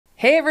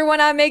Hey everyone,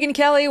 I'm Megyn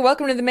Kelly.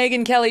 Welcome to the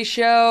Megyn Kelly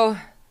Show.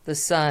 The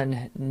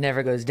sun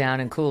never goes down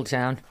in Cool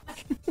Town.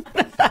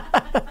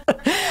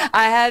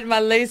 I had my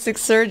LASIK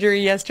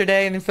surgery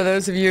yesterday, and for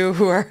those of you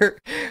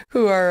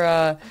who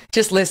are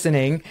just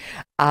listening,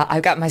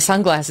 I've got my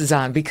sunglasses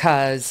on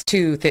because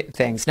two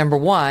things. Number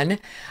one,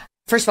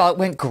 first of all, it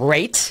went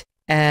great,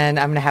 and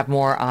I'm going to have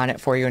more on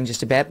it for you in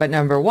just a bit. But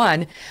number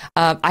one,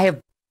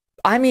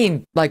 I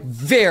mean, like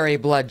very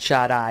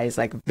bloodshot eyes,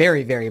 like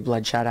very, very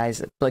bloodshot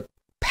eyes, like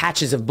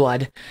patches of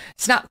blood.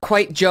 It's not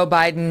quite Joe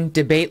Biden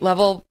debate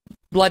level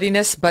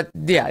bloodiness, but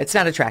yeah, it's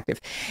not attractive.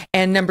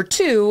 And number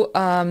two,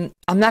 I'm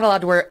not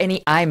allowed to wear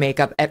any eye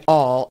makeup at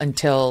all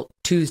until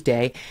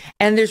Tuesday,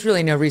 and there's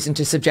really no reason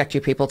to subject you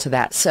people to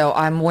that. So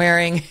I'm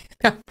wearing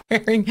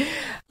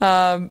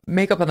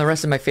makeup on the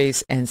rest of my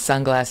face and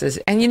sunglasses.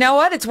 And you know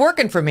what? It's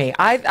working for me.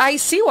 I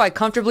see why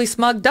Comfortably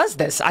Smug does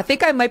this. I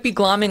think I might be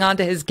glomming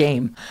onto his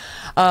game.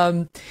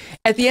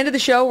 At the end of the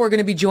show, we're going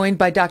to be joined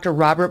by Dr.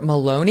 Robert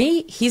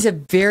Maloney. He's a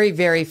very,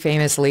 very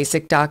famous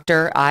LASIK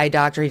doctor, eye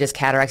doctor. He does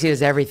cataracts. He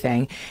does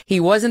everything. He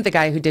wasn't the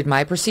guy who did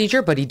my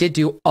procedure, but he did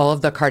do all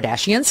of the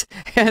Kardashians.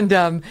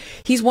 And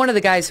he's one of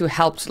the guys who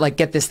helped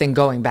get this thing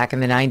going back in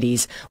the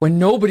 90s when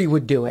nobody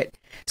would do it.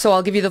 So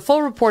I'll give you the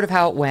full report of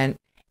how it went,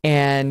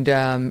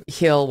 and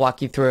he'll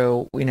walk you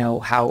through,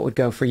 how it would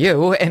go for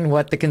you and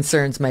what the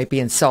concerns might be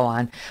and so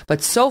on.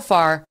 But so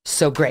far,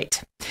 so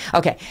great.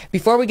 Okay,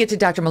 before we get to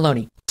Dr.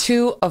 Maloney,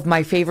 two of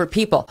my favorite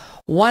people.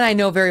 One I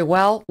know very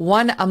well.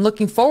 One I'm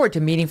looking forward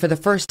to meeting for the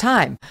first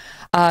time.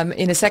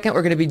 In a second,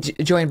 we're going to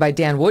be joined by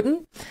Dan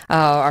Wootton,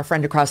 our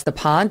friend across the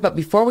pond. But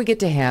before we get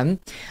to him,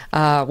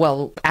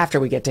 after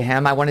we get to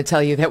him, I want to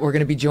tell you that we're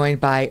going to be joined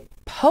by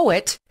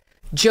poet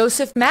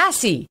Joseph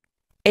Massey,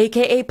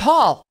 a.k.a.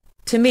 Paul.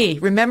 To me,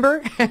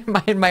 remember,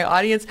 in my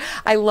audience,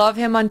 I love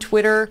him on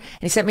Twitter,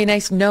 and he sent me a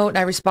nice note, and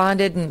I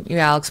responded,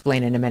 and I'll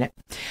explain in a minute.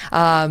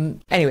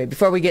 Anyway,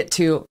 before we get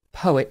to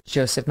poet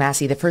Joseph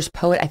Massey, the first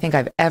poet I think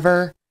I've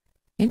ever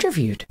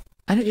interviewed.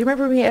 Do you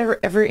remember me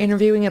ever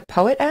interviewing a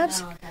poet,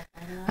 Abs? No,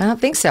 I don't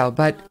think so,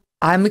 but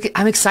I'm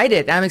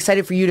excited. I'm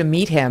excited for you to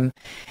meet him,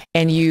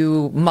 and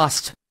you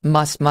must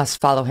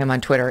follow him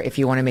on Twitter if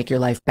you want to make your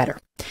life better.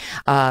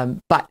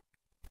 But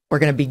we're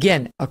going to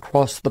begin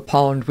across the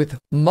pond with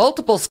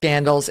multiple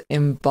scandals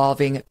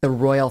involving the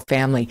royal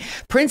family.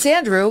 Prince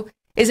Andrew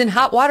is in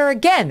hot water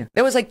again.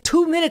 There was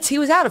 2 minutes he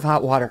was out of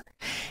hot water.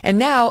 And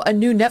now a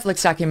new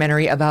Netflix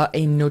documentary about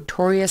a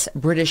notorious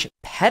British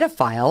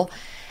pedophile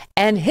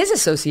and his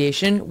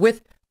association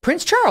with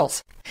Prince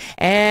Charles.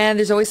 And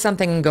there's always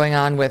something going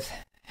on with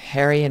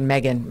Harry and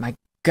Meghan. My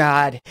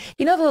God.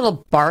 You know the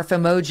little barf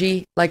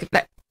emoji?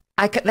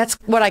 That's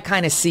what I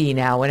kind of see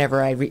now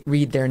whenever I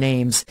read their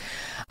names.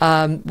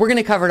 We're going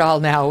to cover it all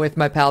now with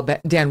my pal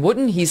Dan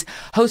Wootton. He's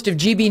host of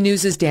GB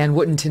News' Dan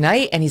Wootton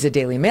Tonight, and he's a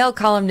Daily Mail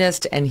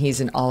columnist, and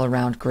he's an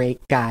all-around great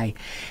guy.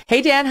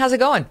 Hey, Dan, how's it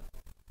going?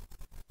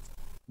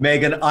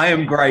 Megyn, I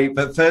am great,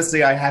 but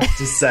firstly, I have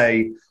to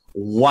say,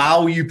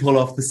 wow, you pull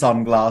off the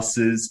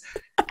sunglasses.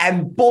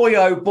 And boy,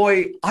 oh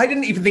boy, I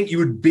didn't even think you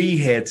would be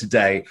here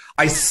today.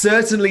 I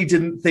certainly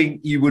didn't think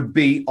you would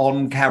be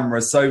on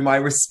camera. So my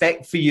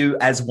respect for you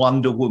as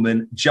Wonder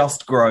Woman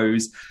just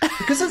grows,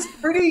 because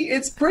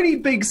it's pretty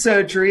big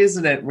surgery,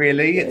 isn't it,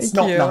 really? It's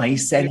not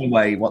nice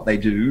anyway, what they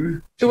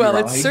do. Well,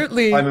 it's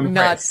certainly I'm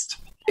impressed.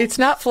 It's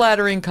not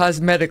flattering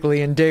cosmetically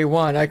in day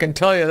one, I can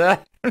tell you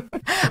that.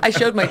 I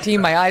showed my team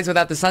my eyes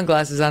without the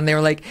sunglasses on. They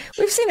were like,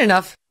 we've seen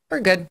enough.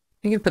 We're good.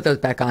 You can put those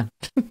back on.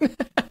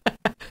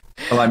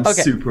 Well, I'm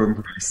super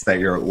impressed that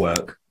you're at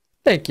work.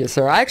 Thank you,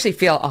 sir. I actually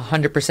feel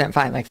 100%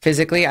 fine.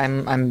 Physically,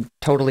 I'm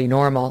totally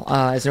normal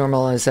as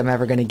I'm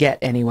ever going to get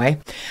anyway.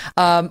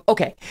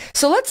 Okay,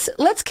 so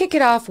let's kick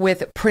it off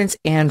with Prince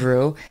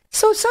Andrew.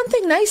 So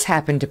something nice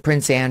happened to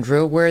Prince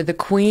Andrew where the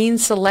Queen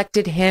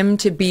selected him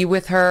to be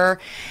with her.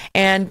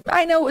 And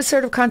I know it was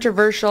sort of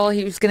controversial.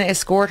 He was going to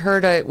escort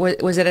her to,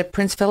 was it at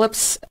Prince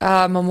Philip's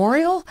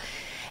memorial?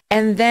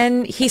 And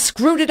then he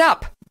screwed it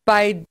up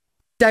by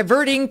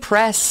diverting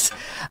press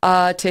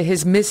to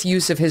his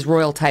misuse of his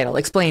royal title.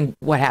 Explain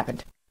what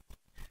happened.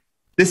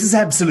 This is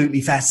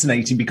absolutely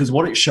fascinating because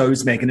what it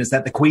shows, Megyn, is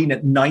that the Queen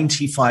at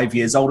 95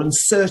 years old, and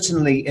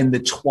certainly in the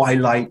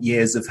twilight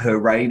years of her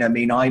reign, I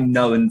mean, I'm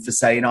known for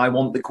saying I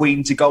want the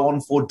Queen to go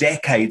on for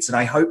decades, and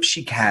I hope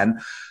she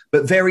can.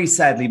 But very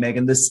sadly,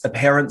 Megyn, this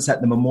appearance at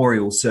the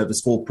memorial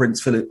service for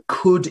Prince Philip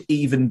could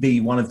even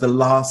be one of the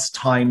last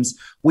times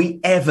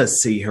we ever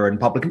see her in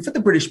public. And for the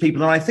British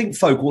people, and I think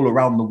folk all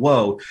around the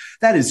world,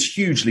 that is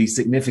hugely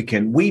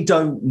significant. We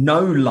don't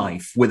know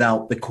life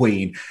without the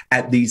Queen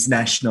at these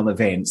national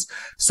events.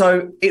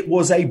 So it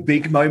was a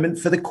big moment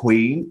for the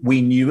Queen.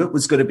 We knew it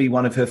was going to be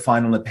one of her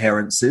final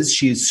appearances.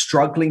 She is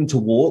struggling to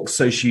walk,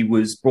 so she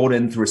was brought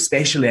in through a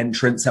special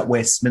entrance at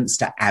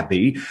Westminster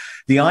Abbey.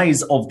 The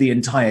eyes of the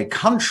entire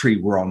country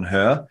were on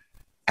her.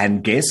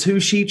 And guess who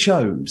she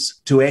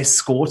chose to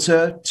escort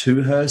her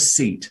to her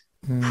seat?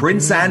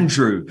 Prince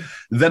Andrew,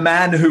 the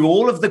man who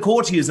all of the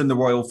courtiers in the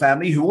royal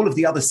family, who all of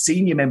the other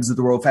senior members of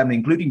the royal family,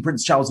 including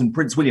Prince Charles and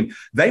Prince William,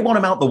 they want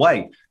him out the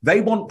way. They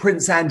want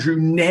Prince Andrew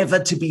never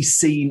to be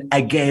seen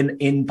again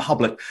in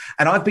public.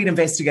 And I've been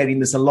investigating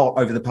this a lot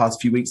over the past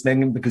few weeks,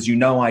 Megyn, because you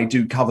know I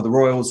do cover the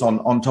royals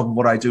on top of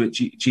what I do at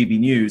GB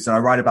News, and I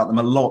write about them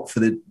a lot for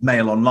the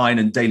Mail Online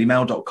and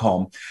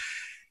dailymail.com.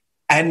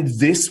 And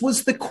this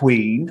was the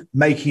Queen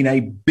making a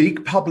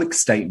big public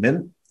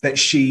statement that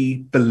she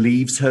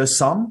believes her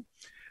son,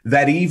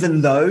 that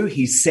even though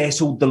he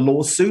settled the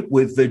lawsuit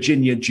with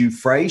Virginia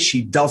Giuffre,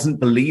 she doesn't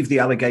believe the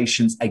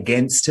allegations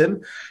against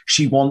him.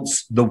 She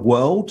wants the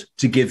world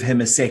to give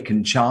him a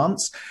second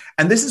chance.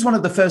 And this is one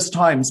of the first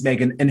times,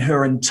 Megyn, in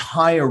her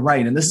entire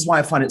reign, and this is why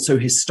I find it so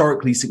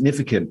historically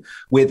significant,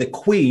 where the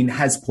Queen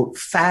has put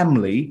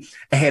family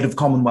ahead of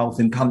Commonwealth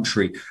and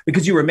country.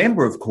 Because you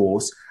remember, of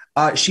course,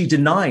 she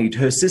denied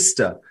her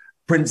sister,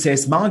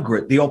 Princess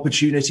Margaret, the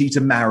opportunity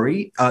to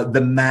marry the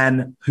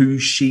man who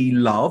she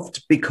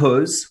loved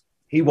because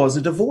he was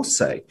a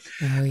divorcee.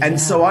 Oh, yeah. And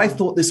so I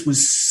thought this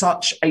was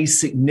such a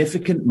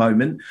significant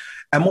moment.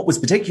 And what was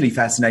particularly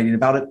fascinating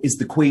about it is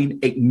the Queen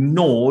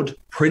ignored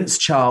Prince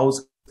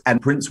Charles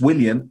and Prince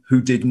William, who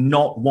did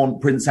not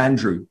want Prince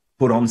Andrew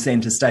put on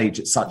centre stage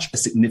at such a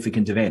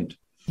significant event.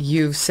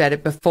 You've said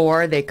it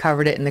before. They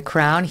covered it in The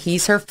Crown.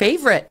 He's her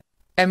favorite.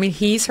 I mean,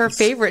 he's her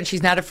favorite, and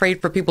she's not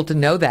afraid for people to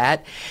know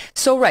that.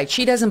 So, right,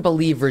 she doesn't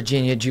believe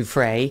Virginia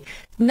Giuffre.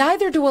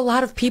 Neither do a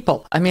lot of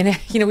people. I mean,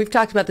 you know, we've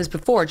talked about this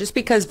before. Just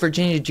because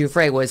Virginia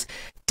Giuffre was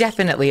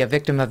definitely a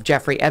victim of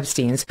Jeffrey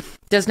Epstein's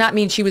does not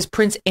mean she was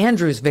Prince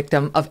Andrew's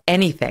victim of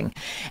anything.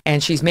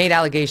 And she's made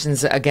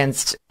allegations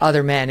against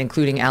other men,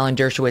 including Alan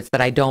Dershowitz,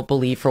 that I don't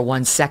believe for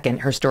 1 second.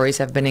 Her stories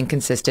have been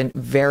inconsistent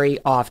very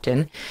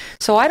often.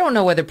 So I don't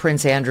know whether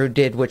Prince Andrew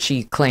did what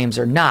she claims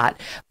or not,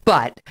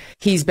 but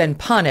he's been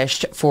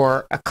punished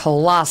for a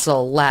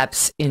colossal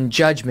lapse in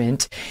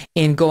judgment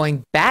in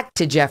going back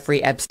to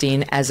Jeffrey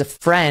Epstein as a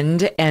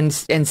friend and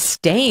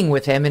staying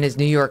with him in his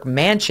New York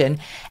mansion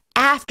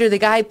after the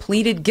guy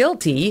pleaded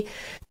guilty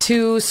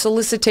to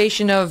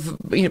solicitation of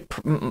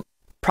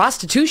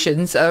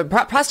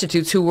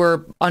prostitutes who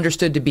were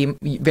understood to be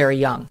very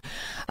young.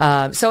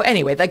 So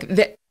anyway,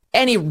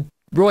 any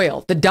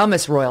royal, the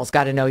dumbest royals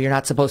got to know you're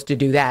not supposed to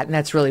do that. And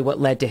that's really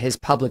what led to his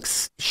public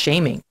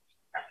shaming.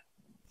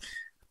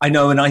 I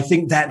know, and I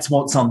think that's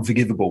what's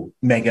unforgivable,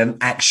 Megyn,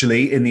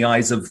 actually, in the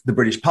eyes of the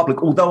British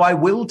public. Although I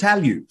will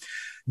tell you,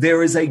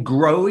 there is a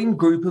growing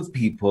group of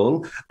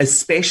people,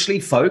 especially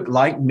folk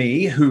like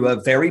me, who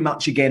are very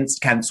much against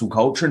cancel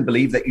culture and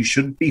believe that you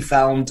should be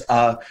found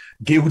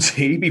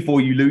guilty before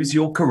you lose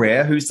your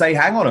career, who say,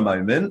 hang on a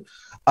moment,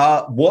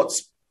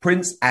 what's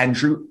Prince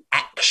Andrew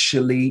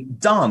actually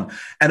done?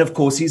 And of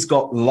course, he's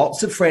got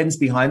lots of friends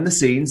behind the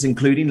scenes,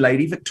 including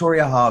Lady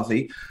Victoria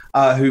Harvey,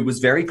 who was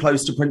very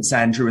close to Prince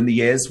Andrew in the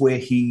years where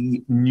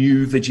he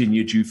knew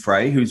Virginia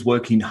Giuffre, who's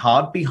working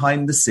hard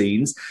behind the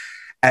scenes.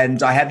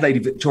 And I had Lady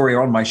Victoria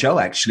on my show,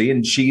 actually,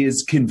 and she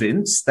is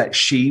convinced that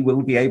she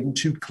will be able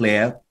to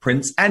clear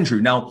Prince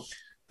Andrew. Now,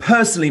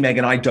 personally,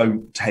 Megyn, I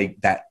don't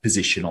take that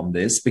position on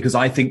this because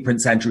I think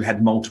Prince Andrew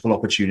had multiple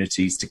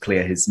opportunities to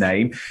clear his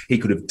name. He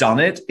could have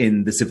done it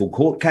in the civil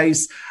court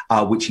case,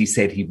 which he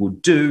said he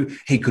would do.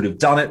 He could have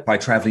done it by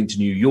traveling to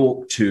New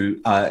York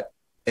to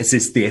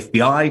assist the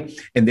FBI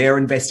in their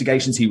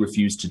investigations. He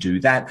refused to do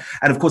that.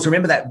 And of course,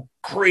 remember that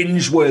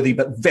cringeworthy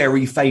but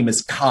very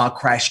famous car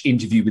crash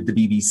interview with the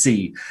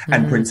BBC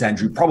and Prince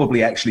Andrew,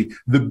 probably actually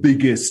the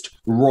biggest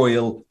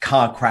royal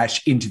car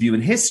crash interview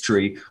in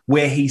history,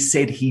 where he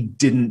said he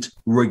didn't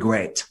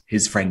regret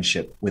his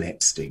friendship with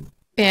Epstein.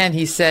 And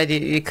he said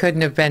it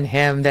couldn't have been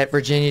him that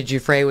Virginia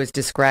Giuffre was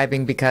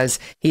describing because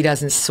he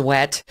doesn't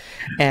sweat.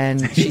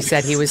 And she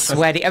said he was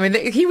sweaty. I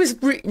mean, he was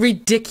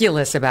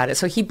ridiculous about it.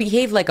 So he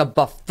behaved like a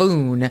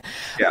buffoon.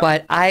 Yeah.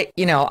 But I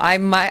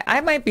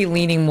might be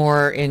leaning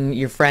more in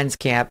your friend's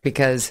camp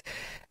because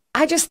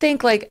I just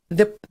think like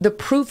the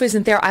proof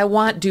isn't there. I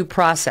want due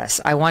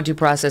process. I want due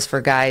process for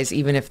guys,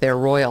 even if they're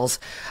royals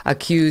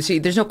accused.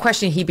 There's no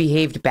question he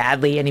behaved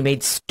badly and he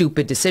made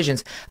stupid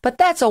decisions. But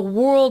that's a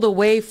world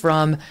away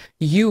from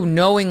you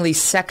knowingly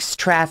sex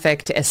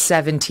trafficked a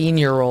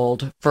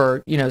 17-year-old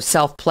for,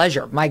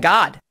 self-pleasure. My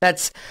God,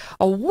 that's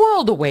a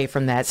world away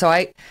from that. So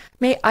I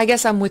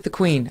guess I'm with the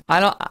Queen.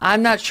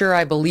 I'm not sure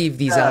I believe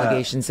these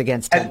allegations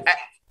against him.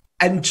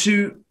 And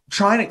to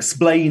try and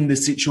explain the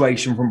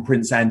situation from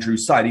Prince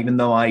Andrew's side, even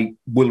though I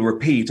will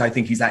repeat, I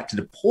think he's acted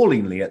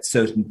appallingly at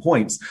certain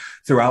points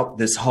throughout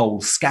this whole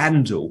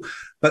scandal.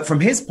 But from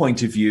his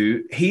point of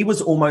view, he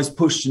was almost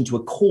pushed into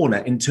a corner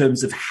in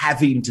terms of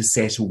having to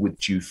settle with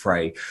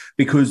Giuffre,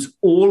 because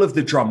all of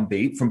the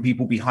drumbeat from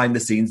people behind the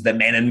scenes, the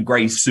men in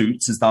grey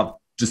suits, as they've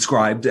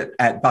described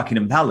at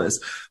Buckingham Palace,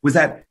 was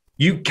that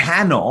you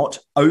cannot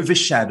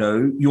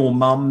overshadow your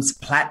mum's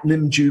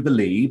platinum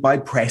jubilee by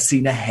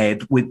pressing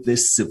ahead with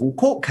this civil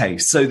court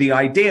case. So the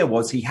idea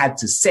was he had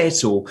to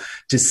settle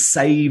to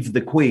save the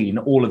Queen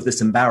all of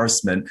this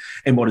embarrassment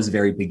in what is a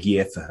very big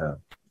year for her.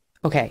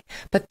 Okay.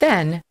 But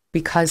then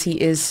because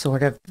he is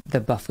sort of the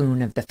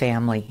buffoon of the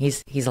family.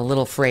 He's a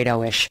little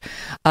Fredo-ish.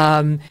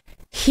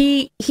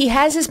 He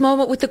has his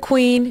moment with the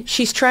Queen.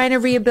 She's trying to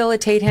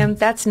rehabilitate him.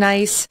 That's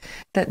nice.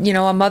 That, you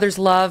know, a mother's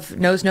love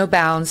knows no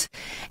bounds.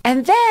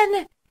 And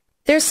then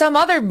there's some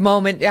other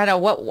moment. I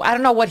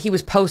don't know what he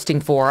was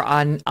posting for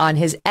on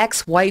his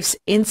ex-wife's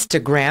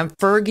Instagram,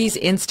 Fergie's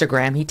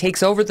Instagram. He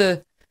takes over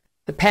the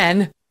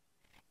pen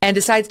and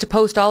decides to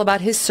post all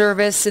about his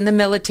service in the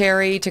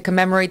military to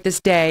commemorate this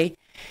day.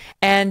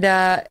 And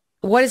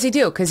what does he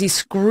do? Because he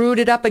screwed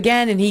it up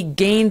again and he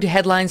gained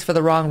headlines for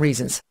the wrong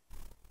reasons.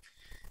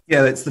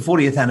 Yeah, it's the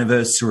 40th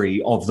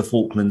anniversary of the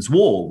Falklands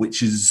War,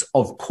 which is,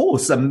 of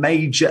course, a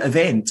major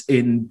event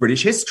in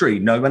British history.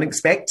 No one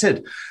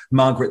expected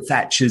Margaret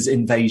Thatcher's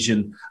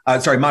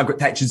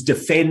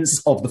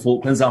defense of the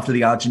Falklands after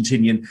the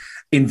Argentinian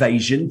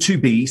invasion to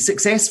be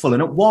successful.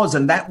 And it was.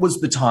 And that was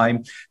the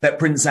time that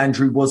Prince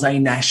Andrew was a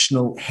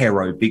national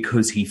hero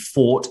because he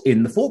fought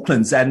in the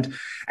Falklands. And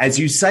as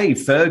you say,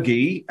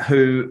 Fergie,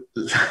 who,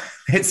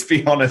 let's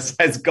be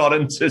honest, has got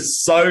into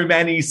so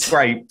many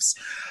scrapes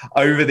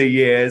over the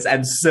years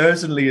and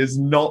certainly is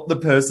not the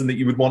person that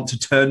you would want to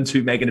turn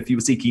to, Megyn, if you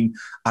were seeking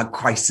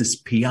crisis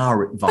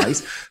PR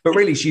advice. But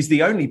really, she's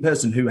the only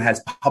person who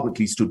has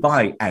publicly stood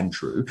by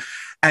Andrew.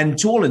 And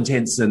to all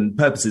intents and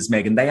purposes,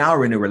 Megyn, they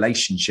are in a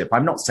relationship.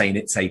 I'm not saying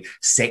it's a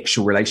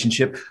sexual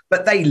relationship,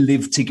 but they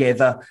live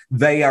together.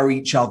 They are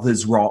each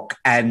other's rock.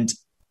 And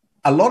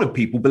a lot of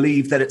people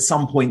believe that at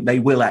some point they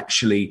will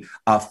actually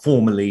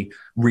formally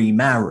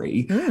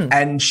remarry.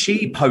 And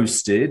she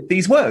posted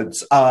these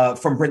words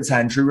from Prince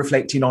Andrew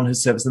reflecting on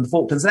his service in the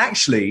Falklands. And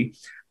actually,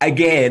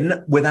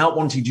 again, without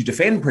wanting to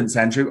defend Prince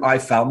Andrew, I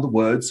found the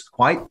words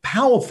quite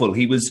powerful.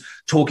 He was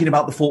talking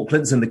about the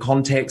Falklands in the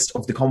context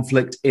of the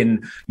conflict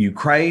in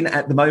Ukraine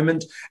at the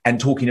moment and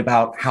talking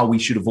about how we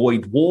should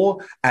avoid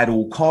war at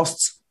all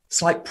costs.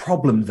 Slight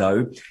problem,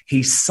 though.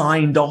 He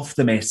signed off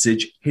the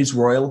message, His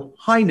Royal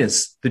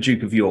Highness, the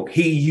Duke of York.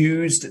 He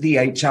used the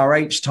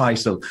HRH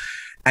title.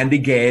 And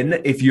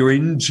again, if you're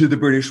into the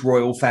British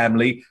royal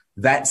family,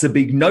 that's a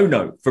big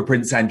no-no for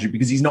Prince Andrew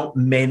because he's not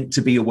meant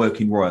to be a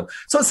working royal.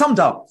 So it summed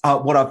up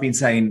what I've been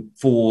saying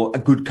for a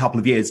good couple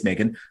of years,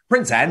 Megyn.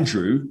 Prince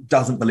Andrew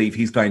doesn't believe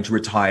he's going to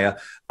retire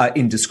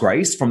in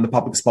disgrace from the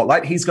public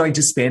spotlight. He's going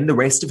to spend the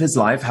rest of his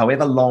life,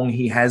 however long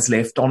he has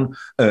left on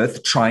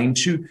earth, trying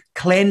to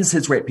cleanse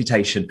his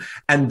reputation.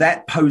 And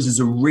that poses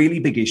a really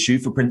big issue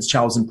for Prince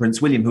Charles and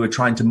Prince William, who are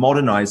trying to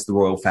modernize the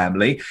royal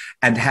family,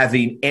 and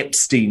having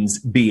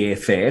Epstein's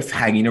BFF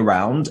hanging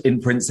around in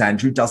Prince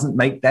Andrew doesn't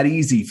make that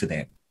easy for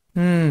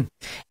them.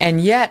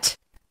 And yet,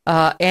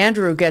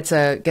 Andrew gets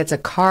a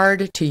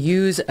card to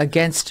use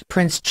against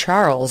Prince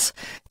Charles,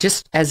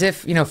 just as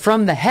if, you know,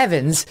 from the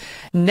heavens.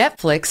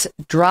 Netflix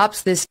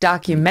drops this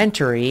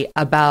documentary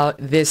about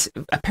this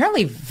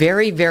apparently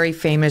very, very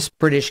famous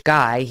British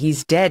guy.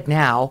 He's dead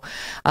now.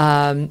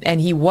 And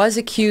he was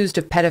accused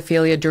of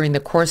pedophilia during the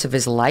course of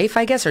his life,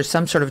 I guess, or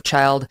some sort of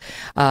child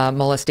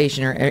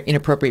molestation or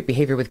inappropriate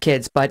behavior with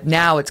kids. But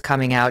now it's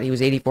coming out. He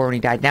was 84 when he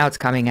died. Now it's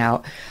coming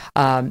out.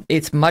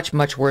 It's much,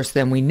 much worse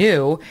than we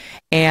knew.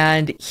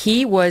 And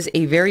he was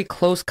a very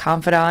close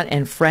confidant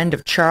and friend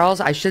of Charles.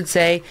 I should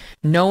say,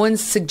 no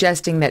one's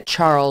suggesting that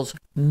Charles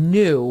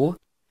knew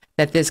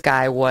that this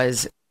guy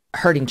was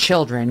hurting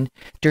children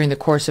during the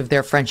course of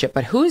their friendship.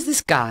 But who is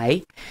this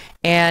guy?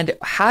 And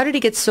how did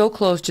he get so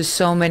close to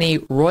so many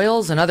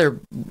royals and other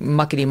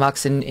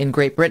muckety-mucks in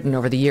Great Britain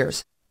over the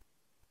years?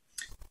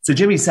 So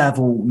Jimmy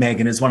Savile,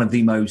 Megyn, is one of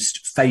the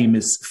most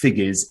famous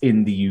figures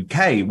in the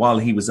UK. While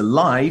he was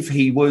alive,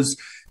 he was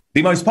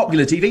the most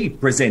popular TV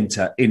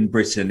presenter in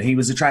Britain. He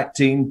was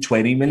attracting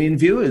 20 million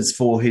viewers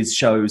for his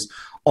shows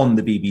on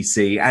the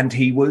BBC, and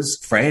he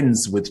was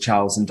friends with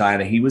Charles and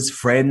Diana. He was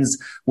friends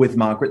with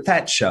Margaret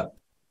Thatcher.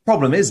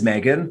 Problem is,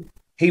 Megyn,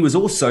 he was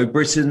also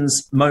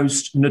Britain's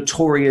most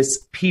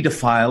notorious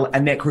paedophile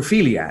and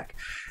necrophiliac.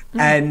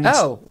 And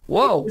it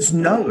was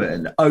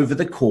known over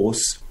the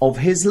course of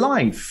his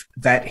life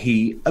that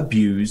he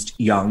abused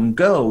young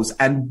girls.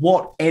 And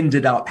what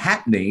ended up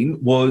happening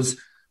was,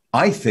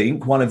 I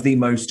think, one of the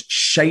most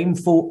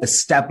shameful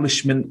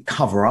establishment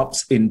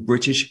cover-ups in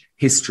British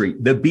history.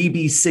 The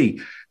BBC,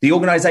 the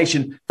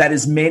organisation that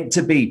is meant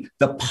to be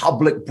the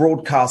public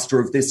broadcaster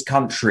of this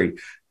country,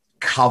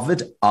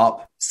 covered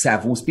up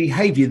Savile's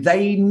behaviour.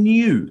 They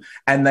knew,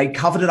 and they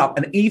covered it up.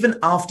 And even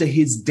after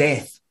his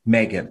death,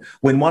 Megyn,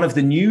 when one of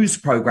the news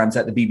programmes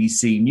at the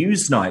BBC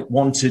Newsnight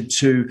wanted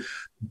to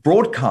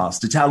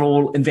broadcast a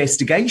tell-all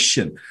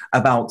investigation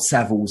about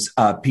Savile's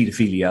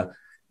paedophilia,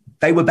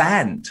 they were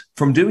banned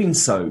from doing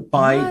so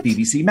by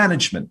BBC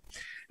management.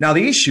 Now,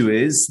 the issue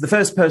is the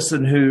first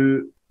person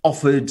who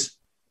offered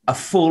a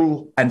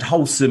full and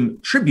wholesome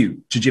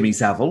tribute to Jimmy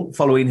Savile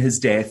following his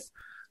death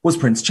was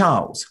Prince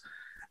Charles.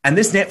 And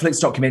this Netflix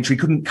documentary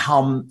couldn't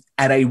come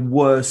at a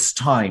worse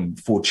time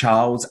for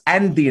Charles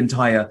and the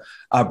entire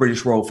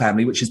British royal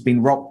family, which has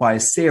been rocked by a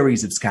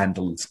series of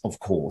scandals, of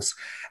course.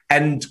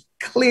 And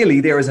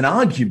clearly there is an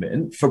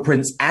argument for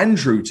Prince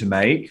Andrew to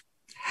make.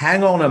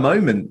 Hang on a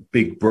moment,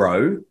 big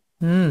bro.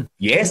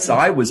 Yes,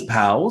 I was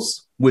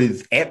pals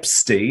with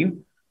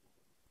Epstein,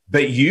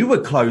 but you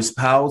were close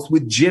pals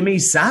with Jimmy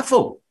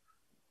Savile,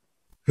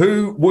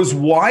 who was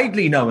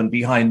widely known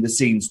behind the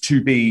scenes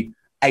to be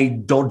a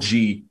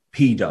dodgy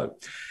pedo.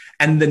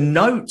 And the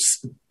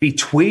notes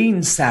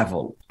between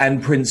Savile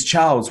and Prince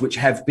Charles, which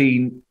have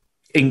been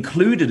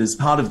included as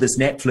part of this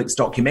Netflix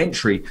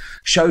documentary,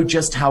 show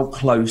just how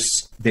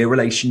close their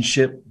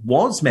relationship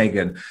was,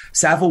 Megyn.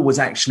 Savile was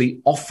actually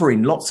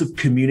offering lots of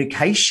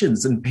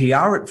communications and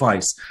PR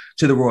advice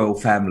to the royal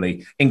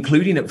family,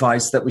 including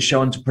advice that was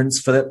shown to Prince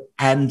Philip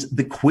and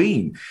the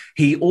Queen.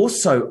 He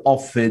also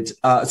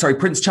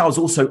Prince Charles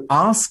also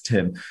asked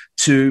him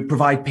to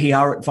provide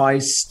PR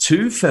advice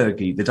to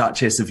Fergie, the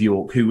Duchess of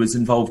York, who was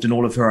involved in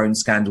all of her own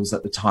scandals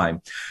at the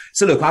time.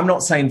 So look, I'm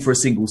not saying for a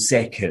single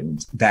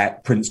second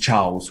that Prince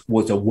Charles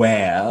was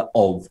aware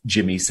of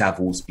Jimmy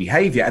Savile's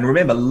behavior. And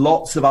remember,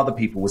 lots of other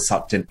people were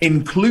sucked in,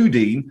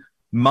 including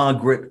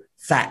Margaret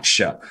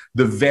Thatcher,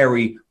 the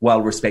very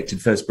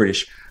well-respected first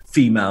British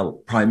female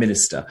prime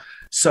minister.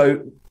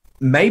 So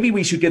maybe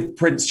we should give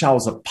Prince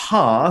Charles a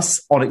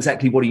pass on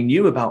exactly what he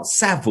knew about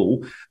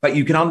Savile, but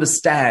you can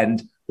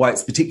understand why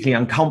it's particularly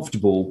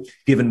uncomfortable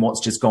given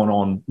what's just gone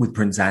on with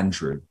Prince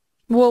Andrew.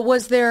 Well,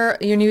 was there,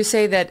 you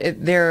say that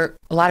a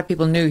lot of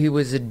people knew he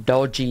was a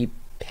dodgy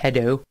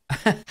pedo.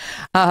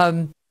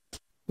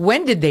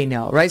 When did they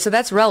know, right? So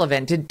that's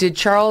relevant. Did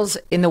Charles,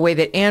 in the way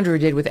that Andrew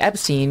did with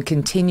Epstein,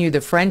 continue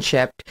the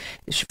friendship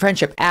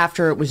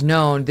after it was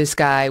known this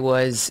guy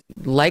was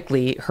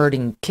likely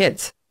hurting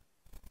kids?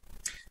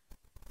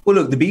 Well,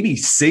 look, the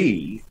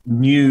BBC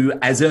knew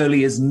as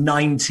early as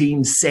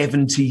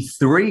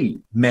 1973,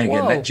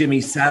 Megyn, that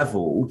Jimmy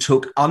Savile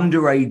took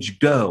underage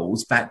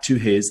girls back to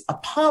his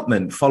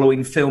apartment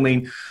following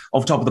filming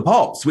of Top of the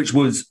Pops, which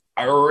was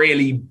a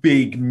really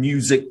big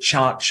music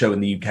chart show in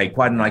the UK,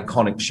 quite an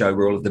iconic show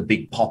where all of the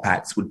big pop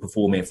acts would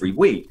perform every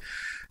week.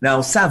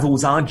 Now,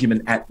 Savile's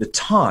argument at the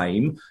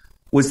time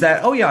was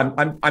that,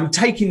 I'm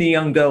taking the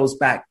young girls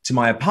back to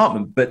my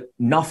apartment, but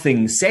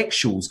nothing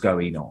sexual's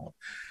going on.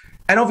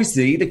 And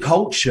obviously, the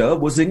culture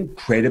was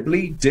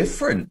incredibly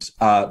different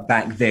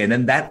back then.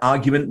 And that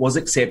argument was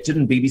accepted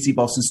and BBC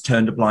bosses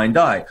turned a blind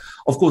eye.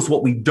 Of course,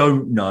 what we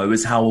don't know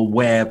is how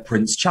aware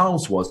Prince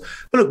Charles was.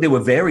 But look, there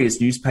were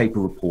various newspaper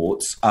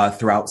reports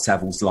throughout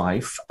Savile's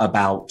life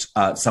about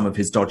some of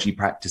his dodgy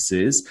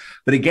practices.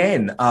 But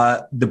again,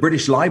 the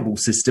British libel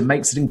system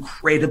makes it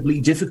incredibly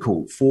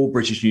difficult for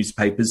British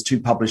newspapers to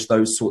publish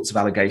those sorts of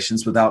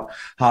allegations without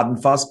hard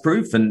and fast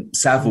proof. And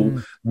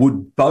Savile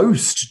would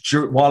boast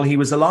while he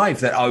was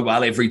alive that,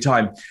 every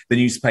time the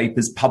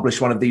newspapers publish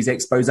one of these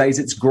exposés,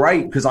 it's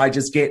great because I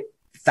just get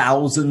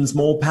thousands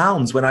more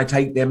pounds when I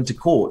take them to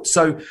court.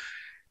 So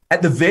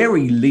at the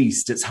very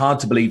least, it's hard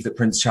to believe that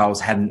Prince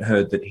Charles hadn't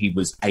heard that he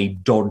was a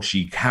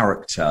dodgy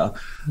character.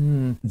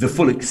 The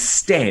full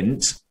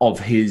extent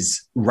of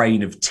his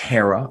reign of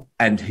terror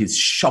and his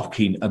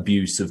shocking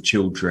abuse of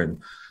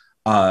children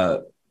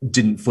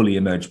didn't fully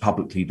emerge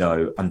publicly,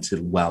 though,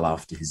 until well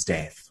after his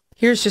death.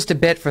 Here's just a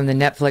bit from the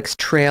Netflix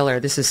trailer.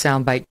 This is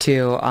soundbite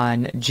 2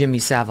 on Jimmy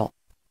Savile.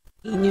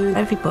 He knew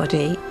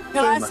everybody.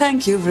 Well, I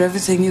thank you for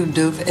everything you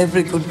do for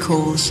every good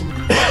cause.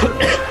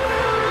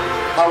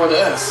 How on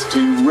earth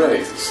do you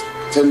raise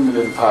 £10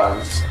 million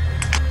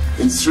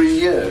in 3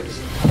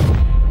 years?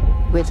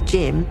 With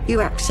Jim,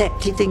 you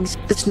accepted things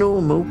as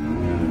normal,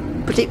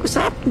 but it was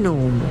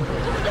abnormal.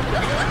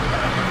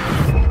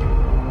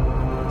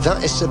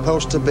 That is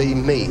supposed to be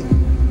me.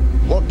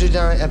 What did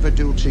I ever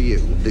do to you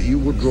that you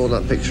would draw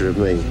that picture of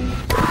me?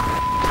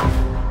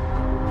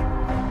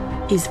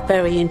 He's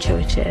very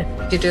intuitive.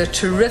 You do a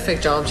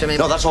terrific job, Jimmy.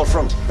 No, that's all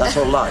front. That's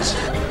all lies.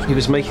 He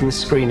was making the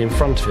screen in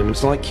front of him.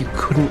 It's like you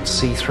couldn't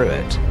see through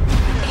it.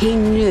 He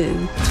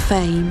knew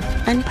fame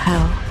and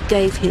power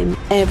gave him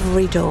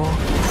every door.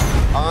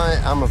 I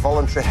am a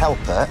voluntary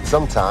helper.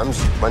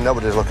 Sometimes, when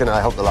nobody's looking, I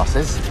help the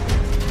lasses.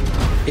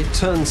 It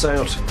turns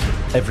out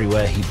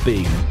everywhere he'd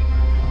been,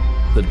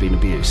 there'd been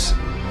abuse.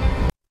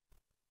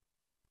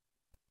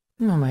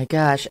 Oh my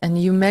gosh. And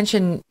you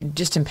mentioned,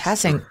 just in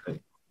passing,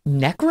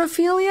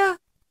 necrophilia?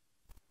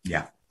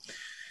 Yeah.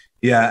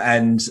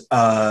 And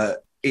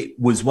it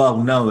was well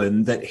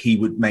known that he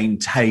would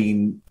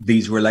maintain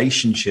these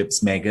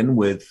relationships, Megyn,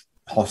 with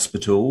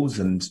hospitals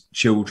and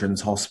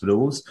children's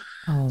hospitals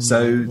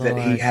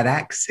that he had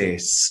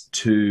access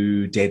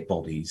to dead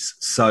bodies.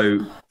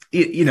 So,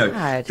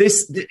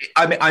 this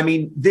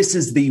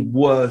is the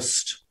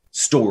worst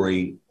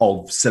story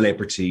of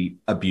celebrity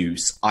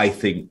abuse, I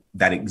think,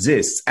 that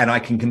exists. And I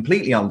can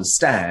completely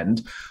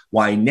understand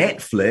why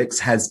Netflix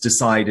has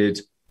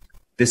decided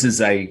this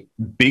is a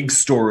big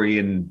story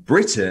in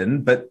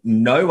Britain, but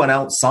no one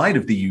outside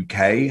of the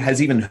UK has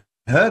even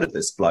heard of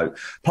this bloke.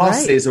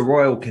 Plus, there's a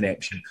royal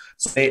connection.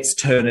 So let's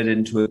turn it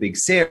into a big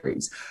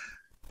series.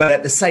 But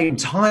at the same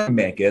time,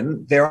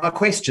 Megyn, there are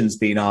questions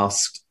being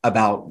asked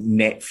about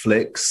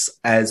Netflix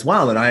as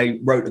well. And I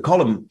wrote a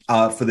column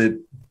for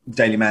the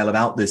Daily Mail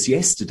about this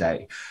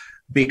yesterday,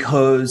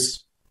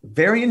 because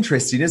Very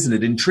interesting, isn't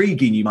it?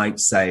 Intriguing, you might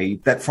say,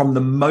 that from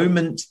the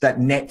moment that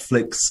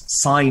Netflix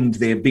signed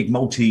their big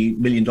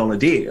multi-million-dollar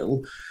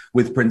deal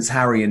with Prince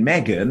Harry and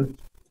Meghan,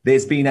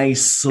 there's been a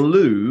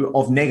slew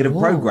of negative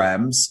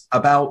programs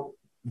about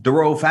the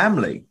royal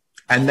family.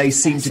 And they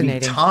seem to be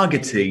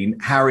targeting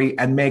Harry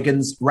and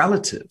Meghan's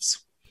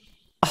relatives.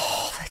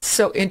 Oh, that's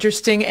so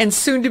interesting. And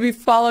soon to be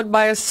followed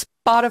by a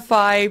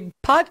Spotify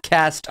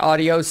podcast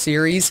audio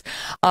series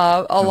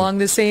along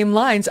the same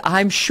lines,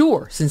 I'm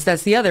sure, since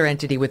that's the other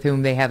entity with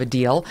whom they have a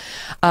deal.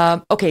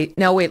 Okay,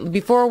 now wait,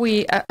 before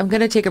I'm going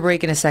to take a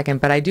break in a second,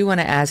 but I do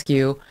want to ask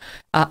you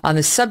on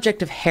the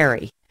subject of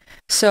Harry.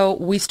 So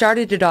we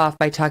started it off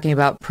by talking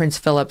about Prince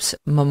Philip's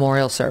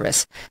memorial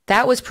service.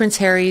 That was Prince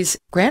Harry's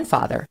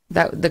grandfather,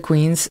 the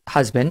Queen's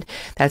husband.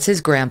 That's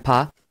his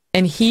grandpa.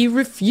 And he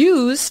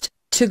refused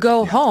to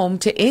go home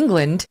to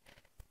England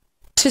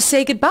to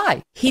say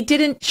goodbye. He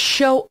didn't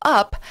show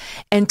up.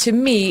 And to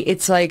me,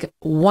 it's like,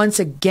 once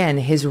again,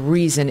 his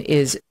reason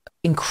is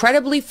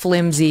incredibly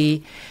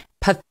flimsy,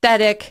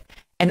 pathetic,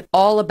 and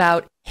all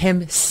about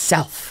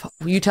himself.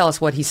 You tell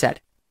us what he said.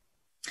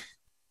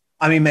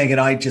 I mean, Megyn,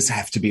 I just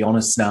have to be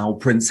honest now.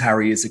 Prince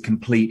Harry is a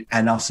complete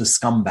and utter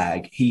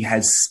scumbag. He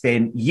has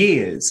spent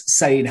years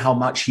saying how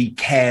much he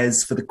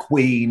cares for the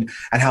Queen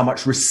and how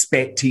much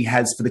respect he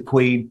has for the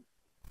Queen.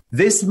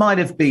 This might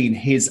have been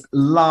his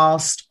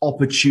last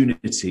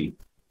opportunity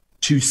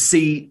to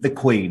see the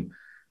Queen.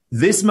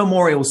 This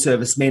memorial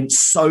service meant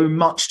so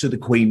much to the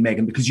Queen,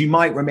 Megyn, because you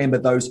might remember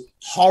those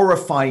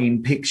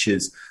horrifying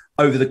pictures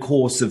over the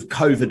course of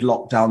COVID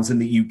lockdowns in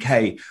the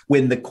UK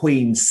when the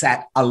Queen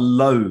sat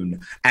alone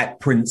at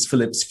Prince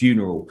Philip's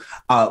funeral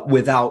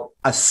without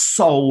a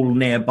soul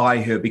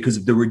nearby her because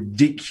of the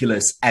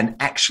ridiculous and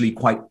actually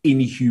quite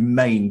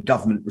inhumane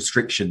government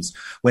restrictions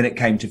when it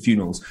came to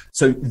funerals.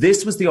 So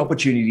this was the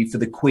opportunity for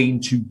the Queen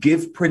to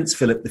give Prince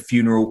Philip the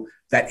funeral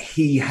that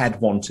he had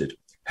wanted.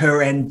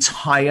 Her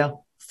entire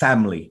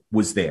family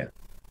was there.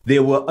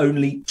 There were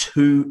only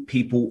two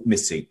people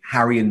missing,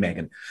 Harry and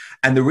Meghan.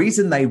 And the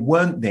reason they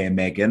weren't there,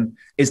 Megyn,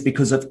 is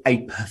because of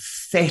a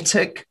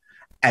pathetic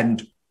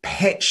and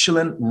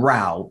petulant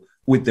row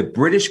with the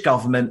British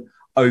government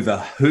over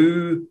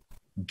who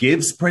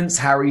gives Prince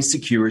Harry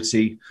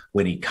security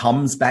when he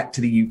comes back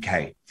to the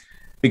UK.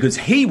 Because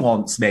he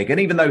wants, Megyn,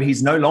 even though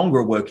he's no longer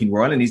a working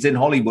royal and he's in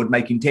Hollywood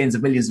making tens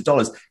of millions of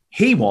dollars,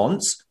 he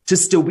wants to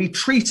still be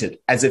treated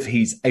as if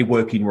he's a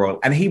working royal.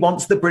 And he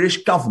wants the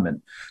British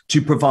government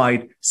to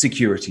provide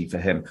security for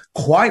him.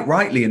 Quite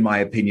rightly, in my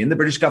opinion, the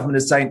British government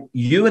is saying,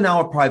 you are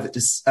now a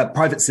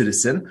private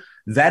citizen.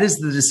 That is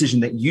the decision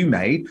that you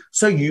made.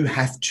 So you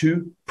have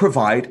to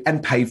provide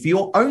and pay for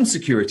your own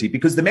security,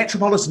 because the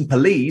Metropolitan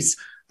Police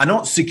are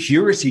not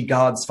security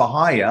guards for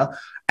hire.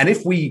 And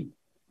if we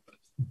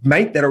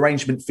make that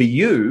arrangement for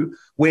you,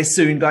 we're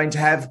soon going to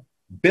have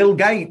Bill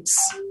Gates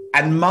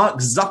and Mark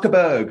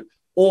Zuckerberg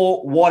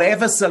or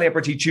whatever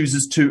celebrity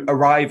chooses to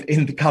arrive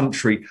in the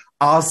country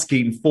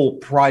asking for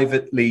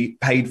privately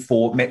paid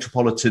for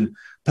Metropolitan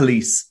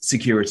Police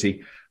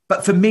security.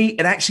 But for me,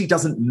 it actually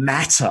doesn't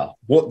matter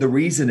what the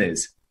reason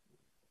is.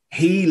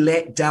 He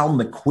let down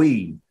the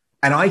Queen.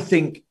 And I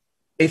think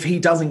if he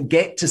doesn't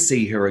get to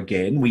see her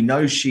again, we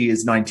know she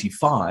is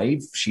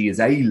 95, she is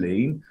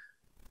ailing,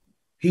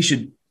 he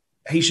should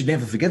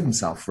never forgive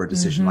himself for a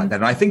decision like that.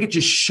 And I think it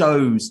just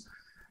shows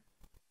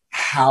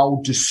how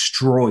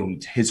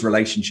destroyed his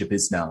relationship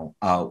is now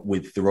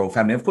with the royal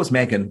family. Of course,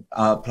 Meghan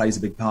plays a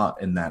big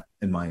part in that,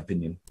 in my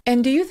opinion.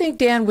 And do you think,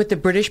 Dan, with the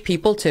British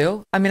people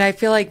too? I mean, I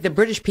feel like the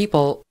British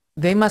people,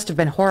 they must have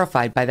been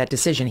horrified by that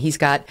decision. He's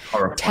got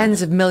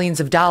tens of millions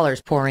of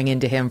dollars pouring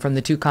into him from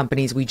the two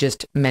companies we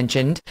just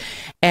mentioned.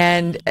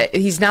 And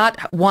he's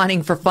not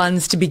wanting for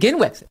funds to begin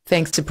with,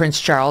 thanks to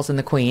Prince Charles and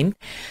the Queen.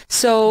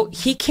 So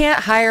he can't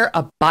hire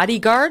a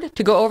bodyguard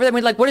to go over there. I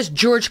mean, like, what does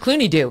George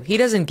Clooney do? He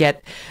doesn't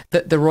get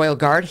the royal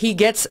guard. He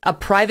gets a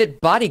private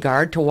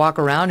bodyguard to walk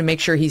around and make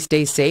sure he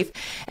stays safe.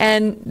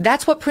 And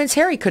that's what Prince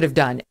Harry could have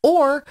done.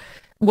 Or,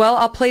 well,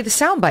 I'll play the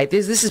soundbite.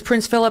 This is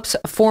Prince Philip's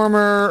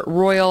former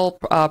royal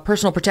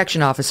personal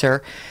protection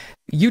officer.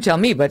 You tell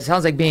me, but it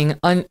sounds like being,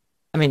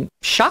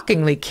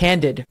 shockingly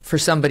candid for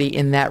somebody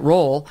in that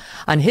role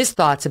on his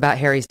thoughts about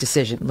Harry's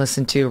decision.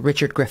 Listen to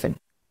Richard Griffin.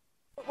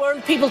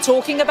 Weren't people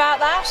talking about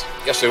that?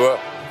 Yes, they were.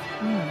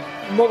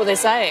 What were they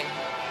saying?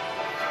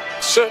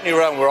 Certainly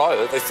around where I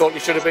live, they thought he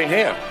should have been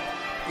here.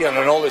 You know,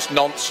 and all this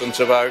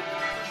nonsense about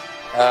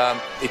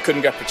he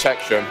couldn't get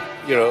protection,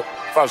 you know.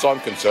 As far as I'm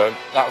concerned,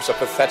 that was a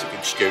pathetic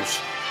excuse.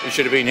 He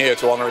should have been here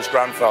to honour his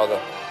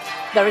grandfather.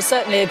 There is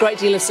certainly a great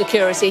deal of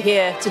security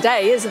here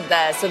today, isn't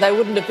there? So there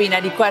wouldn't have been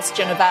any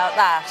question about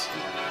that.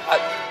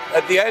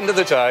 At the end of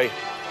the day,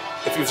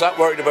 if he was that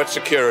worried about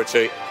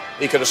security,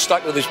 he could have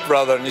stuck with his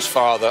brother and his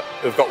father,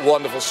 who've got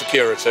wonderful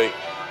security,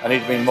 and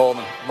he'd been more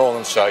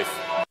than safe.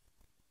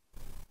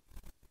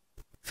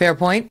 Fair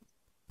point.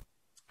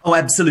 Oh,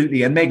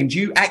 absolutely. And Megyn, do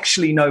you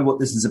actually know what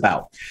this is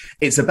about?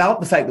 It's about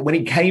the fact that when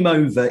he came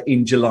over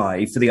in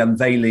July for the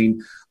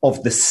unveiling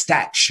of the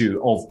statue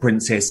of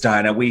Princess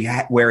Diana,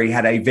 where he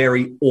had a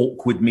very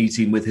awkward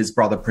meeting with his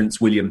brother, Prince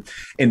William,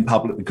 in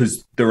public,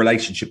 because the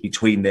relationship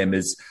between them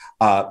is,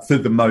 for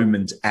the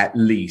moment at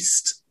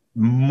least,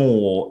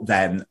 more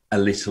than a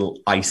little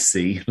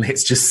icy,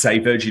 let's just say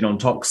verging on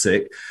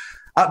toxic.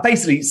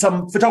 Basically,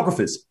 some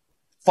photographers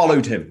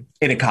followed him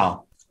in a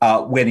car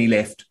when he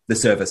left the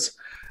service.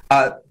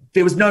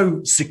 There was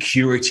no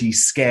security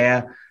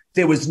scare.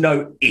 There was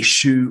no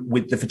issue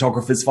with the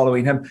photographers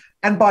following him.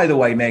 And by the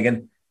way,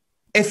 Megyn,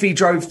 if he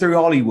drove through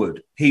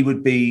Hollywood, he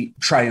would be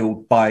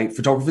trailed by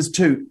photographers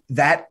too.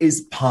 That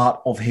is part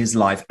of his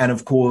life. And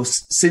of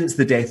course, since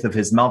the death of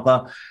his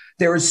mother,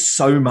 there is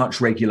so much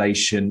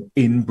regulation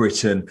in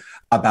Britain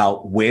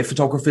about where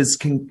photographers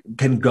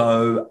can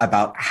go,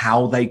 about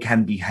how they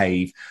can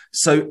behave.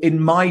 So in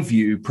my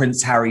view,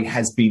 Prince Harry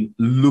has been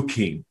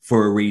looking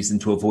for a reason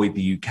to avoid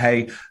the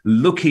UK,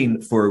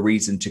 looking for a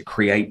reason to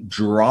create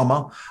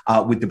drama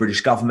with the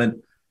British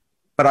government.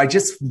 But I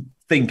just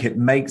think it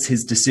makes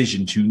his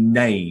decision to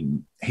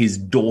name his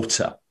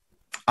daughter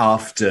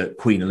after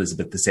Queen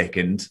Elizabeth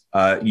II,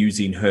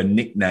 using her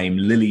nickname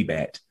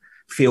Lilibet,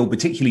 feel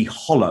particularly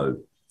hollow,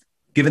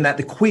 given that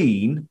the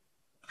Queen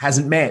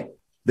hasn't met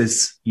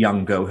this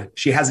young girl.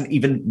 She hasn't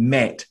even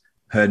met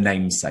her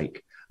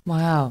namesake.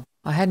 Wow,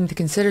 I hadn't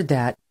considered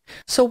that.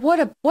 So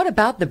what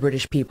about the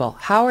British people?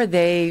 How are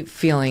they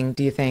feeling,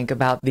 do you think,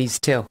 about these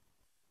two?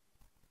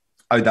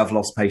 Oh, they've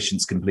lost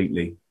patience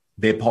completely.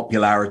 Their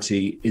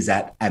popularity is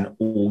at an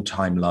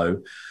all-time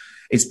low.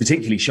 It's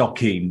particularly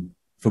shocking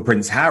for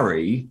Prince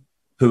Harry,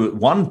 who at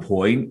one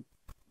point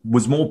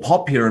was more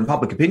popular in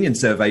public opinion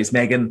surveys,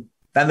 Megyn,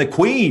 than the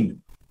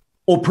Queen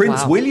or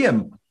Prince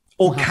William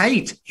or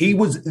Kate. He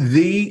was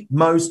the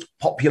most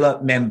popular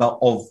member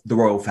of the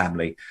royal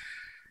family.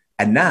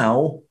 And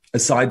now,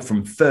 aside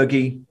from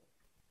Fergie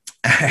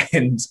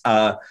and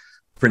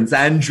Prince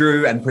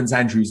Andrew and Prince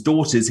Andrew's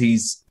daughters,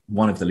 he's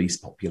one of the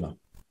least popular.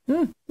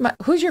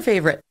 Who's your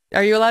favorite?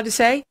 Are you allowed to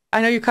say?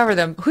 I know you cover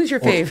them. Who's your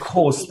favorite? Of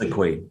course, the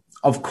Queen.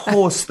 Of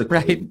course, the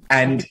Queen. Right.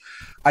 And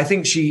I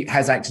think she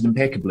has acted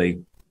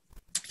impeccably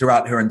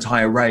throughout her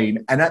entire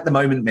reign. And at the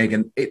moment,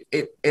 Megyn,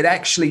 it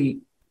actually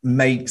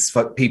makes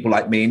for people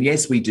like me, and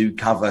yes, we do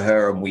cover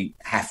her and we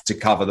have to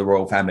cover the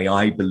royal family,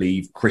 I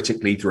believe,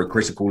 critically through a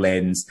critical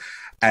lens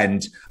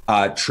and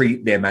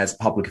treat them as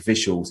public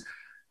officials.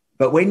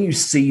 But when you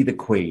see the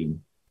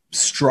Queen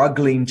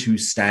struggling to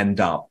stand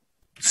up,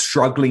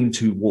 struggling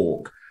to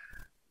walk,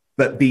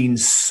 but being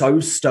so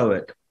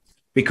stoic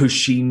because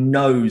she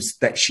knows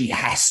that she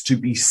has to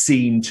be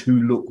seen to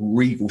look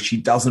regal. She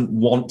doesn't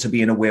want to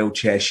be in a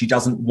wheelchair. She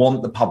doesn't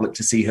want the public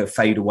to see her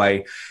fade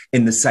away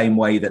in the same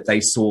way that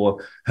they saw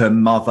her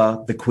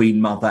mother, the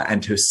Queen Mother,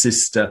 and her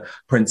sister,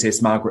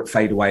 Princess Margaret,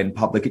 fade away in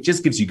public. It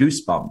just gives you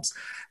goosebumps.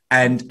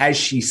 And as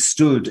she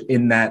stood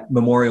in that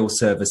memorial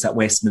service at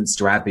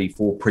Westminster Abbey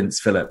for Prince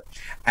Philip,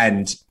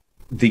 and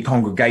the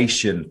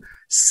congregation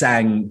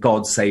sang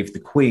God Save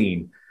the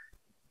Queen,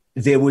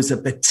 there was a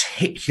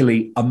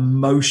particularly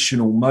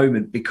emotional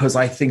moment because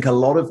I think a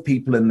lot of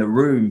people in the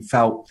room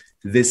felt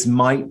this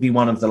might be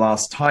one of the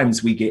last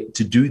times we get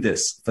to do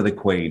this for the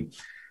Queen.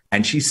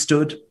 And she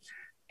stood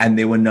and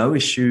there were no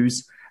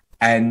issues.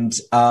 And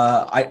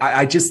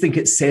I just think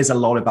it says a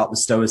lot about the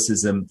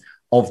stoicism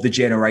of the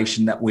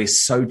generation that we're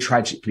so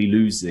tragically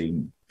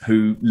losing,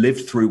 who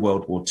lived through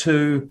World War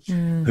II,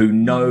 who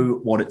know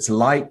what it's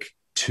like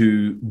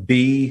to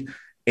be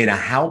in a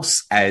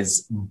house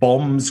as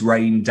bombs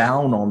rain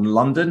down on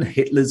London,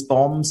 Hitler's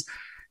bombs.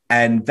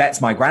 And that's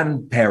my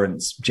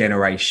grandparents'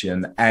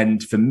 generation.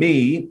 And for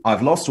me,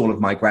 I've lost all of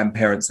my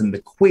grandparents, and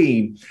the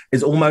Queen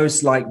is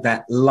almost like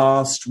that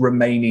last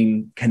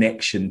remaining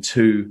connection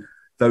to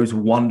those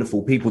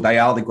wonderful people. They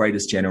are the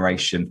greatest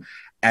generation.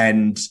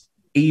 And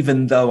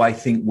even though I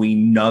think we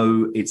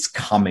know it's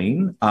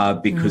coming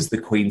because the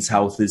Queen's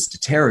health is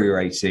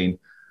deteriorating,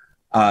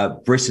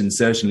 Britain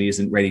certainly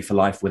isn't ready for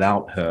life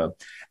without her.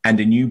 And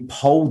a new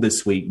poll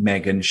this week,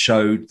 Megyn,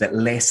 showed that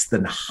less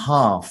than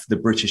half the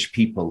British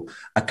people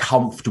are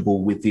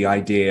comfortable with the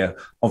idea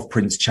of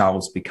Prince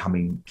Charles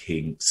becoming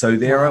king. So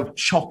there are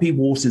choppy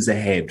waters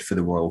ahead for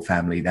the royal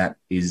family, that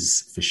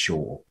is for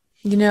sure.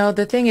 You know,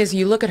 the thing is,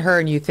 you look at her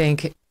and you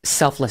think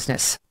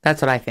selflessness.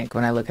 That's what I think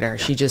when I look at her.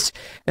 She just,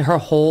 her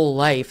whole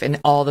life and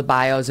all the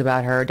bios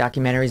about her,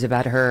 documentaries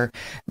about her,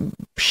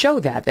 show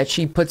that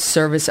she puts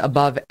service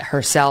above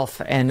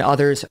herself and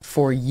others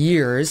for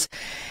years.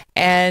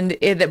 And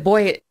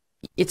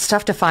it's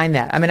tough to find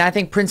that. I mean, I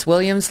think Prince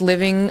William's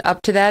living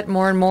up to that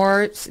more and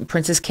more.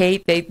 Princess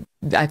Kate,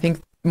 I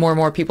think more and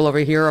more people over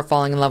here are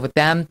falling in love with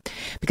them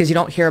because you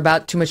don't hear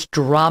about too much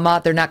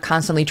drama. They're not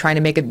constantly trying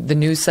to make the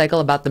news cycle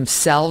about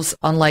themselves,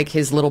 unlike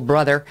his little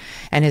brother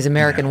and his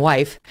American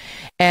wife.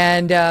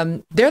 And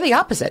they're the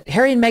opposite.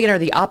 Harry and Meghan are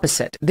the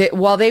opposite.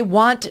 While they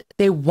want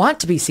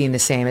to be seen the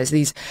same as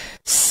these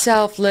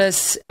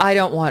selfless, I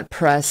don't want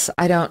press.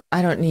 I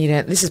don't need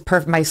it. This is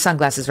perfect. My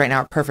sunglasses right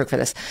now are perfect for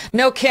this.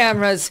 No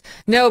cameras,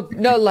 no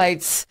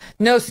lights,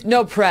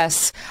 no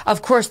press.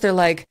 Of course, they're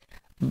like,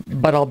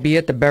 but I'll be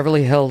at the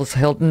Beverly Hills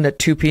Hilton at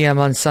 2 p.m.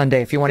 on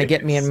Sunday if you want to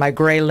get me in my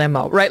gray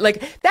limo, right?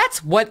 Like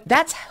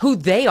that's who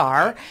they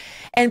are.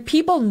 And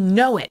people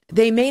know it.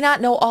 They may not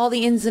know all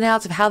the ins and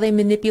outs of how they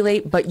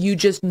manipulate, but you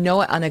just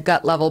know it on a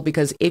gut level,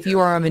 because if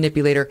you are a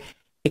manipulator,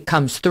 it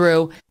comes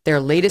through. Their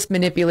latest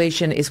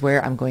manipulation is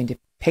where I'm going to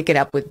pick it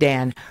up with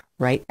Dan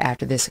right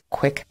after this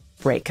quick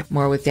break.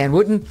 More with Dan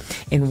Wootton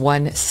in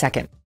 1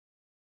 second.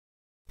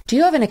 Do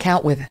you have an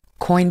account with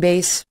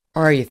Coinbase,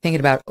 or are you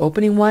thinking about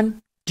opening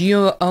one? Do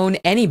you own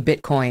any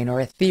Bitcoin or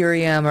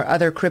Ethereum or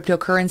other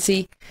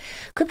cryptocurrency?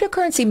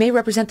 Cryptocurrency may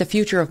represent the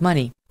future of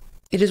money.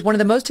 It is one of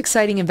the most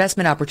exciting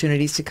investment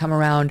opportunities to come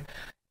around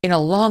in a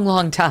long,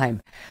 long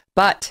time.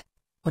 But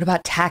what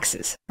about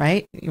taxes,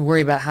 right? You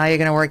worry about how you're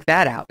going to work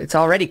that out. It's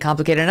already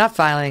complicated enough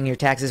filing your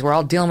taxes. We're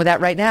all dealing with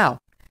that right now.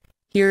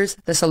 Here's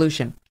the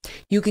solution.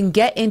 You can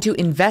get into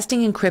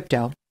investing in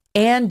crypto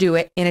and do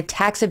it in a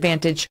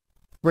tax-advantaged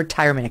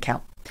retirement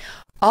account.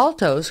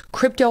 Alto's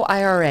Crypto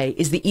IRA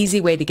is the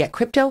easy way to get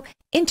crypto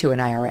into an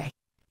IRA.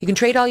 You can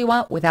trade all you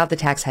want without the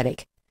tax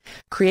headache.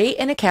 Create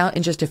an account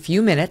in just a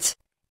few minutes,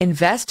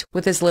 invest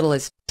with as little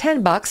as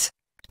 $10,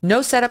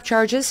 no setup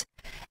charges,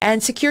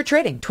 and secure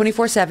trading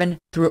 24/7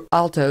 through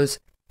Alto's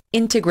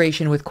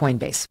integration with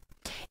Coinbase.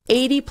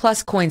 80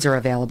 plus coins are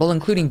available,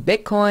 including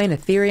Bitcoin,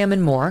 Ethereum,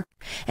 and more,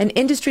 and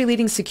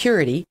industry-leading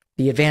security,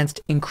 the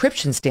advanced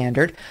encryption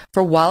standard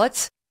for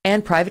wallets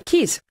and private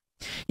keys.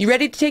 You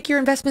ready to take your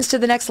investments to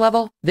the next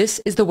level? This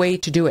is the way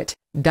to do it.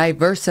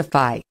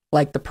 Diversify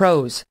like the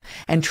pros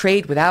and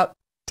trade without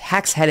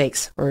tax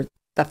headaches or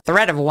the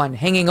threat of one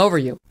hanging over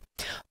you.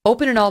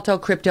 Open an Alto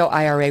Crypto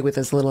IRA with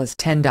as little as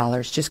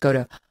 $10. Just go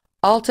to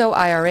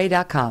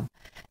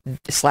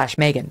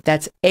altoira.com/Megyn.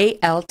 That's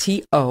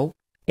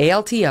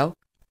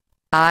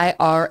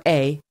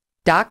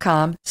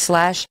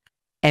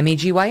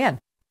ALTOIRA.com/MEGYN.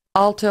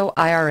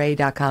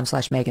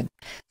 altoira.com/Megyn.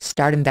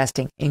 Start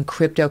investing in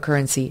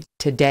cryptocurrency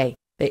today,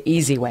 the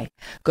easy way.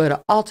 Go to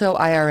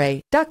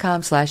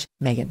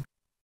altoira.com/Megyn.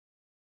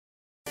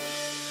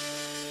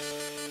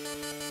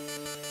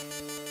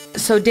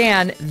 So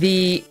Dan,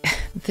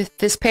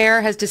 this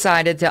pair has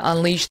decided to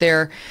unleash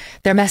their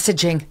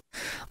messaging.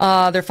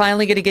 They're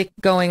finally going to get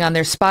going on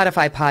their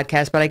Spotify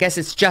podcast, but I guess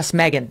it's just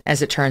Megyn,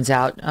 as it turns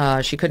out.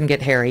 She couldn't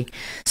get Harry.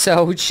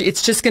 So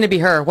it's just going to be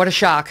her. What a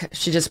shock.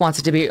 She just wants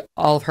it to be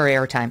all of her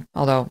airtime,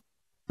 although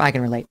I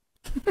can relate.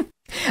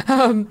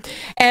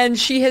 And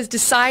she has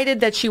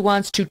decided that she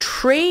wants to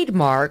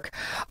trademark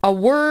a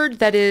word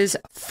that is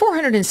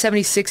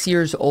 476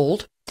 years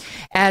old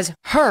as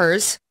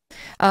hers.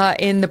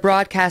 In the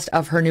broadcast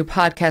of her new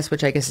podcast,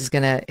 which I guess is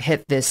going to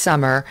hit this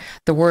summer.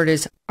 The word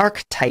is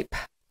archetype.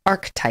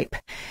 Archetype.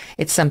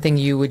 It's something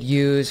you would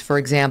use, for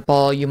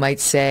example, you might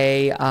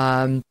say,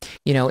 in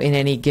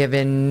any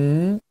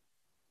given,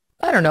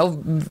 I don't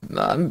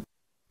know,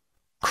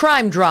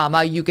 crime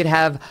drama, you could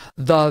have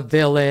the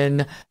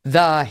villain,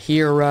 the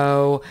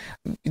hero,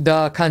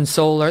 the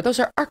consoler. Those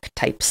are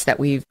archetypes that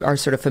we are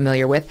sort of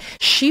familiar with.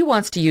 She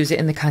wants to use it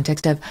in the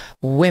context of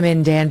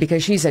women, Dan,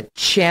 because she's a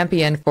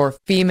champion for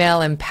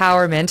female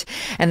empowerment.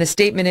 And the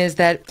statement is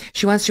that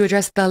she wants to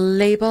address the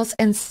labels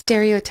and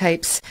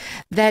stereotypes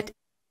that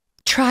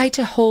try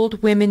to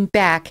hold women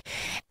back.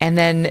 And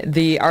then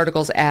the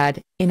articles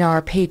add, in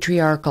our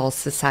patriarchal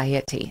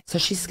society. So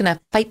she's going to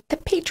fight the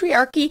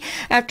patriarchy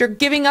after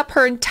giving up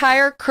her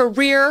entire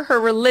career, her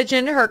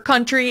religion, her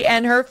country,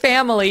 and her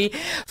family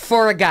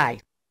for a guy.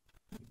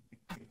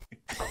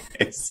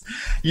 Yes.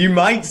 You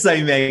might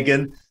say,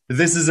 Megyn,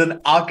 this is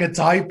an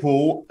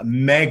archetypal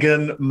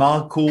Meghan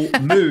Markle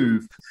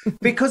move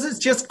because it's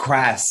just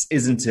crass,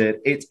 isn't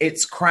it?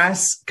 It's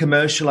crass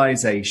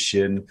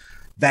commercialization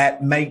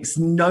that makes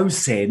no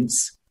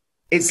sense.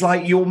 It's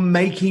like you're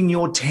making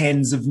your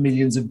tens of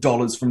millions of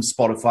dollars from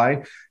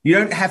Spotify. You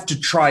don't have to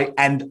try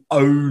and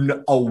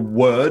own a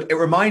word. It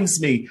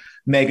reminds me,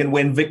 Megyn,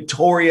 when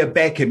Victoria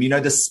Beckham,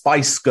 the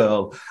Spice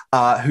Girl,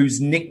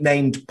 who's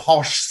nicknamed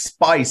Posh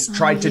Spice,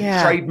 tried to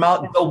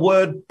trademark the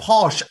word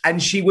posh,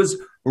 and she was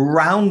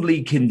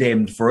roundly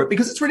condemned for it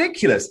because it's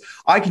ridiculous.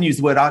 I can use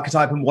the word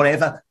archetype in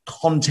whatever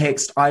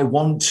context I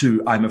want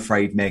to, I'm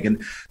afraid,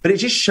 Megyn. But it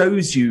just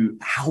shows you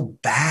how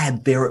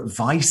bad their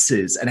advice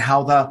is and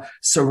how they're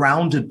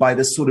surrounded by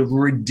this sort of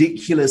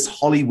ridiculous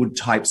Hollywood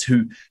types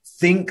who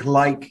think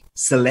like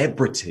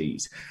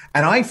celebrities.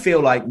 And I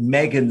feel like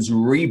Meghan's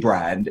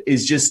rebrand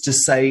is just to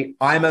say,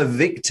 I'm a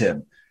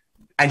victim.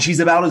 And she's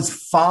about as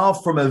far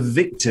from a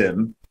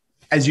victim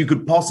as you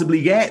could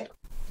possibly get.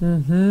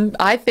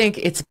 I think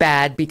it's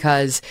bad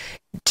because,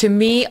 to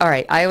me, all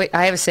right, I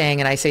have a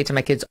saying, and I say it to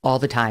my kids all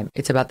the time.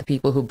 It's about the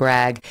people who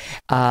brag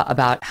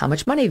about how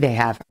much money they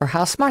have or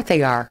how smart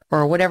they are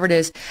or whatever it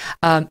is.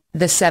 The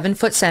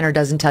 7-foot center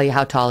doesn't tell you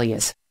how tall he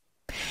is.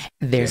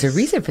 There's a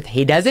reason for that.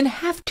 He doesn't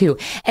have to.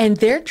 And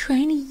they're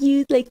trying to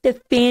use like the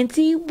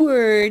fancy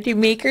word to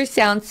make her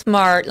sound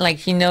smart, like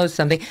she knows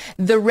something.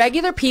 The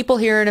regular people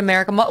here in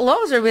America,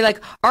 Lowe's are be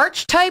like,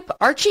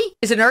 Archie?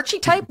 Is it an Archie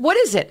type? What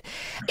is it?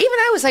 Even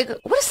I was like,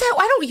 what is that?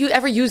 Why don't you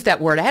ever use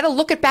that word? I had to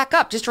look it back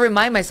up just to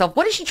remind myself.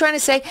 What is she trying to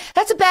say?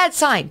 That's a bad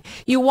sign.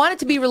 You want it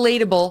to be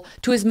relatable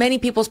to as many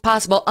people as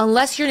possible,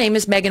 unless your name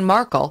is Meghan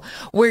Markle,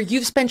 where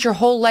you've spent your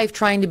whole life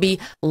trying to be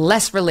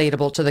less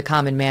relatable to the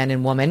common man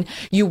and woman.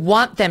 You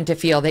want them to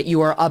feel that you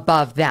are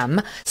above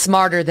them,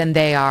 smarter than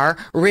they are,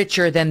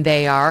 richer than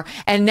they are,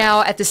 and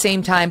now at the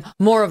same time,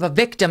 more of a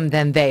victim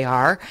than they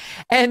are.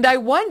 And I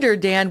wonder,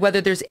 Dan,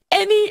 whether there's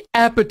any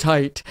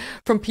appetite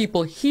from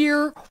people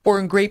here or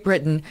in Great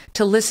Britain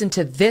to listen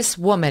to this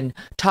woman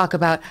talk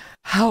about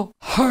how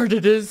hard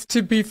it is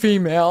to be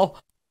female.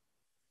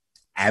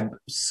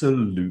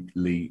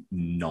 Absolutely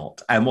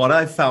not. And what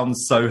I found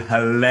so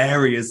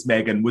hilarious,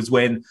 Megyn, was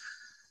when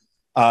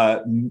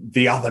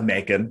the other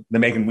Megyn, the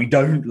Megyn we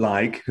don't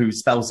like, who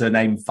spells her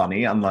name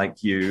funny,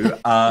 unlike you,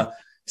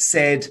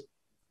 said,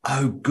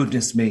 oh,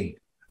 goodness me,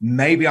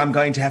 maybe I'm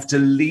going to have to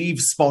leave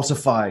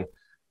Spotify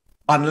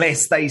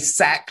unless they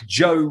sack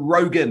Joe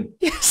Rogan.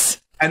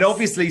 Yes. And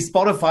obviously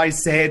Spotify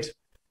said,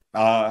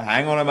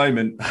 hang on a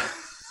moment.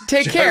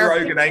 Take care. Joe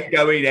Rogan ain't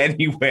going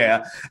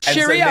anywhere. And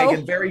Cheerio. so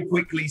Megyn very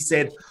quickly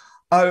said,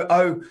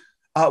 well,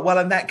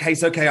 in that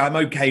case, okay, I'm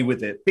okay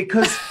with it.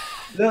 Because...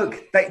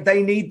 look,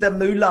 they need the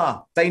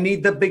moolah. They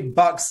need the big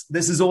bucks.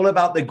 This is all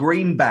about the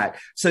greenback.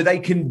 So they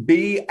can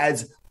be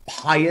as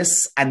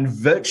pious and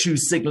virtue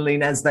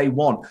signaling as they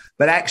want.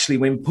 But actually,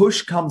 when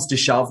push comes to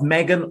shove,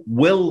 Megyn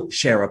will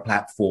share a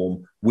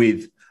platform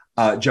with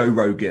Joe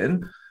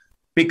Rogan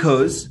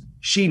because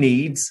she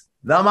needs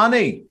the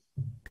money.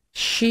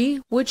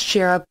 She would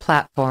share a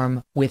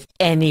platform with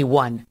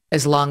anyone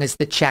as long as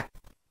the check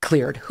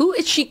cleared. Who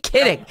is she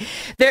kidding?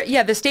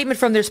 The statement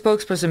from their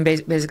spokesperson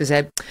basically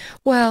said,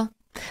 well,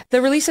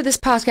 the release of this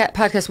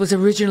podcast was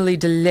originally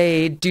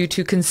delayed due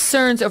to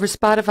concerns over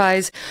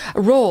Spotify's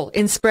role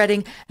in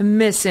spreading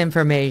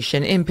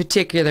misinformation, in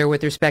particular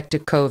with respect to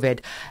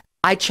COVID.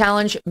 I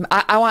challenge,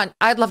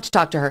 I'd love to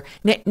talk to her.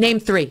 Name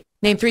three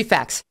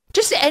facts.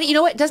 Just, and you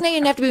know what? It doesn't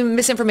even have to be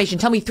misinformation.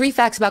 Tell me 3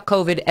 facts about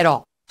COVID at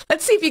all.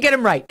 Let's see if you get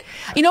them right.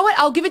 You know what?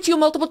 I'll give it to you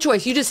multiple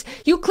choice.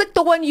 You click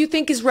the one you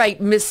think is right,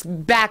 Miss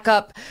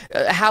Backup,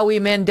 Howie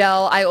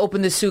Mandel, I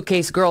opened the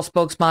suitcase girl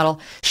spokesmodel.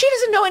 She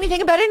doesn't know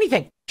anything about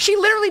anything. She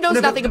literally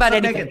knows nothing about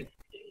anything.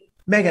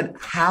 Megyn,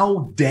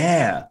 how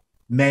dare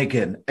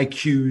Megyn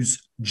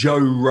accuse Joe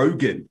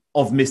Rogan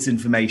of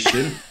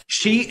misinformation?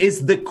 She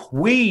is the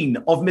queen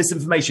of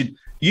misinformation.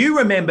 You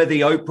remember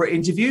the Oprah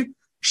interview?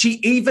 She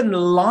even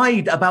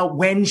lied about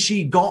when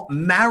she got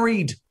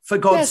married. For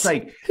God's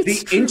sake,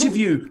 the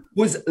interview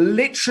was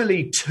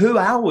literally 2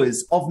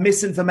 hours of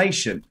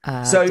misinformation.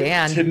 So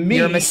Dan, to me,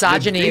 your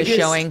misogyny the is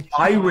showing.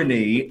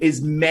 Irony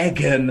is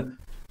Megyn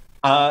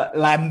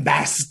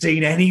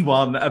lambasting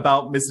anyone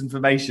about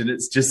misinformation.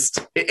 It's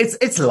just,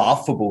 it's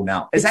laughable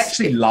now. It's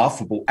actually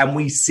laughable, and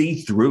we see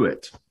through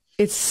it.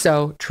 It's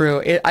so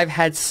true. I've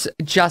had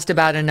just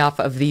about enough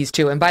of these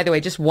two. And by the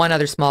way, just one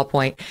other small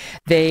point.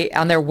 They,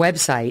 on their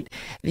website,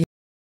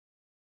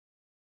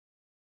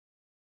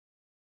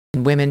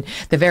 women,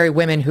 the very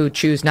women who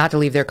choose not to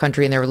leave their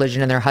country and their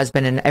religion and their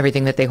husband and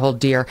everything that they hold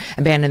dear,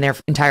 abandon their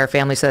entire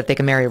family so that they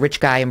can marry a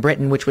rich guy in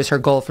Britain, which was her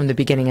goal from the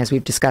beginning, as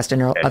we've discussed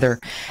in our other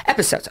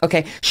episodes.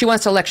 Okay, she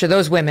wants to lecture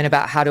those women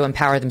about how to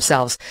empower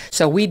themselves.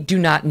 So we do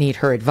not need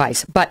her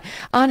advice. But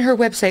on her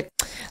website,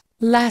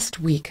 last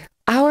week,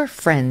 our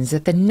friends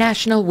at the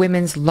National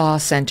Women's Law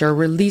Center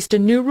released a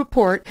new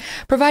report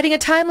providing a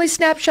timely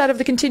snapshot of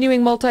the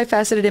continuing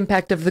multifaceted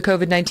impact of the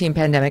COVID-19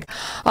 pandemic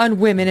on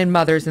women and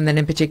mothers, and then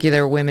in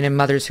particular women and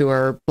mothers who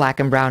are black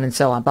and brown and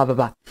so on, blah, blah,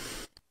 blah.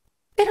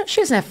 She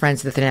doesn't have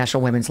friends at the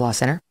National Women's Law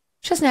Center.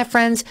 She doesn't have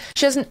friends.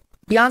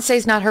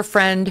 Beyonce's not her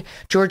friend.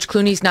 George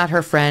Clooney's not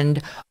her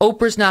friend.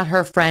 Oprah's not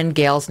her friend.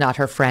 Gail's not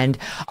her friend.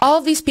 All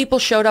of these people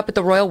showed up at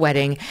the royal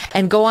wedding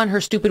and go on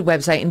her stupid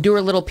website and do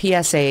her little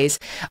PSAs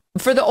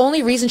for the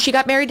only reason she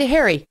got married to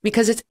Harry,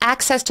 because it's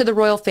access to the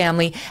royal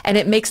family and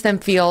it makes them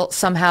feel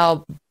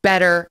somehow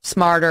better,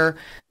 smarter,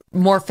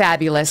 more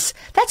fabulous.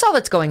 That's all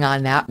that's going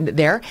on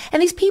there.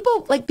 And these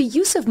people, like the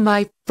use of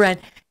my friend,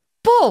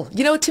 bull.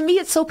 You know, to me,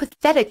 it's so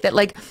pathetic that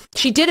like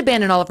she did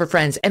abandon all of her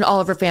friends and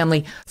all of her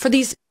family for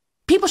these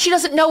people she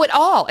doesn't know at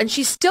all, and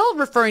she's still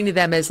referring to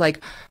them as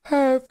like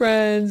her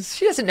friends.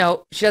 She doesn't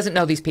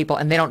know these people,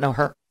 and they don't know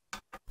her.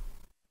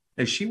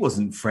 She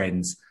wasn't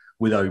friends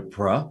with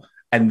Oprah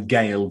and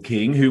Gayle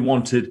King, who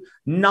wanted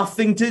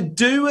nothing to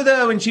do with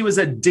her when she was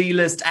a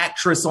D-list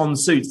actress on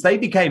Suits. They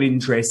became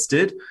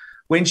interested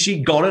when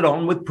she got it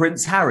on with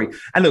Prince Harry.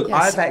 And look,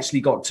 I've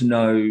actually got to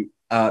know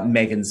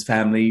Megyn's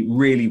family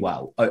really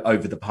well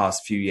over the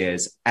past few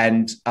years,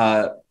 and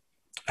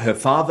her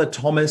father,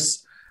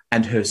 Thomas,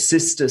 and her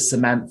sister,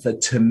 Samantha,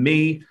 to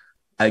me,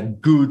 are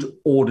good,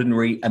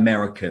 ordinary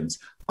Americans.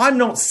 I'm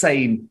not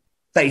saying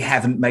they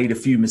haven't made a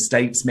few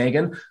mistakes,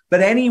 Megyn,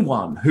 but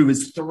anyone who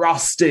is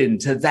thrust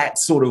into that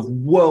sort of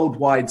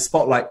worldwide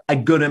spotlight are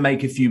going to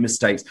make a few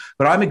mistakes.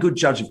 But I'm a good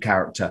judge of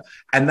character,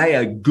 and they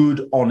are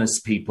good,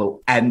 honest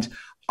people. And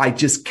I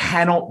just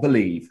cannot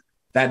believe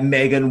that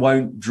Megyn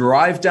won't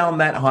drive down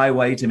that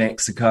highway to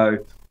Mexico,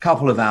 a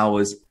couple of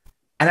hours,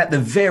 and at the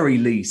very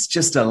least,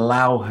 just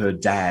allow her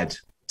dad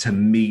to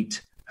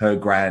meet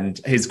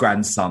his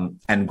grandson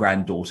and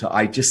granddaughter.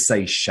 I just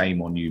say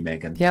shame on you,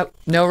 Megyn. Yep.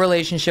 No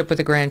relationship with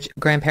the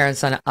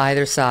grandparents on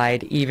either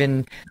side,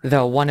 even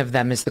though one of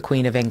them is the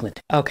Queen of England.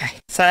 Okay.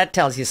 So that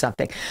tells you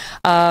something.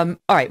 All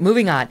right.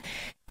 Moving on.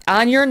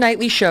 On your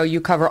nightly show,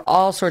 you cover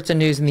all sorts of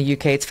news in the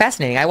UK. It's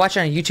fascinating. I watch it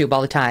on YouTube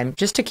all the time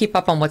just to keep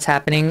up on what's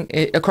happening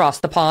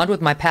across the pond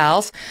with my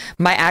pals,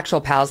 my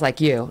actual pals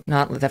like you,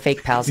 not the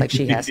fake pals like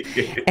she has.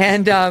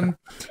 And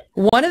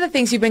one of the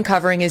things you've been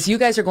covering is you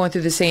guys are going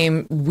through the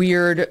same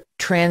weird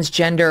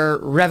transgender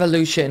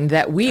revolution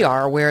that we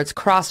are, where it's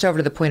crossed over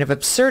to the point of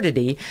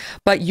absurdity.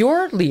 But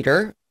your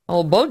leader,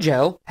 old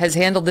Bojo, has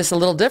handled this a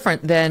little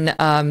different than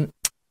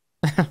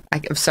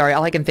I'm sorry,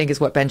 all I can think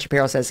is what Ben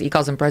Shapiro says. He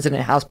calls him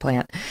President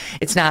Houseplant.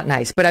 It's not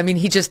nice. But I mean,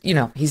 he just,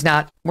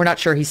 we're not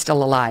sure he's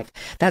still alive.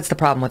 That's the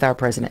problem with our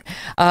president.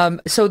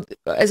 So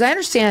as I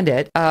understand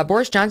it,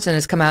 Boris Johnson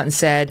has come out and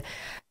said,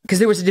 because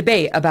there was a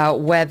debate about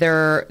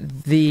whether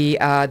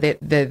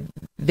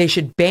they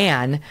should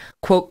ban,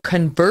 quote,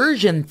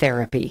 conversion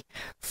therapy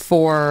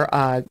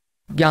for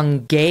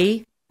young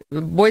gay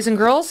boys and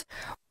girls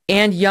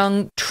and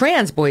young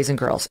trans boys and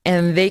girls.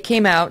 And they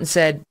came out and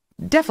said,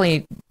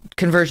 definitely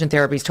conversion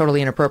therapy is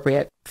totally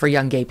inappropriate for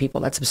young gay people.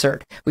 That's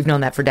absurd. We've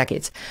known that for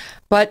decades.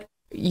 But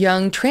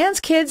young trans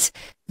kids,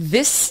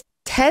 this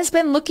has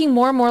been looking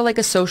more and more like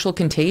a social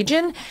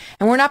contagion,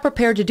 and we're not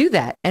prepared to do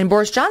that. And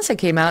Boris Johnson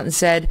came out and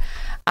said,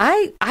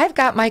 I've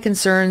got my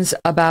concerns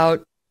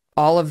about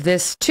all of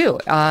this too.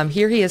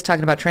 Here he is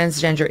talking about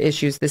transgender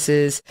issues. This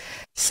is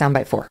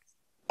soundbite 4.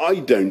 I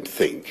don't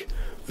think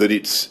that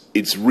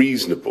it's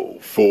reasonable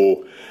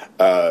for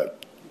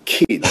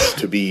kids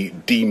to be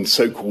deemed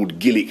so-called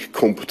Gillick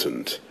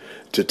competent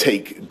to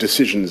take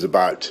decisions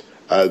about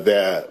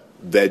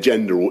their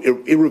gender or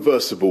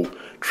irreversible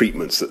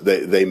treatments that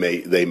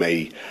they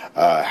may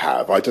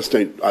have. I just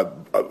don't.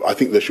 I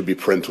think there should be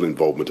parental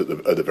involvement at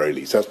the very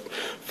least. That's the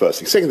first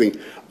thing. Second thing,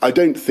 I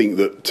don't think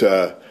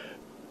that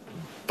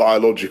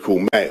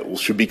biological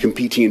males should be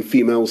competing in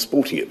female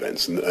sporting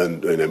events.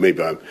 And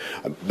maybe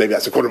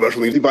that's a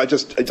controversial thing, but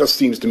it just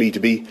seems to me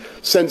to be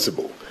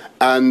sensible.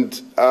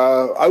 And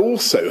I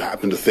also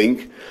happen to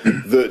think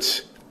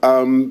that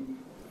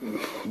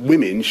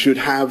women should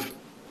have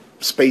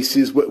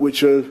spaces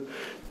which are,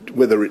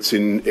 whether it's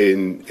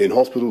in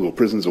hospitals or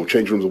prisons or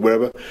change rooms or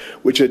wherever,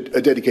 which are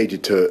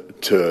dedicated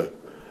to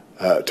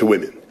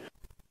women.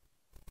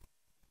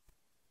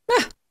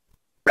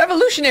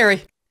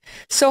 Revolutionary.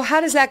 So how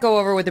does that go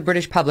over with the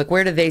British public?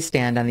 Where do they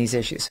stand on these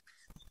issues?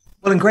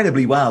 Well,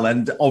 incredibly well.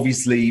 And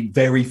obviously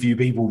very few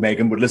people,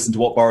 Megyn, would listen to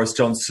what Boris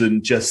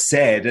Johnson just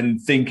said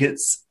and think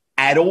it's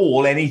at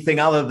all anything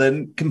other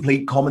than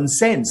complete common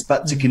sense.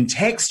 But to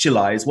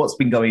contextualize what's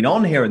been going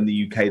on here in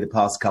the UK the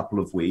past couple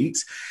of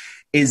weeks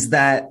is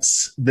that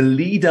the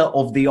leader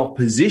of the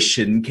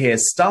opposition, Keir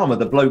Starmer,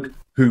 the bloke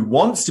who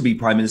wants to be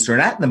prime minister,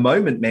 and at the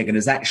moment, Megyn,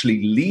 is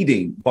actually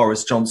leading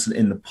Boris Johnson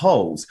in the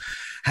polls,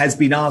 has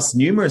been asked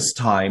numerous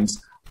times,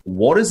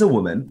 what is a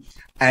woman?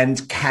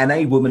 And can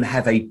a woman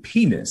have a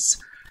penis?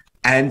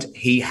 And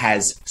he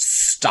has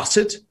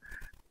stuttered,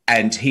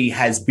 and he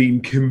has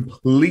been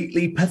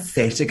completely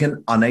pathetic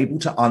and unable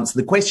to answer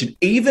the question.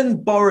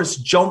 Even Boris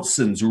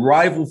Johnson's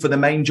rival for the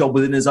main job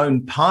within his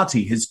own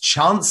party, his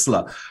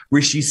chancellor,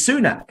 Rishi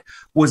Sunak,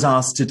 was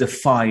asked to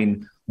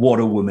define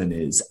what a woman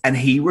is, and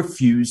he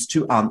refused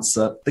to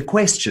answer the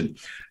question.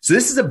 So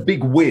this is a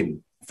big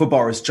win for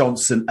Boris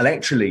Johnson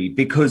electorally,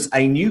 because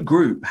a new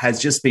group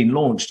has just been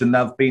launched, and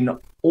they've been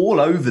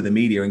all over the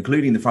media,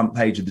 including the front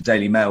page of the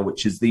Daily Mail,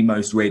 which is the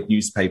most read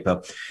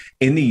newspaper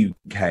in the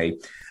UK.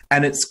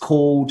 And it's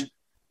called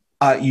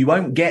You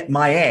Won't Get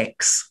My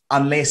Ex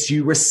Unless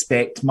You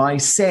Respect My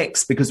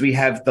Sex, because we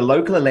have the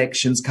local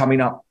elections coming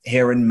up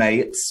here in May.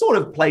 It sort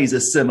of plays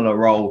a similar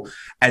role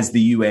as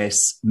the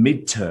US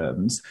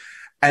midterms.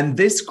 And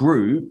this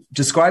group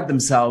described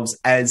themselves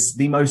as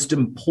the most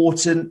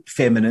important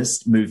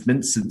feminist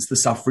movement since the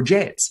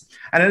suffragettes.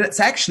 And it's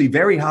actually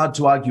very hard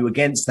to argue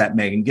against that,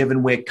 Megyn,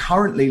 given we're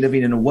currently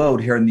living in a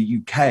world here in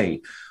the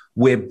UK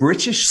where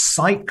British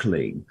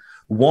cycling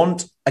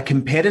want a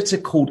competitor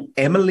called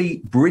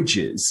Emily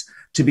Bridges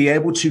to be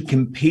able to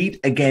compete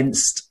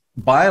against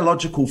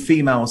biological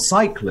female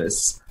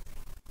cyclists,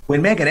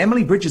 when, Megyn,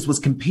 Emily Bridges was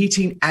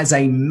competing as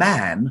a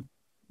man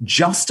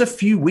just a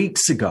few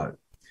weeks ago.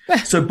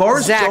 So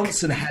Boris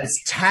Johnson has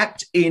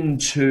tapped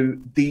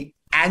into the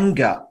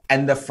anger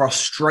and the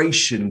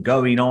frustration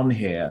going on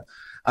here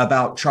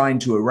about trying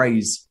to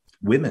erase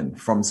women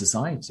from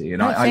society.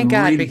 And I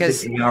really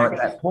think we are at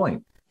that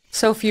point.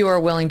 So few are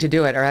willing to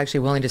do it, are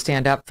actually willing to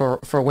stand up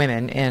for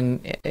women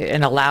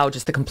and allow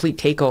just the complete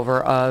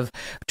takeover of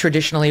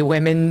traditionally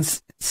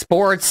women's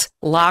sports,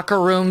 locker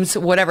rooms,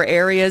 whatever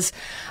areas.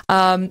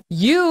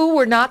 You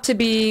were not to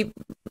be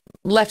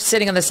left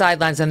sitting on the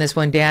sidelines on this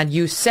one, Dan.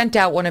 You sent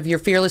out one of your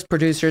fearless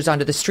producers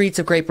onto the streets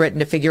of Great Britain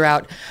to figure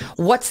out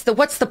what's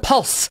the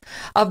pulse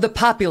of the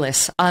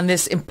populace on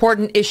this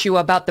important issue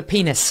about the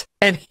penis.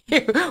 And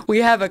here we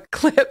have a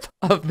clip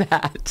of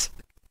that.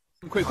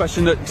 A quick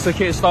question that Sir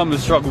Keir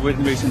Starmer's struggled with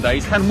in recent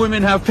days. Can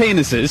women have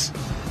penises?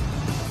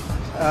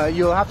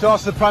 You'll have to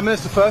ask the Prime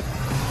Minister first.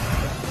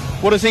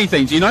 What does he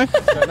think? Do you know?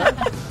 Don't know.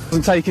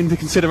 Doesn't take into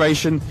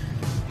consideration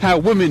how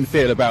women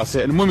feel about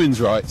it and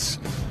women's rights.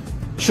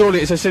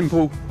 Surely it's a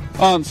simple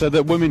answer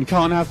that women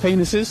can't have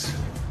penises?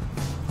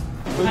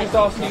 We're just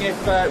asking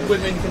if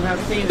women can have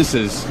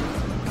penises.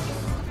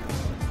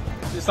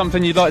 Is it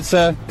something you'd like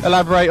to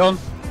elaborate on?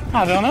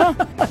 I don't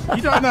know.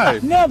 You don't know?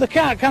 No, they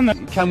can't, can they?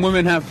 Can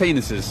women have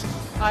penises?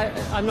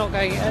 I'm not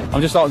going...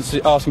 I'm just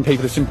asking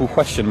people a simple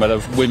question, whether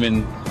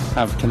women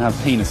can have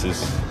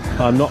penises.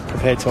 I'm not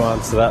prepared to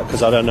answer that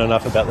because I don't know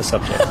enough about the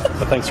subject.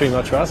 But thanks very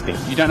much for asking.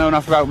 You don't know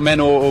enough about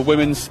men or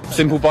women's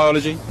simple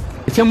biology?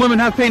 Can women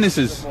have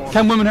penises?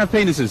 Can women have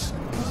penises?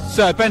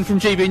 Sir, Ben from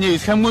GB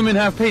News, can women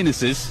have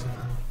penises?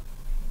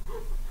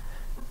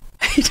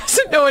 He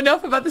doesn't know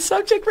enough about the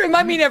subject.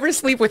 Remind me never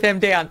sleep with him,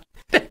 Dan.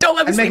 Don't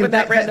let me sleep with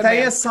that random man.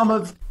 They are some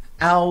of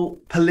our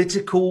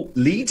political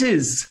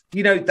leaders.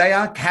 You know, they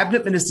are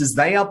cabinet ministers.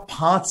 They are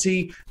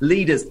party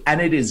leaders, and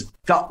it is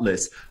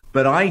gutless.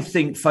 But I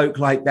think folk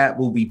like that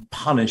will be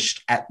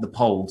punished at the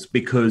polls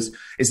because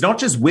it's not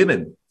just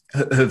women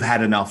who've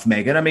had enough,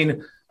 Megyn. I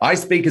mean, I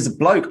speak as a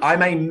bloke.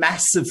 I'm a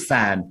massive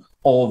fan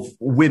of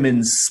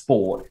women's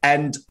sport.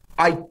 And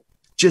I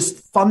just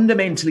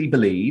fundamentally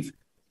believe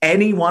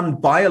anyone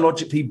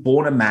biologically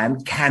born a man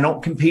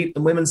cannot compete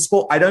in women's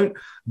sport. I don't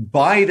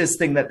buy this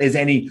thing that there's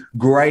any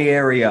grey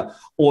area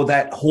or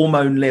that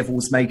hormone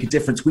levels make a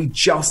difference. We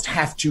just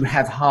have to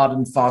have hard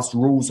and fast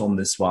rules on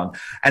this one.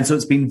 And so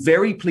it's been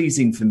very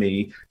pleasing for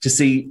me to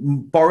see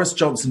Boris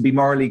Johnson be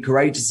morally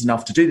courageous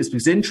enough to do this,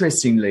 because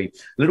interestingly, a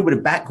little bit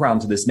of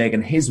background to this,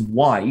 Megyn, his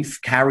wife,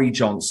 Carrie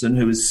Johnson,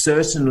 who is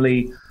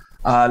certainly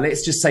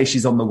let's just say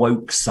she's on the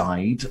woke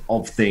side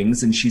of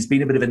things, and she's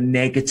been a bit of a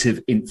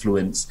negative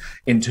influence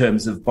in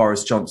terms of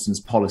Boris Johnson's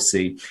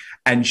policy.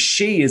 And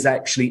she is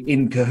actually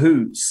in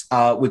cahoots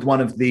with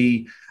one of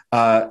the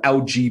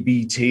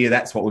LGBT,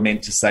 that's what we're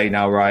meant to say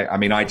now, right? I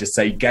mean, I just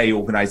say gay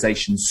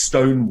organisation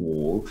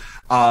Stonewall,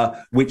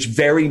 which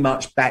very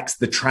much backs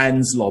the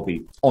trans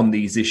lobby on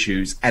these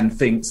issues and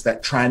thinks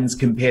that trans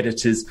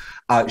competitors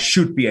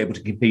should be able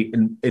to compete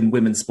in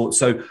women's sports.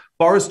 So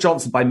Boris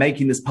Johnson, by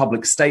making this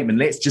public statement,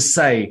 let's just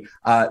say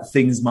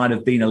things might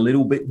have been a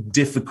little bit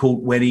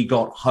difficult when he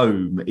got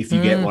home, if you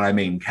get what I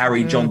mean.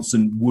 Carrie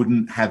Johnson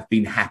wouldn't have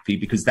been happy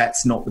because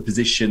that's not the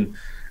position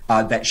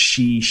that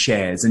she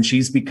shares. And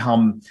she's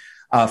become,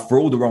 for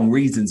all the wrong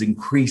reasons,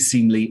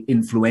 increasingly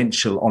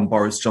influential on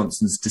Boris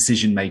Johnson's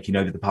decision-making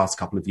over the past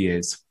couple of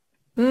years.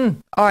 All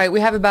right, we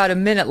have about a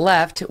minute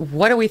left.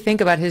 What do we think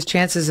about his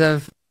chances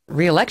of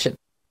re-election?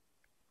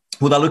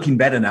 Well, they're looking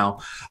better now.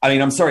 I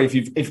mean, I'm sorry,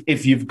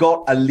 if you've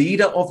got a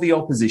leader of the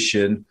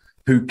opposition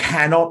who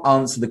cannot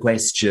answer the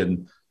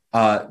question,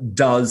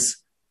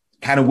 can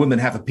a woman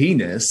have a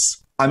penis?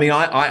 I mean,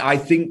 I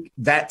think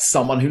that's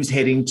someone who's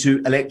heading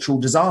to electoral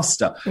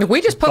disaster.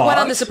 We just put one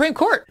on the Supreme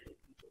Court.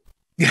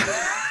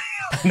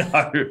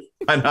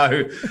 I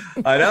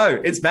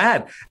know. It's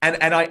bad.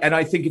 And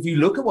I think if you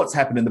look at what's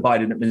happened in the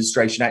Biden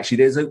administration, actually,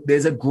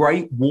 there's a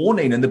great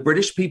warning. And the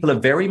British people are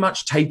very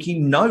much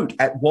taking note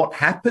at what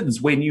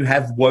happens when you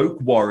have woke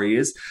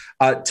warriors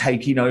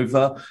taking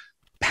over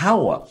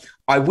power.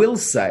 I will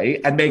say,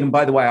 and Megyn,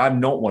 by the way,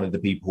 I'm not one of the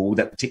people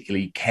that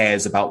particularly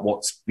cares about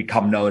what's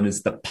become known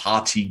as the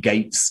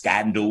Partygate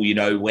scandal, you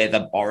know,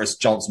 whether Boris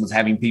Johnson was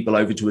having people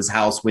over to his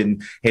house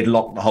when he'd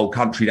locked the whole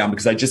country down,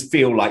 because I just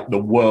feel like the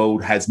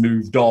world has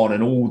moved on,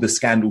 and all the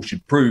scandal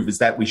should prove is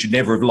that we should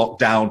never have locked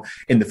down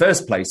in the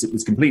first place. It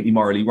was completely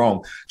morally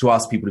wrong to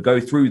ask people to go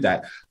through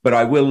that. But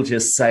I will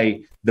just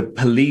say the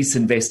police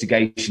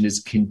investigation is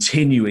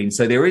continuing.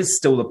 So there is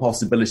still the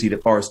possibility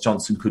that Boris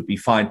Johnson could be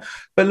fined.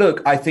 But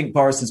look, I think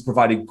Boris has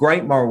provided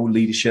great moral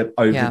leadership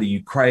over the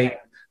Ukraine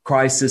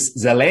crisis.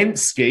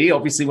 Zelensky,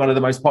 obviously one of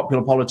the most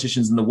popular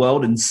politicians in the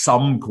world in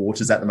some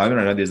quarters at the moment.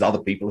 I know there's other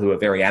people who are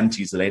very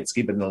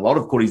anti-Zelensky, but in a lot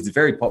of quarters he's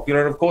very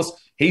popular. And of course,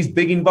 he's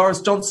bigging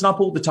Boris Johnson up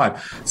all the time.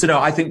 So no,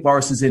 I think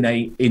Boris is in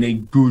a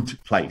good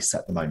place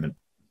at the moment.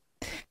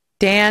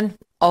 Dan,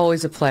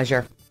 always a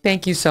pleasure.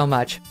 Thank you so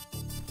much.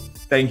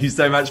 Thank you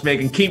so much,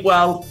 Megyn. Keep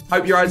well.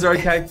 Hope your eyes are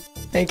okay.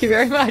 Thank you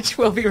very much.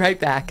 We'll be right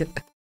back.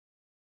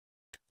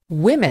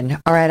 Women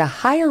are at a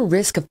higher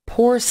risk of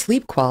poor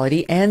sleep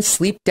quality and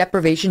sleep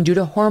deprivation due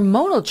to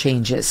hormonal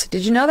changes.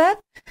 Did you know that?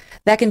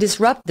 That can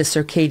disrupt the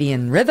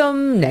circadian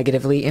rhythm,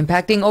 negatively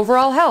impacting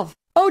overall health.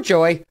 Oh,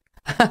 joy.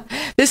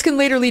 This can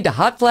later lead to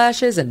hot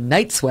flashes and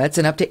night sweats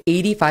in up to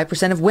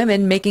 85% of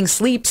women, making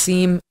sleep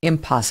seem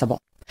impossible.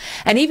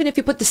 And even if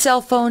you put the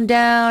cell phone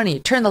down and you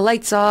turn the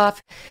lights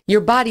off,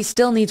 your body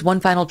still needs one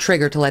final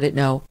trigger to let it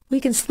know, we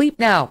can sleep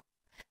now.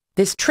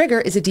 This trigger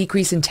is a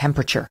decrease in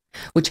temperature,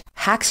 which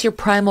hacks your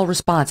primal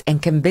response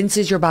and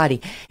convinces your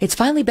body it's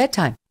finally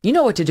bedtime. You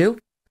know what to do.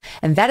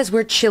 And that is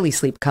where Chili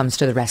Sleep comes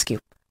to the rescue.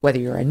 Whether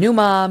you're a new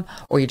mom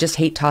or you just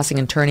hate tossing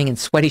and turning in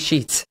sweaty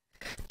sheets,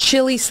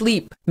 Chili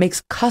Sleep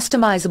makes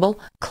customizable,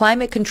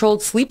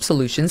 climate-controlled sleep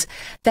solutions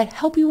that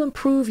help you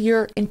improve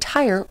your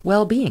entire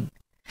well-being.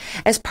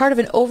 As part of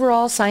an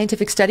overall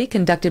scientific study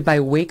conducted by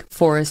Wake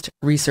Forest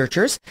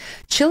researchers,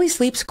 Chili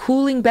Sleep's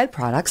cooling bed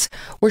products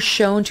were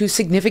shown to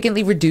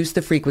significantly reduce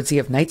the frequency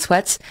of night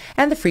sweats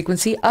and the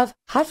frequency of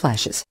hot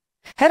flashes.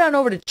 Head on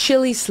over to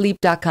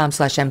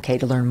chilisleep.com/MK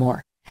to learn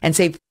more and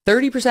save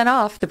 30%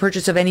 off the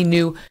purchase of any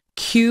new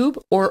Cube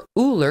or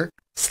Uller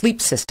sleep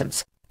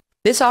systems.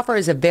 This offer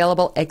is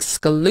available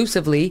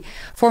exclusively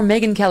for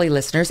Megyn Kelly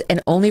listeners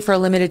and only for a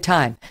limited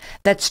time.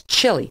 That's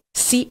Chili,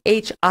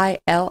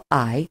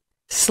 CHILI,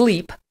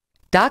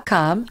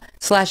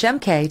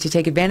 sleep.com/MK to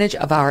take advantage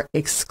of our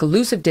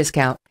exclusive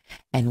discount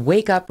and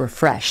wake up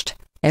refreshed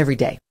every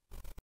day.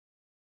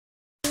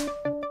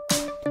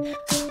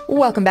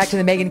 Welcome back to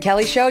the Megyn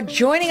Kelly Show.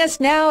 Joining us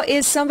now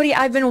is somebody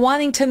I've been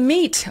wanting to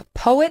meet,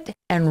 poet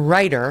and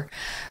writer,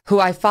 who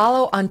I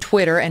follow on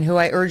Twitter and who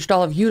I urged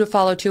all of you to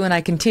follow too, and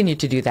I continue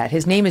to do that.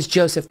 His name is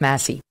Joseph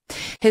Massey.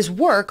 His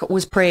work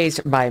was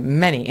praised by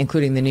many,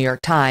 including the New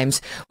York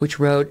Times, which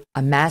wrote,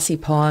 "A Massey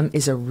poem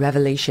is a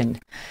revelation,"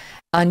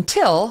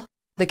 until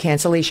the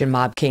cancellation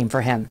mob came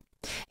for him.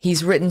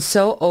 He's written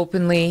so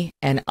openly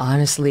and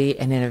honestly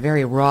and in a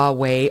very raw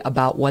way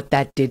about what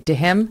that did to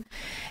him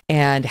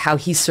and how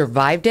he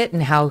survived it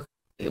and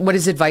what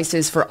his advice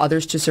is for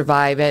others to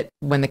survive it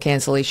when the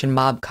cancellation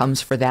mob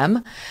comes for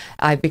them.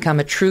 I've become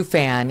a true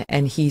fan,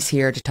 and he's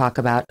here to talk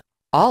about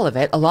all of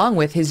it, along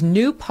with his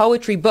new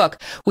poetry book,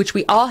 which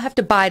we all have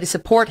to buy to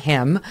support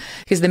him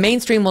because the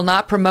mainstream will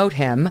not promote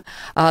him.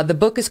 The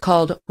book is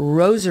called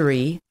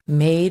Rosary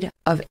Made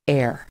of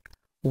Air.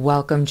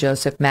 Welcome,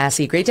 Joseph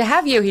Massey. Great to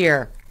have you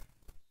here.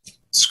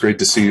 It's great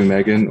to see you,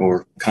 Megyn,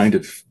 or kind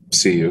of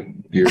see you.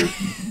 You're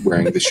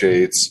wearing the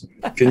shades.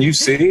 Can you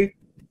see?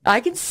 I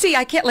can see.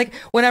 I can't,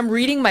 when I'm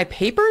reading my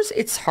papers,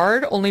 it's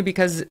hard only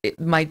because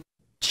my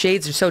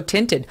shades are so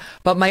tinted.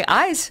 But my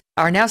eyes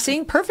are now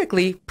seeing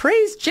perfectly.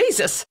 Praise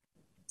Jesus.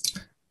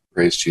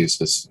 Praise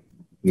Jesus.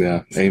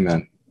 Yeah.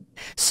 Amen.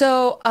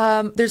 So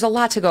there's a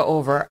lot to go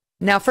over.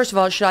 Now, first of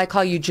all, should I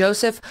call you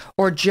Joseph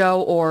or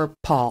Joe or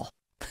Paul?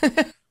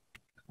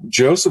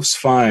 Joseph's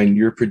fine.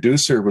 Your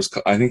producer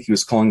I think he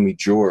was calling me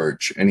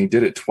George, and he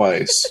did it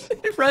twice.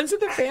 It runs in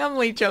the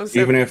family, Joseph.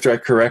 Even after I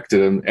corrected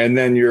him. And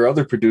then your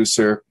other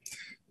producer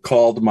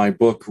called my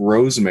book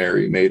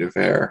Rosemary Made of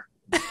Air.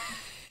 You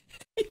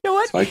know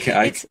what? So I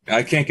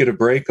can't get a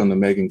break on the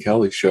Megyn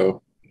Kelly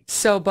Show.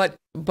 So, but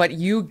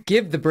you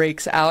give the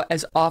breaks out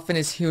as often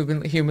as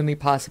humanly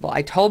possible.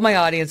 I told my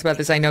audience about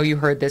this. I know you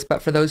heard this,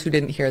 but for those who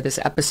didn't hear this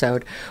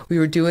episode, we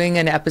were doing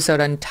an episode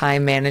on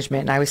time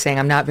management, and I was saying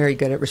I'm not very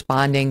good at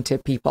responding to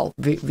people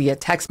via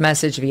text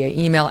message, via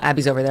email.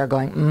 Abby's over there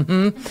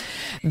going,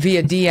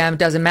 via DM,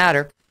 doesn't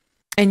matter.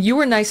 And you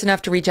were nice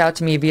enough to reach out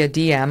to me via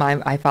DM.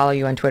 I follow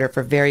you on Twitter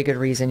for very good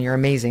reason. You're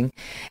amazing.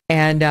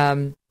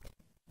 And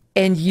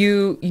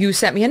you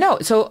sent me a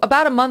note. So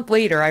about a month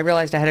later, I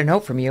realized I had a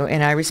note from you,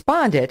 and I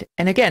responded.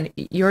 And again,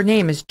 your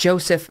name is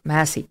Joseph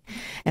Massey.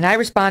 And I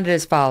responded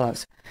as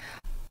follows.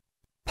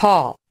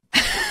 Paul.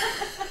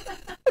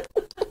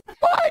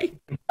 Why?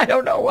 I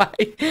don't know why.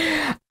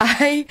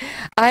 I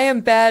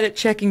am bad at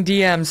checking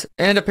DMs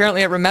and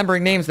apparently at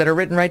remembering names that are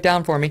written right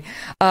down for me.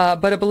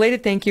 But a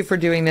belated thank you for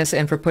doing this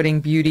and for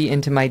putting beauty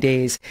into my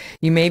days.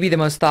 You may be the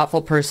most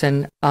thoughtful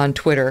person on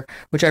Twitter,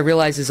 which I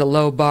realize is a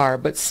low bar,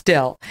 but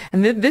still.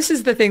 And this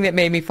is the thing that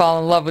made me fall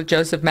in love with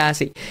Joseph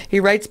Massey.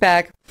 He writes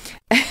back,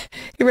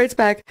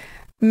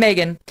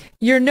 Megyn,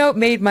 your note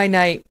made my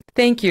night.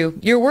 Thank you.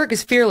 Your work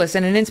is fearless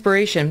and an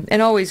inspiration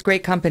and always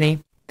great company.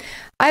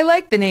 I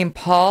like the name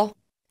Paul.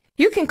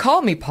 You can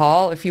call me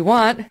Paul if you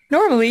want.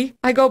 Normally,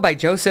 I go by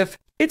Joseph.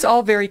 It's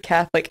all very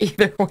Catholic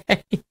either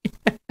way.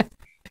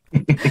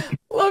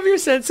 Love your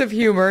sense of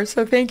humor.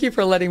 So thank you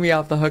for letting me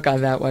off the hook on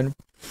that one.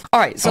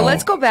 All right. So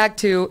let's go back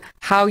to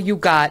how you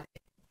got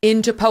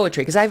into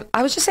poetry. Because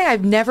I was just saying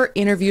I've never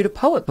interviewed a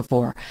poet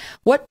before.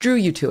 What drew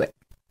you to it?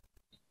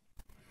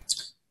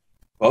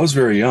 Well, I was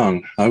very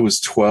young. I was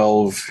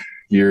 12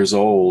 years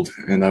old,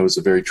 and I was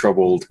a very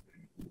troubled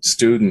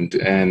student,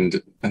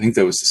 and I think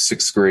that was the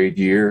 6th grade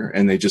year,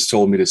 and they just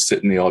told me to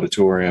sit in the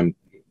auditorium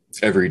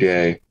every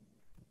day.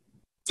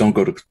 Don't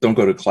go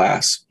to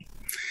class.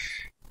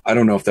 I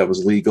don't know if that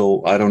was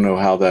legal. I don't know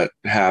how that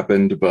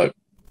happened, but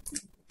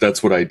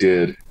that's what I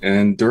did.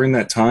 And during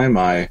that time,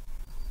 I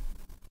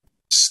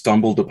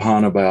stumbled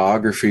upon a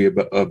biography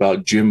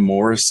about Jim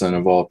Morrison,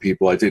 of all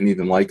people. I didn't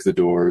even like The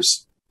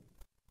Doors.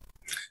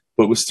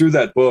 But it was through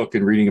that book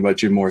and reading about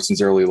Jim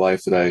Morrison's early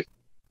life that I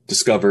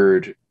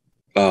discovered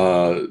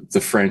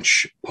the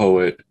French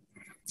poet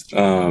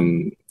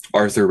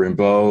Arthur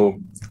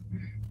Rimbaud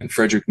and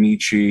Friedrich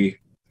Nietzsche.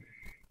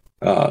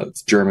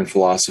 German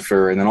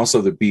philosopher, and then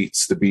also the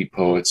beat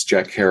poets,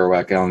 Jack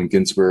Kerouac, Allen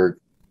Ginsberg,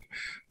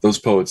 those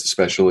poets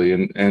especially.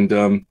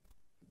 And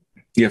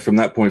yeah, from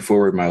that point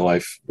forward, my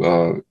life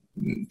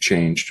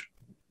changed.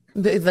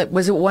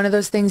 Was it one of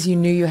those things you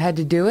knew you had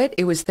to do it?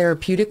 It was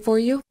therapeutic for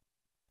you?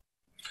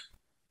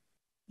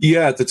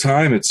 Yeah, at the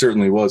time it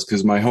certainly was,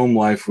 because my home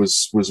life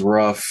was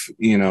rough.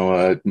 You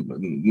know,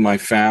 my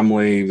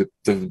family,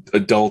 the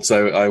adults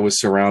I was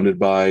surrounded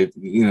by,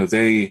 you know,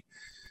 they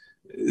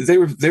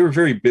were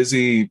very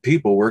busy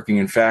people working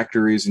in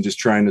factories and just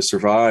trying to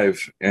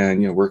survive,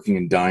 and, you know, working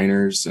in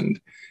diners,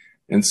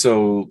 and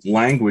so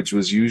language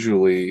was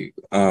usually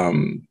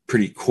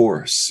pretty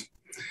coarse.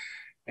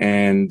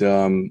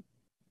 And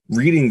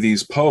reading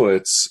these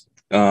poets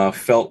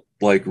felt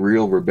like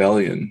real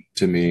rebellion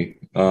to me.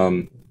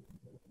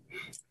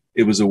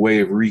 It was a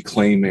way of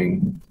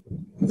reclaiming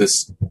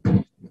this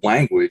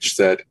language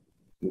that,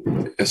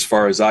 as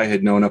far as I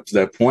had known up to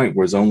that point,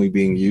 was only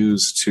being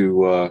used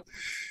to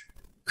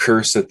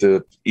curse at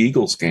the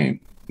Eagles game,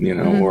 you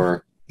know,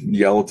 or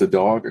yell at the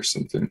dog or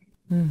something.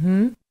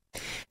 Mm-hmm.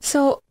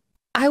 So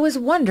I was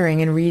wondering,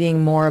 in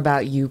reading more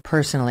about you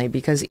personally,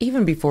 because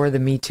even before the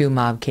Me Too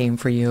mob came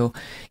for you,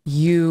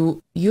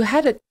 you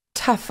had a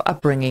tough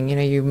upbringing. You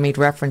know, you made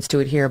reference to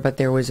it here, but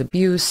there was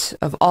abuse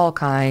of all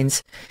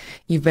kinds.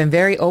 You've been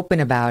very open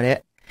about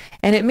it.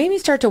 And it made me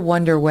start to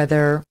wonder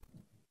whether,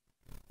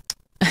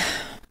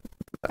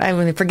 I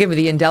mean, forgive me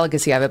the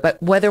indelicacy of it,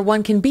 but whether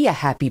one can be a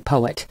happy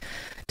poet.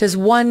 Does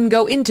one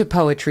go into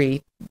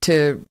poetry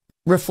to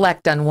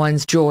reflect on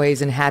one's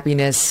joys and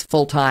happiness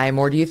full time?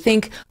 Or do you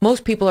think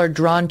most people are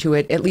drawn to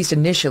it, at least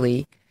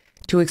initially,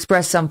 to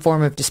express some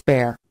form of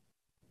despair?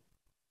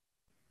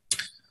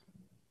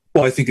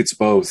 Well, I think it's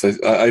both.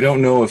 I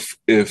don't know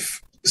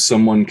if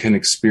someone can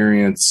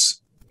experience,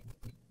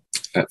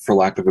 for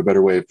lack of a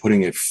better way of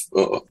putting it,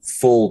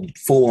 full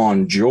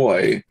on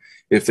joy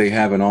if they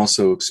haven't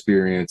also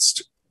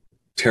experienced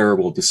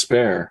terrible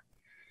despair.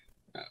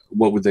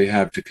 What would they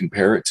have to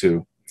compare it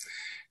to?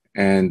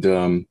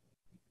 And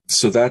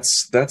so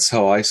that's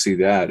how I see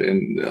that.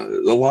 And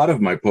a lot of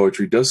my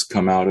poetry does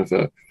come out of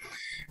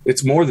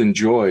it's more than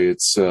joy.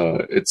 It's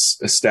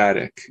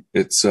ecstatic.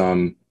 It's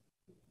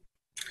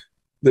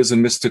there's a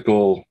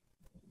mystical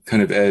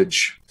kind of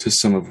edge to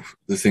some of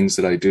the things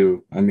that I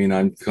do. I mean,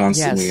 I'm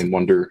constantly in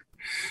wonder.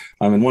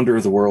 I'm in wonder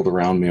of the world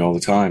around me all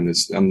the time.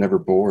 I'm never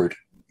bored.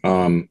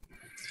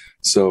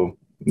 So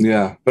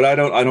yeah, but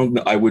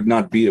I would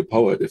not be a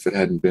poet if it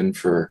hadn't been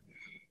for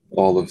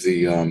all of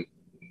the,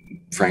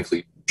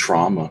 frankly,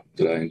 trauma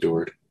that I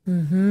endured.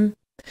 Mm-hmm.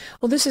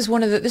 Well, this is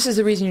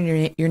the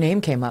reason your name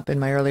came up in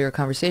my earlier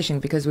conversation,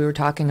 because we were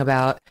talking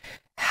about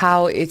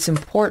how it's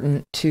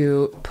important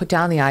to put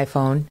down the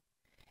iPhone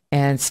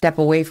and step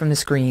away from the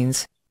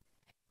screens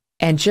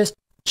and just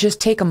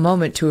take a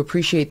moment to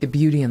appreciate the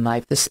beauty in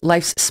life,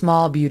 life's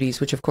small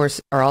beauties, which of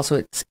course are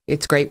also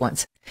its great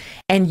ones.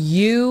 And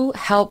you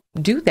help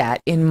do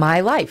that in my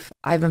life.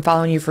 I've been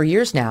following you for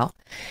years now,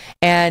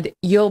 and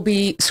you'll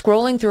be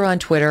scrolling through on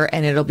Twitter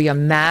and it'll be a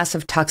mass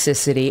of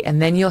toxicity.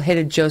 And then you'll hit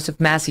a Joseph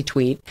Massey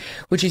tweet,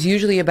 which is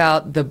usually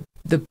about the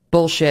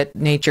bullshit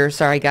nature.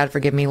 Sorry, God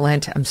forgive me,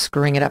 Lent. I'm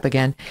screwing it up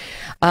again.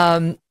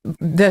 The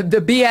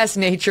BS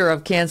nature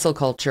of cancel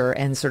culture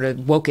and sort of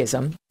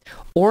wokeism.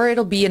 Or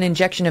it'll be an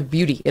injection of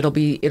beauty. It'll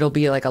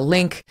be like a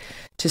link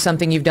to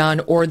something you've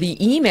done, or the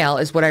email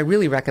is what I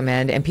really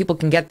recommend, and people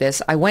can get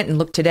this. I went and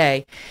looked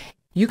today.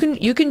 You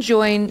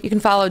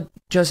can follow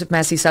Joseph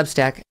Massey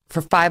Substack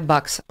for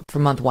 $5 for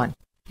month one.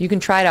 You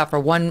can try it out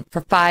for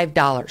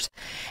 $5,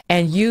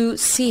 and you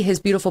see his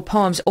beautiful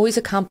poems, always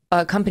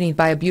accompanied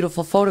by a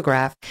beautiful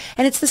photograph,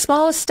 and it's the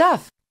smallest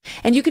stuff.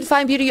 And you can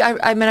find beauty.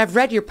 I mean, I've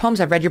read your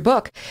poems. I've read your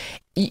book.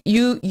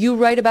 You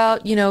write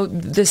about, you know,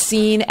 the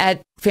scene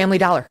at Family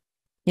Dollar,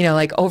 you know,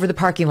 like over the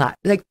parking lot,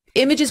 like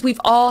images we've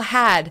all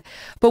had,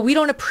 but we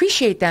don't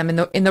appreciate them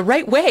in the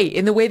right way,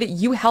 in the way that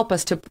you help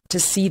us to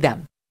see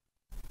them.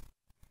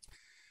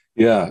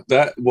 Yeah,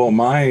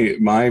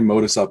 my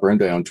modus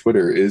operandi on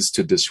Twitter is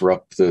to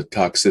disrupt the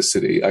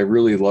toxicity. I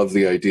really love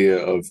the idea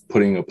of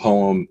putting a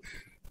poem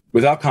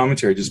without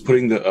commentary, just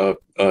putting a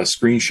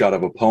screenshot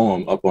of a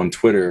poem up on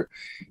Twitter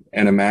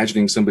and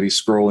imagining somebody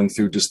scrolling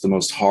through just the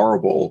most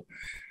horrible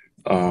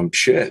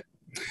shit.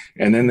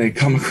 And then they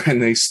come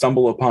and they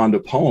stumble upon the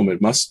poem.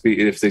 It must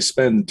be, if they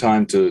spend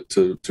time to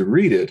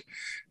read it,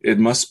 it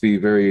must be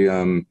very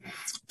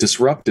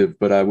disruptive,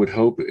 but I would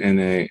hope in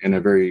a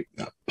very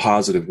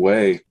positive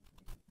way.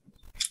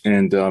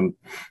 And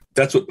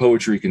that's what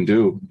poetry can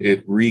do.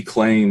 It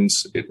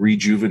reclaims, it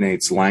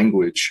rejuvenates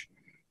language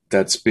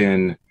that's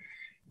been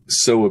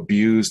so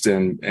abused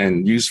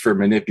and used for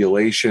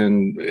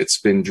manipulation.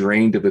 It's been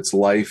drained of its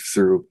life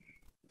through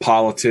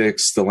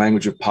politics, the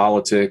language of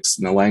politics,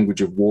 and the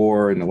language of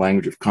war, and the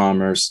language of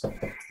commerce.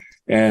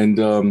 And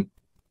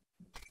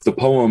the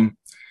poem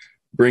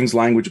brings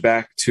language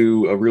back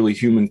to a really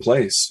human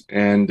place.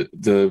 And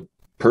the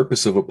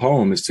purpose of a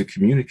poem is to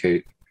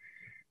communicate.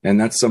 And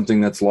that's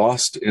something that's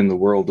lost in the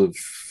world of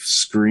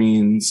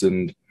screens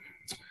and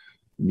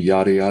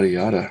yada, yada,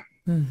 yada.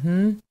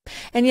 Mm-hmm.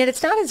 And yet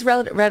it's not as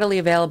readily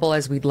available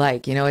as we'd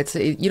like. You know,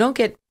 you don't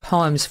get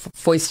poems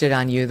foisted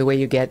on you the way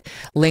you get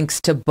links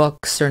to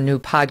books or new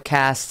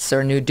podcasts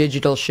or new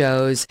digital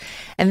shows.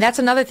 And that's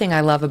another thing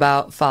I love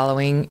about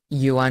following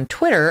you on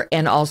Twitter,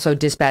 and also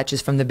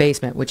Dispatches from the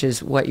Basement, which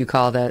is what you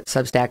call the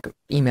Substack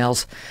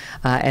emails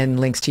and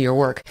links to your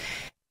work,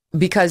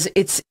 because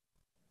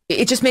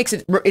it just makes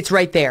it's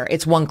right there.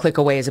 It's one click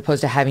away, as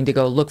opposed to having to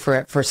go look for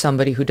it for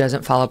somebody who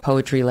doesn't follow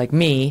poetry like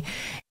me.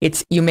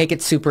 You make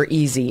it super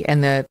easy,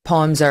 and the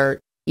poems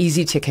are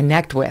easy to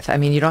connect with. I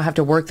mean, you don't have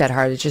to work that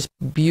hard. It's just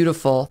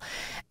beautiful.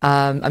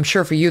 I'm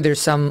sure for you, there's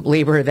some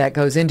labor that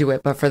goes into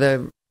it, but for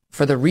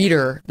the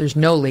reader, there's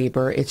no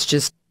labor. It's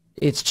just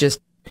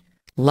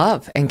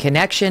love and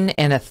connection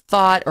and a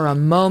thought or a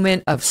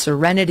moment of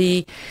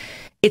serenity.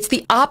 It's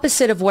the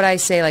opposite of what I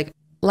say. Like,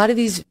 a lot of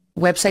these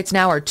websites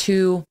now are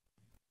too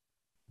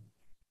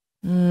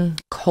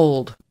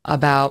cold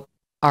about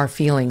our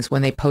feelings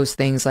when they post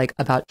things like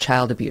about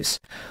child abuse,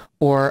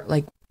 or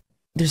like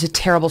there's a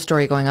terrible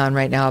story going on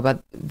right now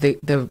about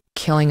the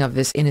killing of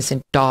this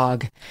innocent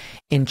dog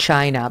in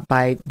China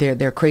by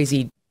their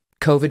crazy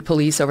COVID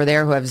police over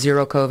there who have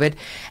zero COVID,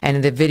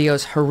 and the video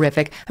is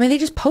horrific. I mean, they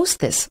just post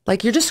this.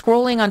 Like, you're just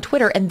scrolling on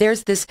Twitter and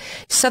there's this,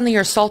 suddenly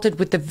you're assaulted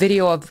with the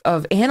video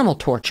of animal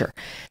torture.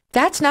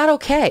 That's not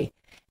okay.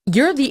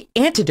 You're the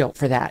antidote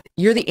for that.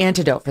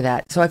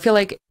 So I feel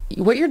like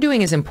what you're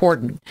doing is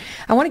important.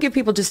 I want to give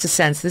people just a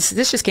sense.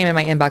 This just came in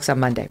my inbox on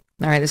Monday.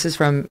 All right, this is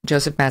from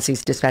Joseph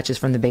Massey's Dispatches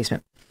from the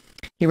Basement.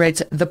 He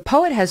writes, "The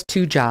poet has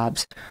two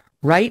jobs,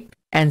 write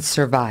and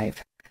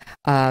survive."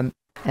 And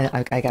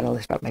I got a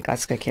list about my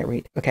glasses. I can't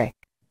read. Okay.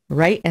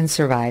 Write and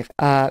survive.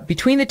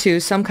 Between the two,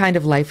 some kind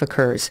of life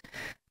occurs,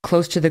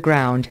 close to the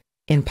ground,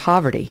 in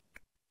poverty.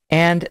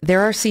 And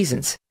there are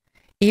seasons.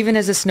 Even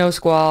as a snow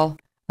squall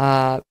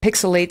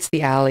pixelates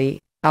the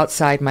alley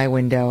outside my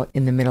window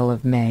in the middle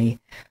of May,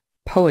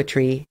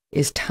 poetry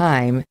is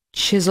time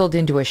chiseled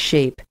into a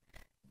shape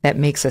that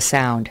makes a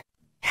sound.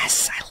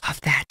 Yes, I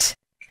love that.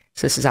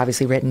 So this is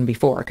obviously written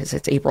before because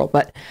it's April,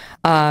 but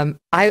I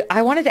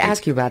wanted to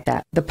ask you about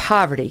that, the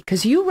poverty,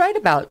 because you write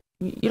about,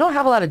 you don't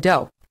have a lot of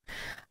dough.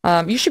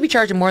 You should be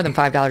charging more than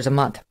 $5 a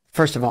month,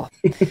 first of all.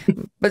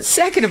 But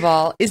second of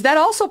all, is that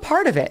also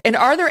part of it? And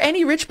are there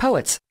any rich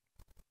poets?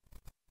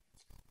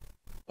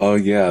 Oh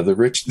yeah, the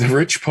rich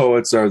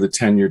poets are the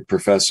tenured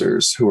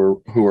professors who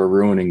are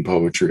ruining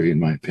poetry, in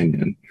my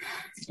opinion,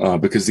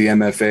 because the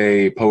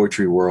MFA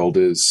poetry world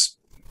is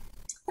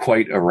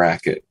quite a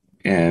racket,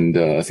 and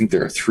I think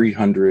there are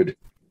 300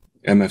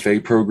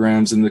 MFA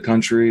programs in the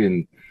country,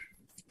 and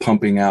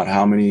pumping out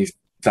how many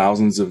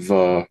thousands of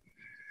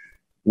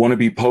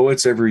wannabe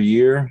poets every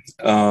year.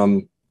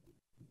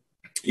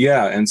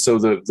 Yeah, and so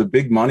the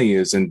big money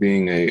is in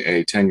being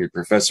a tenured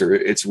professor.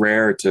 It's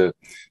rare to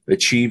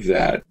achieve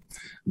that.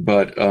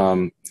 But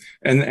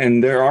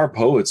and there are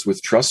poets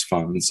with trust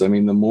funds. I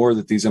mean, the more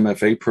that these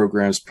MFA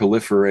programs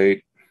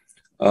proliferate,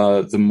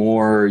 the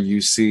more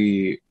you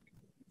see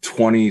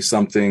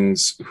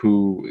 20-somethings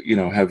who, you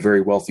know, have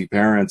very wealthy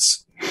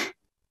parents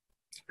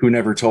who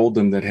never told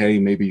them that, hey,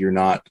 maybe you're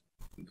not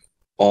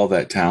all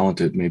that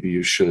talented. Maybe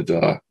you should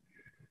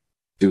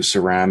do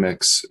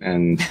ceramics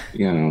and,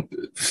 you know,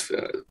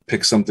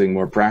 pick something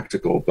more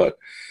practical. But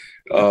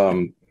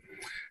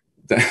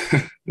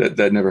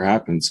that never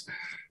happens.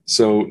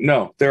 So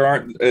no, there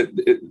aren't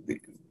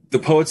the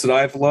poets that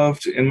I've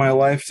loved in my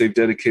life. They've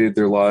dedicated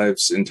their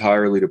lives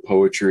entirely to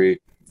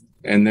poetry,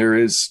 and there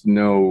is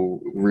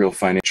no real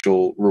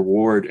financial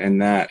reward in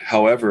that.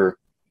 However,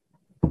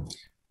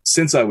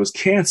 since I was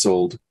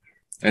canceled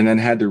and then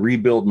had to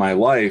rebuild my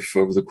life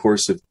over the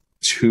course of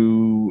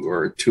 2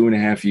 or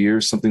 2.5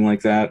 years, something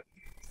like that,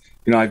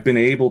 you know, I've been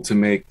able to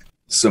make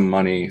some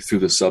money through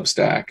the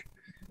Substack.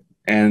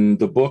 And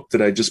the book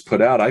that I just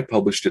put out, I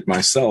published it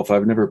myself.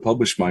 I've never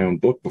published my own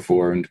book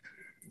before, and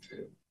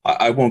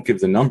I won't give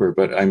the number,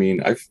 but I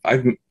mean,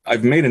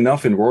 I've made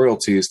enough in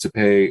royalties to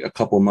pay a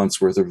couple months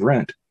worth of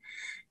rent.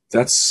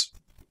 That's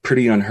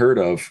pretty unheard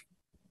of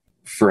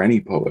for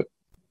any poet.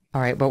 All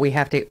right, but we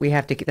have to,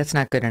 that's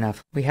not good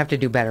enough. We have to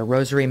do better.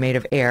 Rosary Made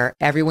of Air.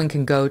 Everyone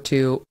can go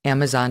to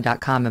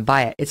Amazon.com and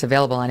buy it. It's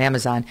available on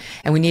Amazon.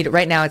 And we need,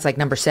 right now it's like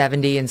number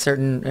 70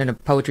 in a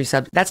poetry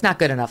sub. That's not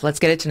good enough. Let's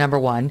get it to number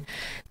 1.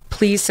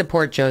 Please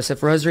support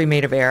Joseph. Rosary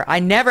Made of Air. I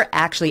never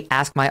actually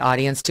ask my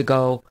audience to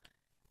go.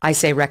 I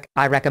say,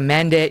 I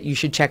recommend it. You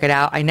should check it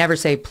out. I never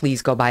say,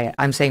 please go buy it.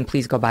 I'm saying,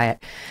 please go buy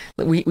it.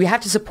 We have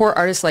to support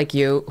artists like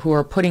you who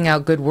are putting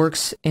out good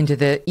works into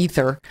the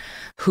ether,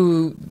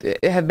 who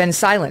have been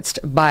silenced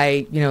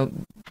by, you know,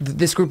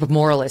 this group of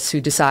moralists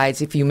who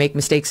decides if you make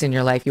mistakes in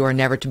your life, you are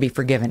never to be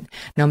forgiven.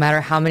 No matter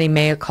how many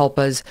mea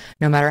culpas,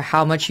 no matter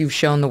how much you've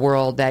shown the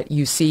world that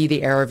you see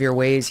the error of your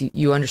ways,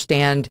 you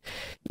understand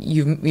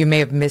you may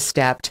have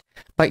misstepped,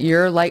 but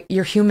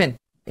you're human.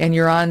 And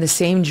you're on the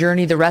same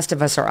journey the rest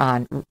of us are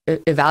on,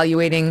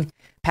 evaluating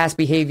past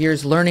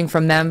behaviors, learning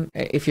from them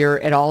if you're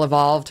at all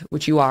evolved,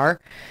 which you are,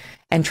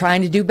 and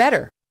trying to do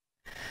better.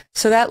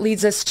 So that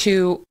leads us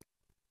to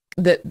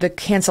the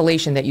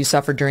cancellation that you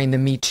suffered during the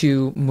Me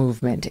Too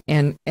movement.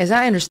 And as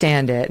I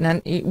understand it,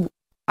 and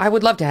I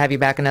would love to have you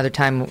back another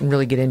time and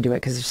really get into it,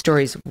 because the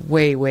story's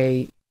way,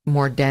 way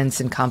more dense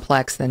and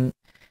complex than,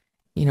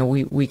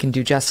 we can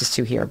do justice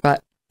to here.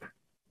 But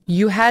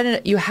you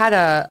had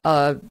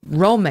a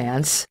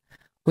romance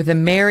with a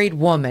married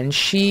woman.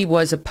 She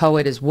was a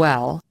poet as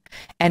well,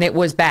 and it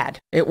was bad.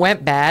 It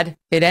went bad.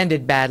 It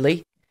ended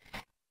badly.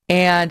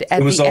 And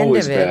at the end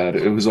of it,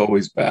 it was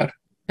always bad.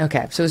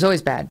 Okay, so it was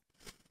always bad.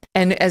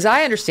 And as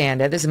I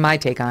understand it, this is my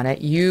take on it,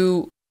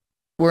 you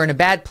were in a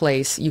bad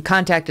place. You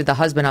contacted the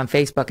husband on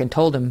Facebook and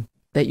told him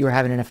that you were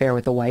having an affair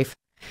with the wife.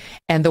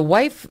 And the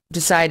wife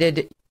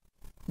decided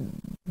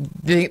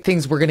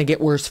things were going to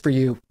get worse for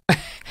you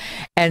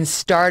and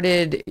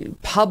started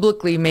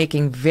publicly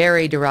making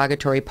very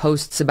derogatory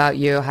posts about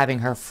you, having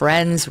her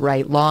friends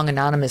write long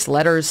anonymous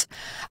letters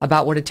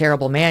about what a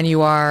terrible man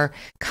you are.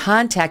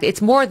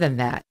 It's more than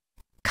that.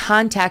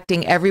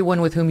 Contacting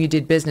everyone with whom you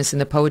did business in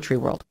the poetry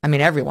world. I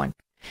mean, everyone.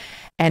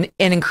 And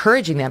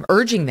encouraging them,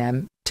 urging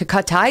them to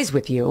cut ties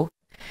with you,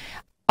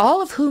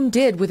 all of whom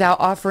did without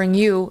offering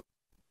you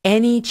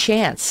any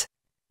chance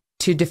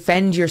to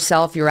defend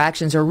yourself, your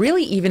actions, or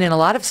really even in a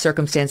lot of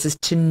circumstances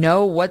to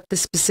know what the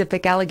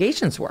specific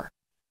allegations were.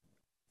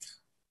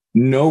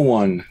 No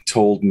one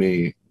told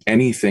me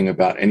anything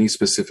about any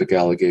specific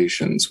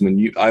allegations.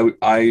 When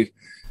I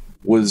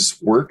was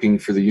working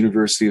for the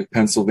University of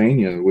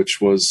Pennsylvania, which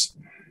was,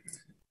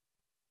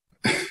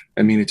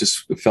 it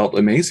just felt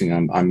amazing.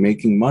 I'm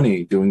making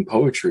money doing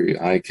poetry.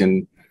 I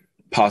can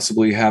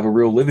possibly have a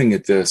real living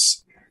at this.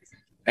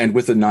 And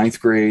with a 9th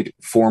grade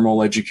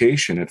formal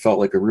education, it felt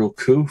like a real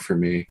coup for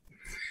me.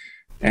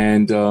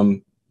 And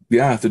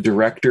the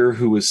director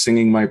who was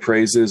singing my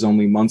praises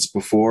only months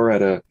before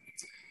at a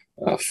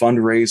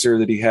fundraiser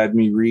that he had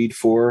me read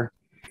for,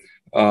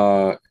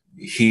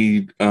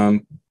 he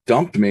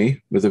dumped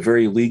me with a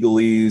very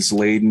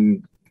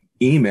legalese-laden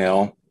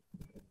email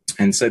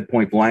and said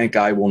point blank,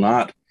 I will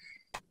not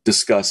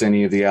discuss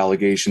any of the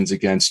allegations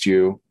against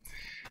you,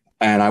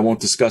 and I won't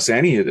discuss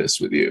any of this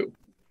with you.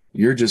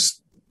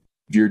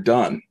 You're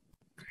done.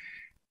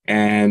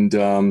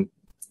 And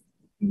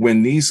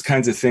when these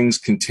kinds of things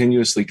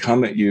continuously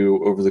come at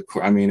you over the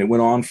course, it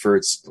went on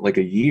for like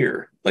a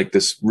year, like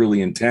this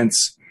really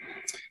intense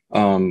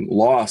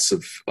loss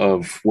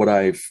of what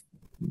I've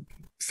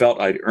felt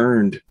I'd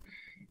earned.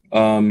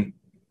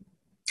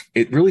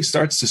 It really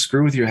starts to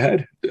screw with your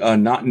head,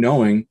 not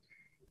knowing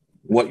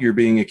what you're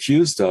being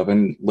accused of.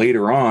 And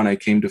later on, I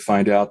came to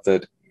find out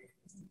that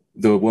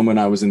the woman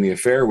I was in the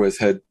affair with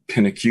had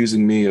been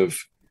accusing me of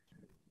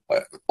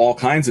all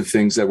kinds of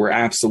things that were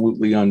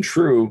absolutely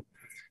untrue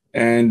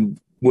and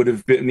would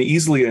have been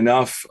easily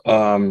enough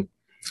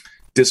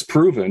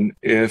disproven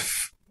if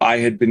I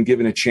had been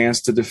given a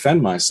chance to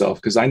defend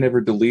myself, because I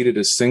never deleted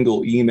a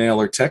single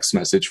email or text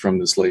message from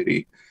this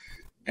lady.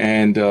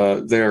 And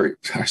there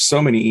are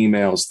so many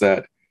emails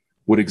that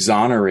would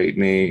exonerate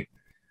me.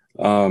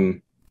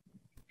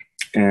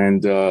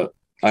 And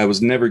I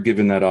was never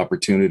given that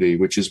opportunity,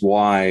 which is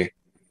why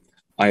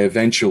I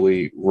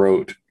eventually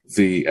wrote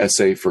the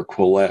essay for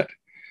Quillette,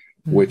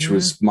 which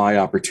was my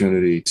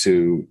opportunity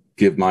to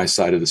give my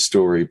side of the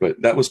story.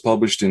 But that was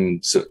published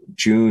in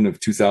June of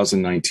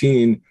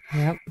 2019.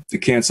 Yep. The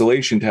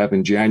cancellation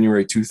happened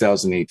January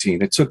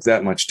 2018. It took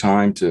that much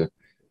time to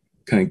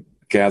kind of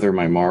gather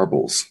my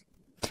marbles.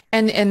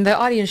 And the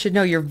audience should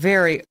know you're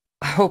very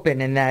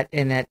open in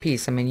that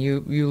piece.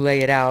 You lay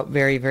it out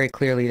very, very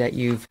clearly that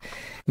you've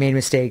made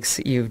mistakes,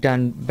 you've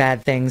done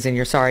bad things, and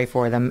you're sorry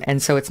for them.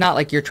 And so it's not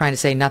like you're trying to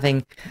say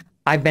nothing.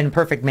 I've been a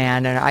perfect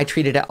man and I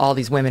treated all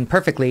these women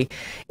perfectly.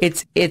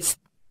 It's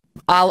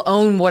I'll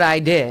own what I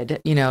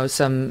did,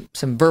 some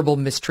verbal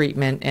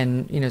mistreatment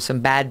and,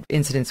 some bad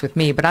incidents with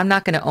me, but I'm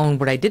not going to own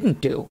what I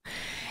didn't do.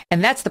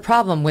 And that's the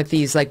problem with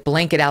these like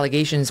blanket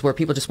allegations where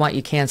people just want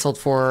you canceled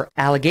for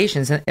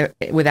allegations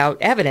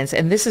without evidence.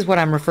 And this is what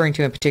I'm referring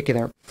to in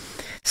particular.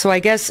 So I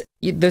guess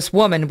this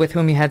woman with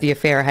whom you had the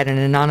affair had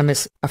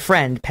a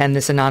friend pen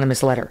this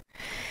anonymous letter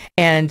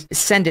and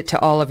send it to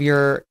all of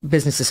your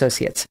business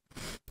associates.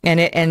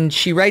 And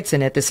she writes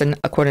in it, this a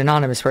quote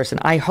anonymous person,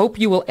 I hope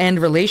you will end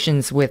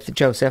relations with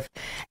Joseph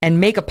and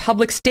make a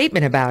public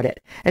statement about it,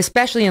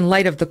 especially in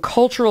light of the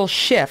cultural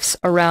shifts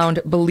around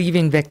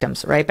believing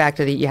victims, right? Back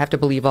to you have to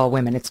believe all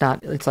women. It's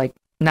like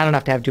not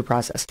enough to have due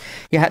process.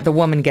 The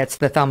woman gets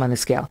the thumb on the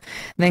scale.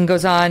 And then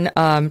goes on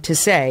to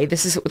say,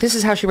 this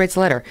is how she writes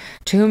the letter.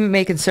 To whom it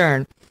may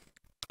concern,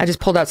 I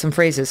just pulled out some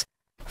phrases.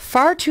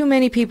 Far too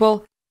many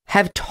people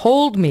have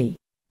told me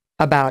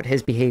about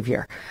his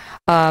behavior.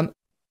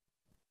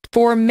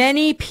 For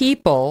many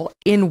people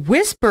in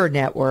whisper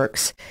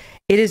networks,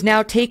 it is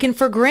now taken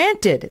for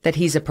granted that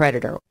he's a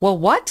predator. Well,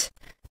 what?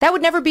 That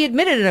would never be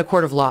admitted in a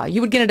court of law.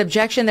 You would get an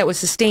objection that was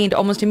sustained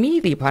almost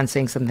immediately upon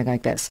saying something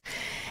like this.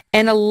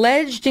 An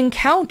alleged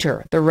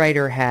encounter the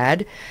writer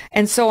had,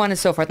 and so on and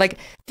so forth. Like,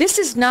 this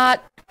is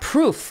not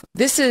proof.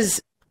 This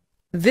is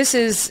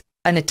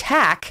an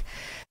attack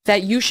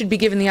that you should be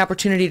given the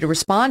opportunity to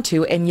respond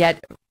to, and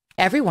yet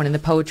everyone in the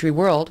poetry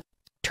world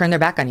turn their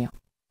back on you.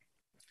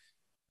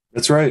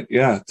 That's right.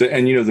 Yeah.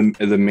 And,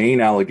 the main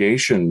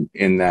allegation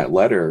in that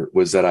letter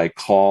was that I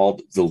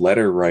called the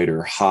letter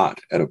writer hot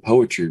at a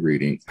poetry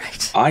reading.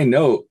 Right. I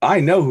know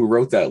who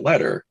wrote that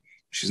letter.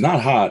 She's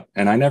not hot,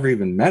 and I never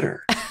even met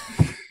her.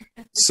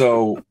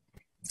 So,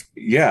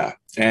 yeah.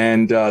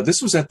 And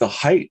this was at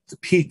the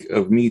peak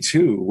of Me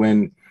Too,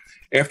 when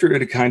after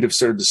it had kind of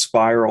started to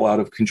spiral out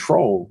of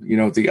control,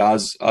 the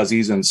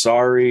Aziz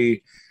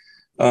Ansari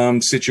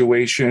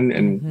situation,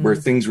 and where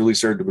things really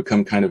started to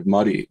become kind of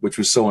muddy, which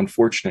was so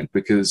unfortunate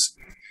because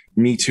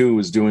Me Too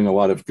was doing a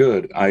lot of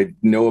good. I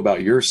know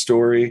about your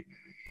story.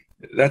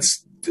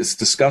 It's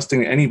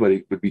disgusting.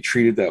 Anybody would be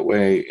treated that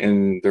way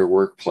in their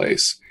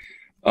workplace.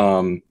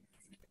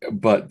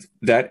 But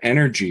that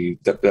energy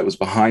that was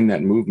behind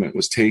that movement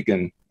was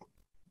taken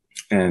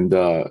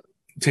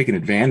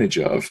advantage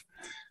of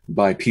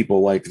by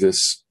people like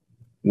this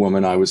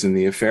woman I was in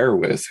the affair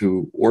with,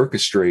 who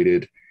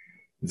orchestrated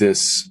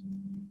this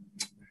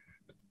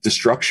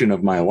destruction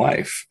of my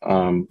life.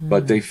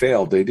 But they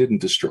failed. They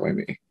didn't destroy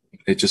me.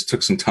 It just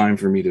took some time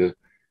for me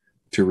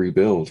to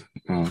rebuild.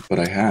 But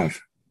I have.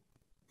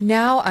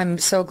 Now I'm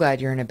so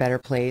glad you're in a better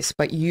place.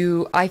 But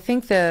I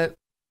think the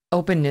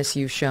openness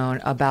you've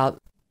shown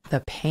about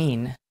the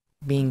pain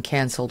being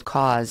canceled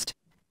caused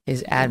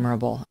is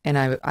admirable. And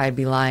I'd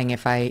be lying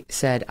if I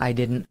said I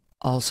didn't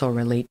also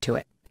relate to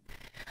it.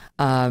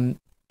 I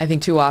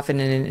think too often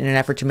in an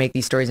effort to make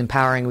these stories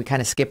empowering, we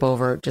kind of skip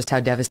over just how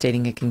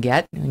devastating it can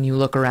get. When you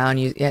look around,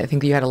 I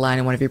think you had a line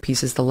in one of your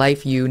pieces, the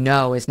life you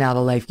know is now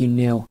the life you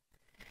knew.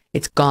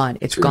 It's gone.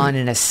 It's gone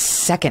in a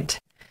second.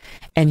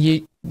 And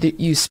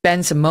you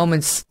spend some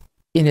moments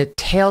in a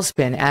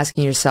tailspin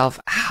asking yourself,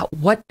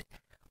 what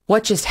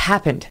just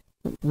happened?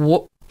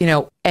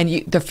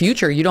 The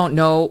future, you don't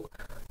know,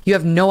 you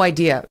have no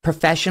idea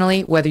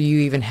professionally whether you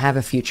even have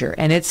a future.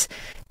 And it's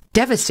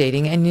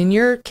devastating. And in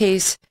your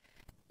case,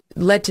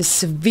 led to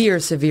severe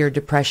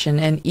depression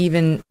and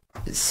even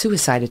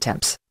suicide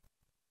attempts.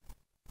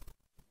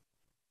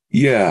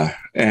 Yeah,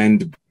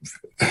 and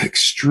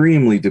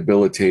extremely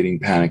debilitating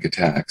panic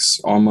attacks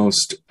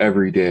almost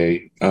every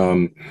day.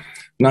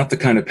 Not the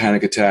kind of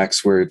panic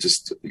attacks where it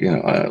just,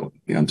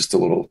 I'm just a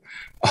little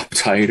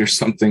uptight or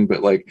something,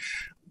 but like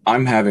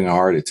I'm having a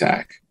heart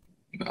attack.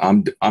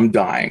 I'm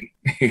dying,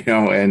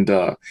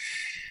 and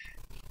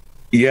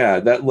yeah,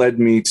 that led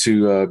me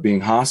to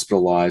being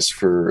hospitalized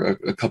for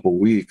a couple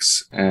weeks,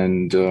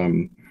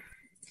 and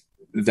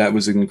that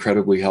was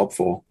incredibly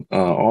helpful.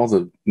 All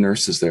the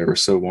nurses there were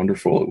so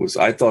wonderful.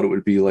 I thought it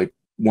would be like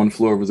One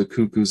Flew Over the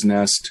Cuckoo's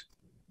Nest,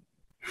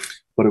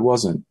 but it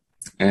wasn't.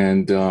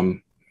 And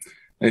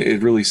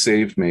it really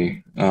saved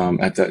me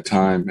at that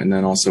time. And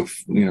then also,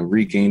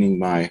 regaining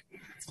my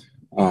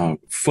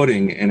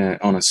footing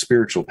on a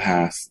spiritual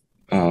path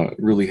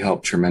really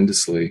helped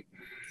tremendously.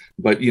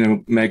 But,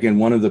 Megyn,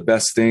 one of the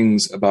best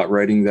things about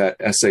writing that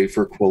essay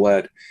for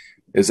Quillette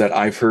is that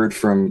I've heard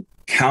from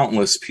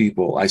countless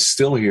people, I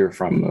still hear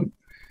from them,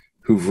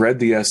 who've read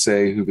the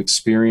essay, who've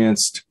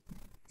experienced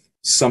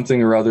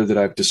something or other that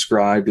I've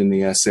described in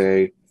the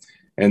essay,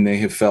 and they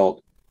have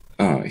felt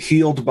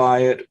healed by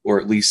it,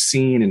 or at least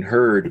seen and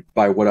heard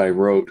by what I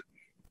wrote.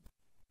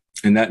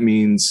 And that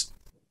means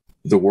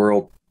the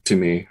world to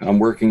me. I'm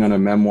working on a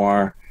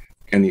memoir,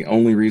 and the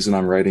only reason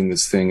I'm writing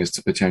this thing is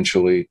to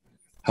potentially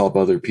help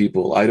other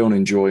people. I don't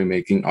enjoy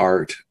making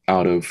art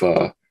out of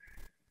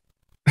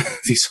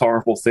these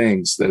horrible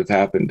things that have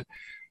happened.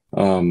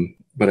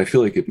 But I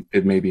feel like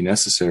it may be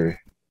necessary.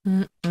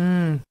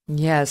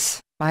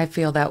 Yes, I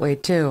feel that way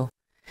too.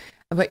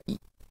 But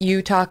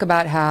you talk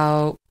about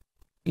how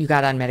you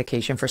got on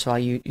medication. First of all,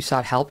 you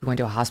sought help. You went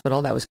to a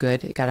hospital. That was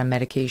good. You got on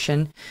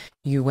medication.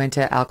 You went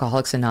to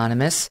Alcoholics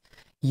Anonymous.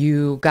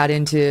 You got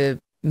into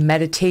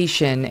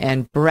meditation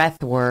and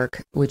breath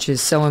work, which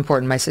is so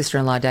important. My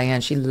sister-in-law,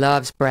 Diane, she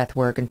loves breath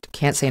work and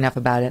can't say enough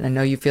about it. And I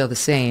know you feel the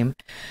same.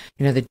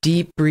 The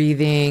deep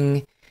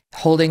breathing,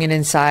 holding it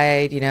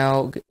inside,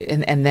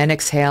 and then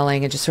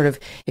exhaling, and just sort of,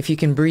 if you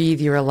can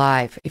breathe, you're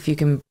alive. If you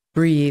can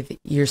breathe,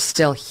 you're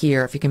still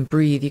here. If you can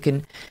breathe, you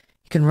can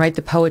write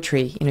the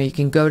poetry, you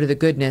can go to the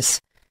goodness.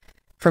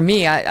 For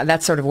me,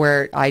 that's sort of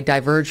where I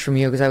diverged from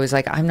you, because I was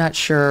like, I'm not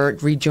sure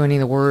rejoining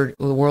the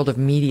world of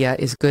media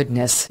is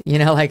goodness.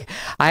 Like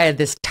I had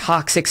this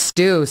toxic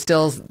stew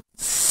still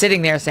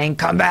sitting there saying,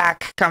 come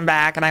back. And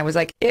I was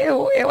like,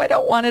 ew, I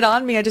don't want it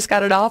on me. I just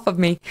got it off of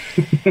me.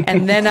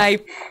 And then I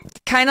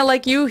kind of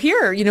like you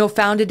here,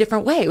 found a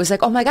different way. It was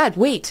like, oh my God,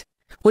 wait,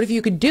 what if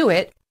you could do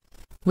it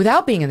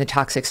without being in the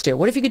toxic stew?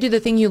 What if you could do the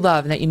thing you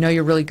love and that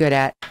you're really good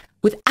at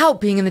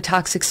without being in the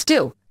toxic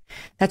stew?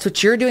 That's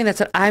what you're doing.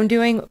 That's what I'm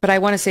doing. But I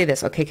want to say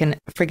this. Okay,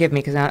 forgive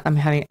me, because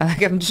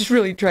I'm just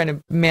really trying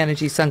to manage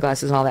these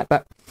sunglasses and all that.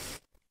 But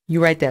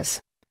you write this,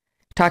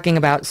 talking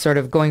about sort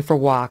of going for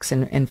walks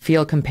and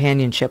feel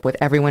companionship with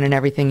everyone and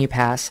everything you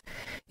pass.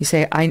 You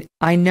say,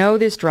 I know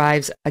this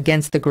drives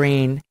against the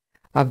grain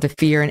of the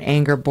fear and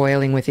anger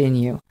boiling within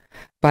you,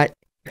 but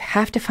you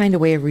have to find a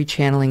way of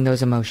rechanneling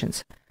those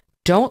emotions.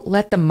 Don't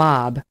let the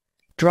mob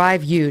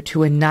drive you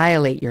to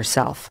annihilate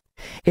yourself.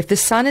 If the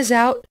sun is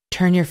out,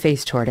 turn your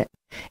face toward it.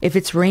 If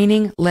it's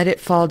raining, let it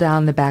fall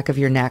down the back of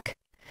your neck.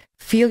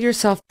 Feel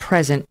yourself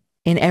present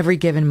in every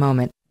given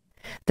moment.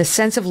 The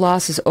sense of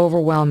loss is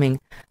overwhelming,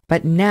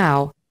 but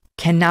now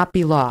cannot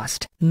be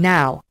lost.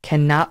 Now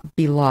cannot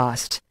be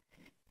lost.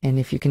 And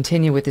if you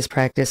continue with this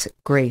practice,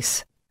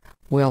 grace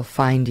will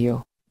find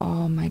you.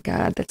 Oh my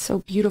God, that's so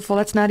beautiful.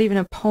 That's not even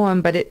a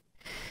poem, but it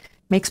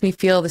makes me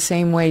feel the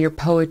same way your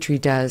poetry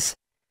does.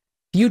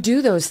 You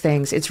do those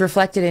things. It's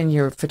reflected in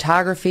your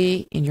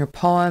photography, in your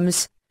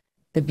poems,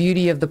 the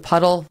beauty of the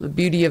puddle, the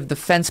beauty of the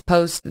fence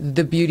post,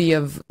 the beauty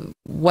of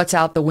what's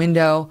out the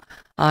window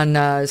on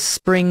a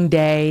spring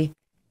day.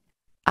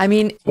 I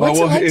mean, what's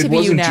it like to be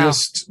you now?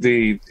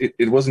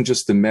 It wasn't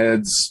just the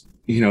meds,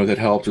 that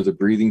helped, or the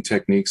breathing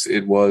techniques.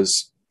 It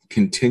was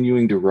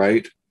continuing to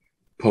write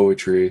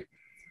poetry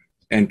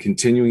and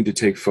continuing to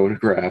take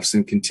photographs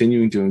and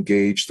continuing to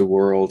engage the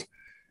world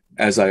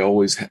as I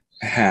always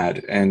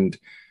had. And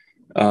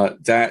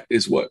that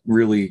is what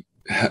really,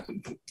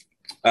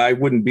 I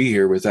wouldn't be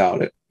here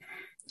without it.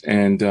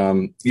 And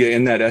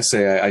in that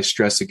essay, I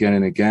stress again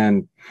and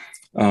again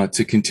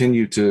to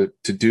continue to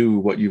do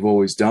what you've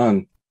always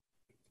done.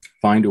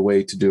 Find a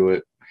way to do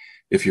it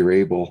if you're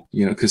able,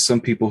 because some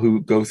people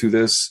who go through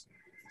this,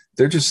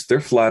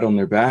 they're flat on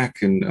their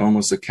back in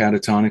almost a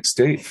catatonic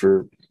state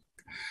for,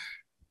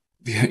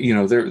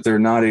 they're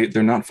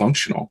not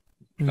functional.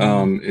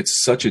 Mm-hmm.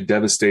 It's such a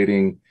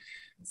devastating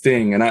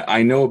thing. And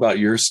I know about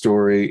your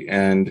story,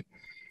 and,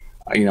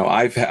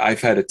 I've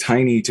had a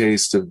tiny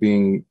taste of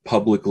being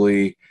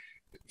publicly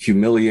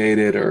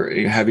humiliated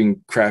or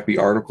having crappy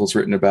articles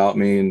written about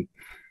me. And,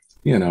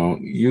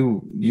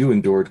 you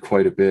endured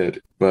quite a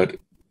bit, but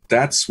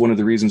that's one of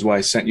the reasons why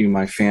I sent you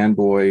my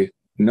fanboy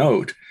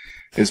note,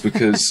 is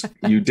because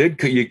you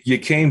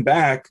came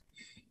back.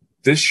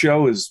 This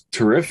show is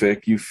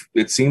terrific.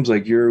 It seems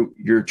like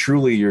you're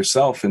truly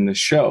yourself in this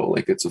show.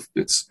 Like it's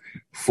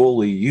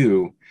fully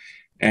you.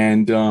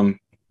 And,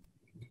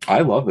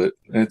 I love it.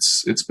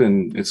 It's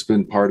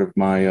been part of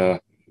my,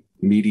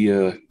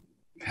 media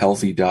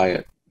healthy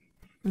diet.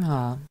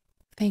 Oh,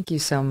 thank you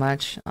so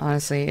much.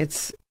 Honestly,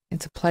 it's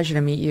a pleasure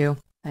to meet you.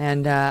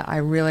 And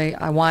I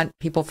want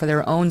people, for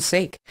their own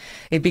sake.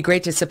 It'd be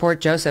great to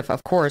support Joseph,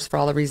 of course, for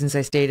all the reasons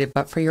I stated,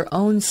 but for your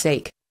own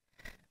sake,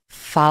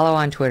 follow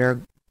on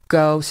Twitter,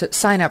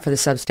 sign up for the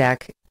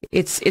Substack.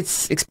 It's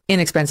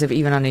inexpensive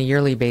even on a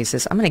yearly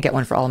basis. I'm going to get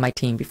one for all of my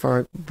team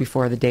before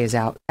the day is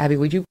out. Abby,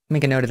 would you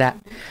make a note of that?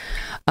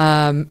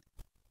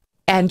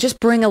 And just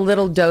bring a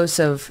little dose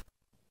of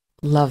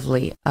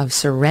of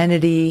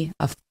serenity,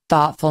 of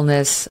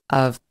thoughtfulness,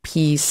 of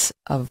peace,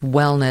 of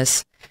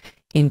wellness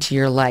into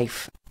your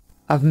life,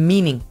 of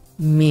meaning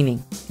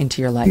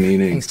into your life.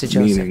 Thanks to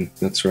Joseph. Meaning,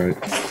 that's right.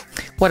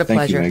 What a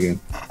pleasure. Thank you,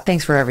 Megyn.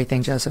 Thanks for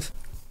everything, Joseph.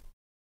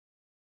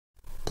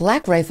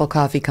 Black Rifle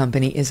Coffee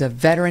Company is a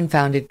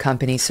veteran-founded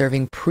company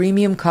serving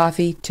premium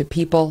coffee to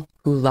people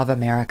who love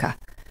America.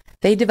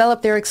 They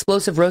develop their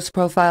explosive roast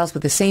profiles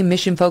with the same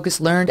mission focus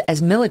learned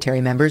as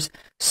military members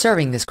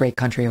serving this great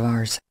country of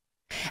ours.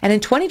 And in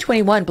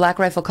 2021, Black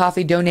Rifle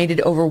Coffee donated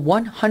over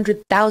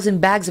 100,000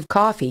 bags of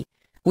coffee,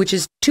 which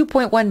is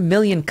 2.1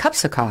 million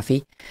cups of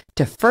coffee,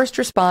 to first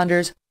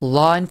responders,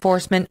 law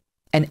enforcement,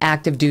 and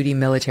active duty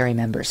military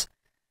members.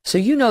 So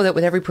you know that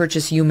with every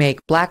purchase you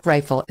make, Black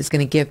Rifle is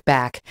going to give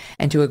back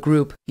and to a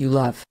group you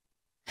love.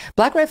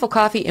 Black Rifle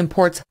Coffee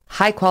imports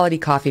high-quality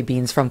coffee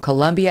beans from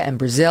Colombia and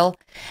Brazil,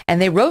 and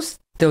they roast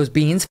those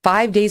beans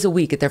 5 days a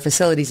week at their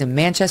facilities in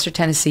Manchester,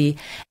 Tennessee,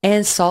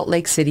 and Salt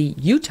Lake City,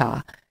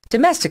 Utah,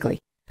 domestically,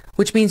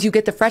 which means you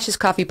get the freshest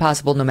coffee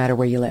possible no matter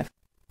where you live.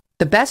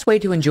 The best way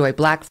to enjoy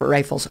Black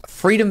Rifle's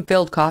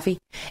freedom-filled coffee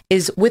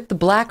is with the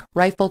Black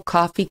Rifle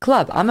Coffee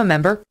Club. I'm a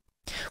member.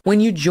 When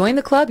you join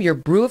the club, your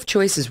brew of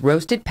choice is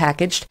roasted,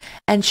 packaged,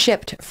 and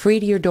shipped free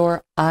to your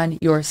door on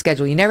your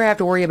schedule. You never have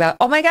to worry about,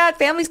 oh my God,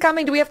 family's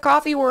coming. Do we have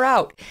coffee? We're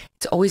out.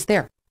 It's always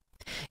there.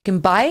 You can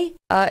buy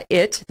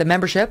the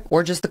membership,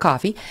 or just the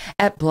coffee,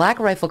 at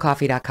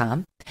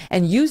blackriflecoffee.com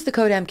and use the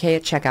code MK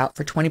at checkout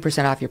for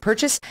 20% off your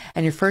purchase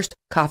and your first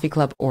coffee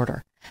club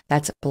order.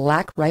 That's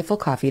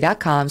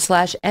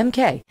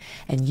blackriflecoffee.com/MK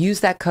and use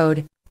that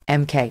code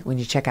MK when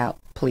you check out,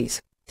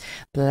 please.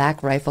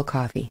 Black Rifle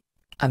Coffee,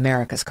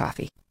 America's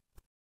coffee.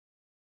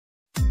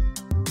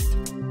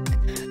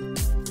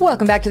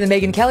 Welcome back to the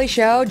Megyn Kelly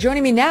Show.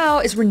 Joining me now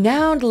is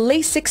renowned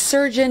LASIK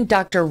surgeon,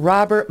 Dr.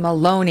 Robert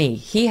Maloney.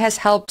 He has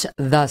helped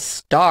the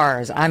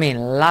stars, I mean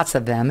lots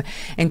of them,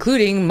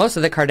 including most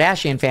of the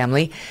Kardashian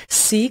family,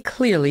 see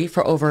clearly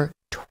for over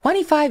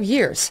 25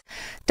 years.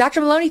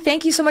 Dr. Maloney,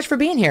 thank you so much for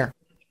being here.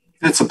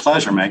 It's a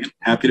pleasure, Megyn.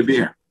 Happy to be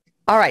here.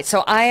 All right,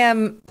 so I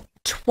am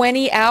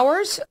 20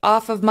 hours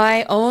off of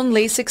my own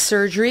LASIK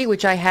surgery,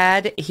 which I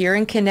had here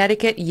in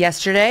Connecticut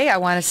yesterday. I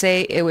want to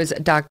say it was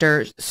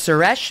Dr.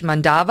 Suresh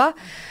Mandava.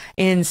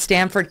 in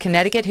Stamford,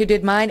 Connecticut, who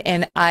did mine.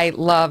 And I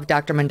love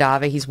Dr.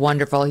 Mandava. He's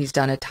wonderful. He's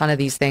done a ton of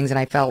these things, and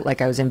I felt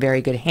like I was in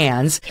very good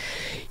hands.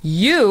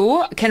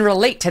 You can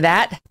relate to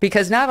that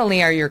because not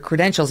only are your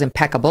credentials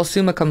impeccable,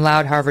 summa cum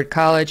laude, Harvard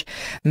College,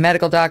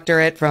 medical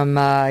doctorate from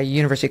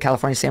University of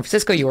California, San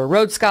Francisco. You were a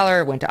Rhodes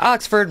Scholar, went to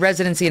Oxford,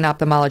 residency in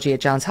ophthalmology at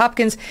Johns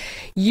Hopkins.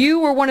 You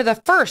were one of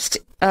the first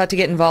to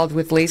get involved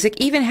with LASIK,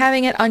 even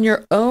having it on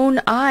your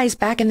own eyes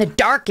back in the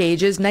dark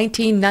ages,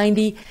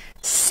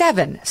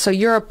 1997. So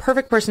you're a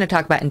perfect person to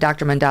talk about, and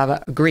Dr.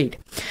 Mandava agreed.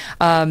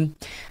 Let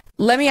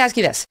me ask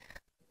you this.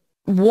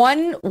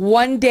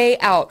 One day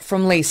out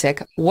from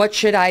LASIK, what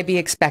should I be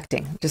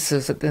expecting? Just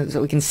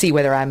so we can see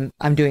whether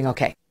I'm doing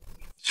okay.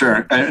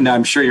 Sure. And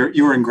I'm sure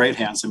you were in great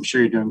hands. I'm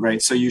sure you're doing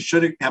great. So you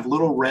should have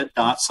little red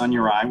dots on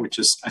your eye, which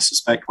is, I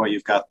suspect, why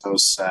you've got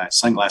those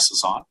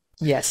sunglasses on.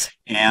 Yes.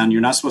 And you're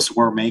not supposed to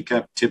wear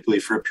makeup typically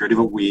for a period of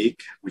a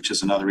week, which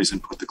is another reason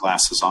to put the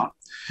glasses on.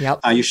 Yep.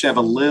 You should have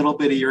a little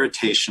bit of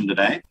irritation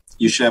today.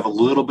 You should have a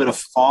little bit of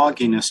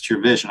fogginess to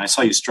your vision. I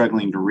saw you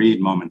struggling to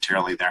read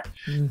momentarily there.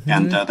 Mm-hmm.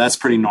 And that's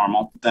pretty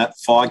normal. That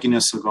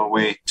fogginess will go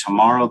away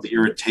tomorrow. The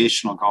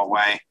irritation will go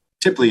away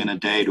typically in a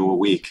day to a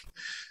week.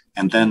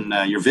 And then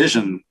your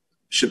vision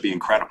should be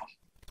incredible.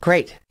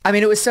 Great. I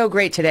mean, it was so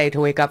great today to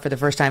wake up for the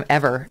first time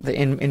ever,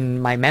 in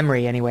my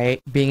memory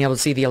anyway, being able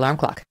to see the alarm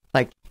clock,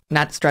 like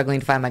not struggling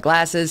to find my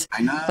glasses.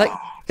 I know. Like,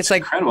 it's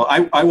like incredible.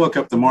 I woke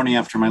up the morning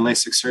after my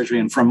LASIK surgery,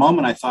 and for a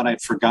moment, I thought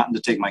I'd forgotten to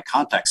take my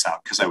contacts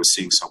out because I was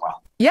seeing so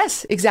well.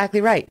 Yes,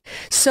 exactly right.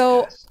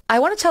 So I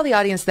want to tell the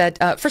audience that,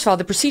 first of all,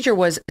 the procedure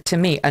was, to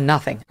me, a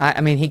nothing. I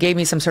mean, he gave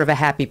me some sort of a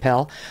happy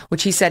pill,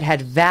 which he said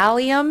had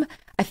Valium.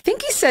 I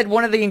think he said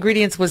one of the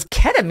ingredients was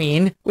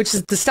ketamine, which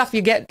is the stuff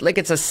you get, like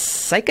it's a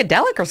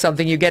psychedelic or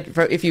something you get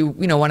for if you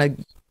want to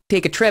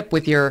take a trip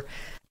with your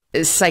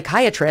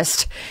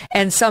psychiatrist,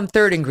 and some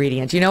third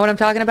ingredient. You know what I'm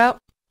talking about?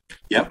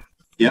 Yep.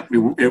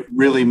 It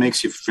really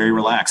makes you very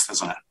relaxed,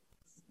 doesn't it?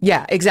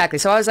 Yeah, exactly.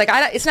 So I was like,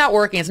 it's not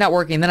working. It's not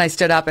working. And then I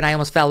stood up and I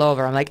almost fell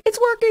over. I'm like, it's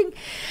working.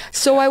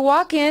 So I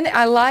walk in,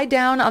 I lie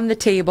down on the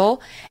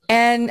table,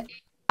 and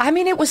I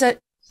mean, it was like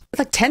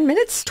 10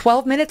 minutes,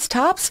 12 minutes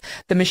tops.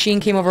 The machine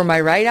came over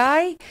my right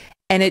eye,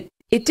 and it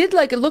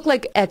looked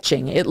like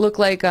etching. It looked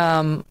like,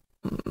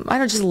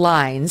 just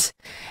lines.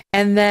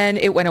 And then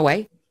it went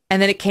away,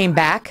 and then it came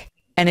back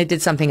and it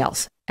did something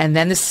else. And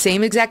then the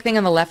same exact thing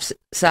on the left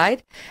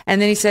side.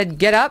 And then he said,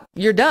 get up,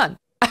 you're done.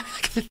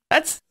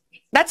 That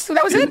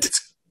was it.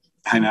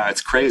 I know,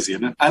 it's crazy.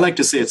 And I like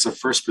to say it's the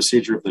first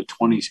procedure of the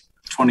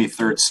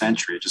 23rd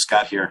century. It just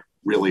got here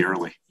really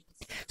early.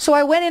 So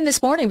I went in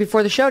this morning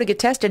before the show to get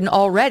tested, and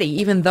already,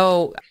 even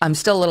though I'm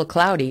still a little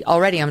cloudy,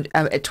 already I'm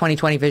at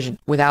 20/20 vision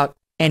without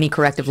any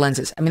corrective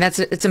lenses. I mean,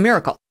 it's a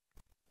miracle.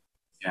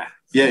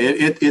 Yeah,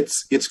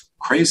 it's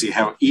crazy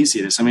how easy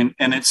it is. I mean,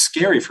 and it's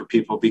scary for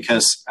people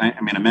because, I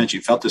mean, imagine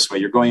you felt this way.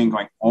 You're going and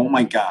going, oh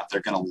my God, they're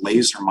going to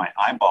laser my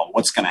eyeball.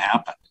 What's going to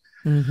happen?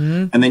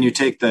 Mm-hmm. And then you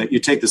take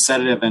the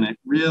sedative, and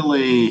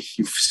you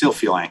still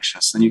feel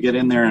anxious. Then you get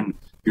in there and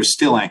you're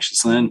still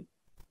anxious. And then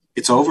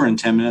it's over in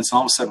 10 minutes. And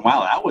all of a sudden,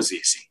 wow, that was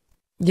easy.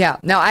 Yeah.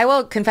 Now, I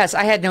will confess,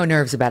 I had no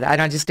nerves about it.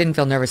 I just didn't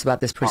feel nervous about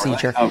this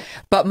procedure. Oh, really?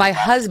 But my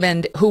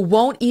husband, who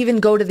won't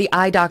even go to the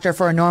eye doctor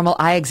for a normal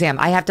eye exam,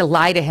 I have to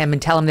lie to him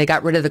and tell him they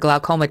got rid of the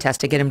glaucoma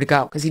test to get him to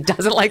go because he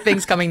doesn't like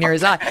things coming near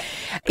his eye.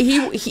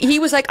 He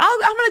was like, I'm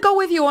going to go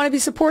with you. I want to be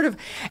supportive.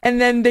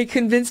 And then they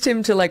convinced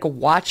him to like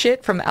watch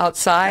it from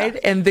outside.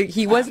 Yeah. And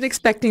he wasn't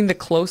expecting the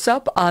close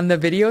up on the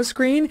video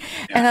screen.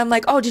 Yeah. And I'm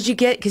like, oh, did you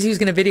get, because he was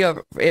going to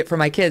video it for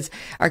our kids.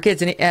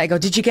 And I go,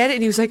 did you get it?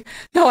 And he was like,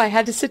 no, I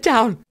had to sit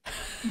down.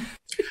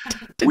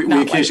 We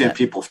occasionally have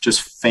people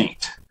just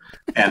faint,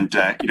 and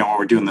when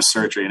we're doing the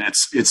surgery, and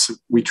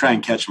we try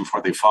and catch them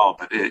before they fall,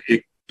 but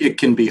it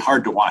can be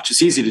hard to watch.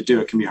 It's easy to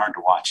do; it can be hard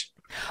to watch.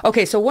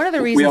 Okay, so one of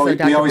the reasons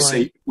we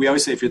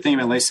always say if you're thinking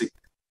about LASIK,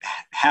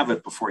 have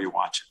it before you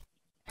watch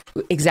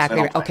it.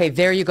 Exactly. Okay,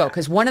 there you go.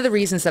 Because one of the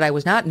reasons that I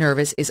was not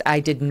nervous is I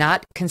did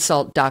not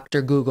consult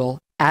Dr. Google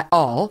at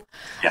all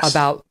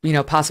about,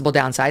 possible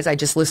downsides. I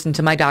just listened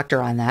to my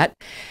doctor on that,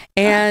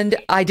 and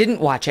I didn't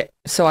watch it.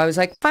 So I was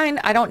like, fine,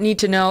 I don't need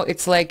to know.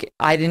 It's like,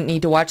 I didn't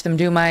need to watch them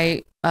do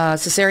my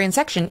cesarean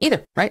section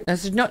either, right?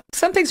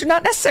 Some things are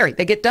not necessary.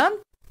 They get done,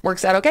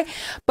 works out okay.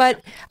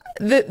 But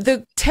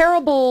the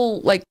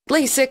terrible, like,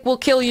 LASIK will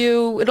kill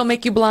you, it'll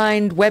make you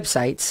blind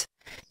websites,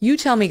 you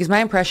tell me, because my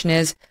impression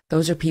is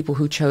those are people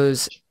who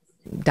chose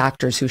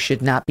doctors who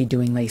should not be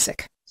doing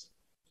LASIK.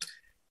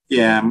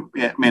 Yeah,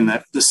 I mean,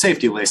 the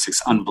safety of LASIK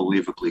is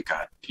unbelievably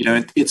good.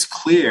 It's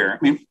clear. I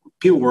mean,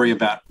 people worry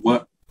about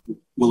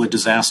will a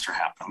disaster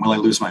happen? Will I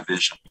lose my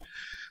vision?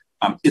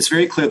 It's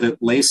very clear that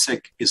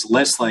LASIK is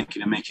less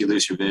likely to make you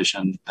lose your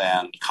vision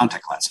than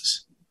contact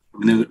lenses. I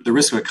mean, the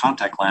risk of a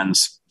contact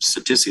lens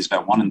statistic is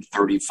about 1 in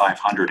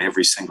 3,500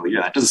 every single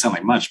year. That doesn't sound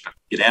like much, but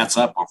it adds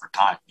up over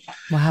time.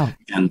 Wow.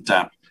 And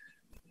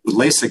with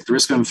LASIK, the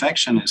risk of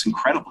infection is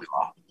incredibly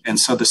low. And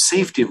so the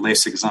safety of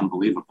LASIK is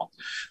unbelievable.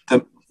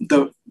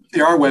 The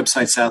there are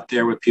websites out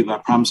there with people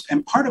have problems,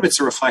 and part of it's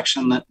a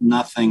reflection that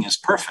nothing is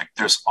perfect.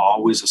 There's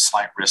always a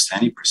slight risk to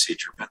any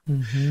procedure, but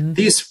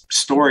these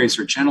stories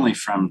are generally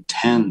from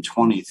 10,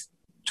 20,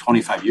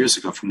 25 years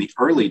ago, from the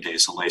early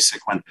days of LASIK,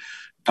 when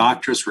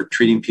doctors were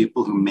treating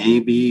people who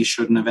maybe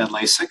shouldn't have had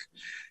LASIK,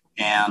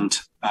 and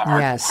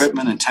our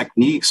equipment and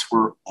techniques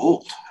were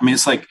old. I mean,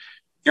 it's like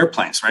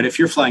airplanes, right? If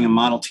you're flying a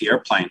Model T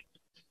airplane,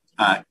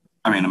 a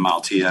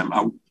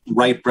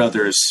Wright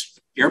Brothers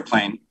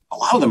airplane, a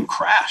lot of them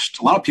crashed.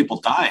 A lot of people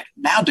died.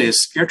 Nowadays,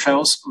 air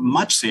travel is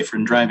much safer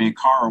than driving a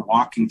car or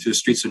walking through the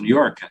streets of New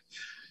York,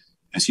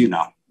 as you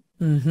know.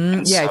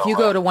 Yeah, so, if you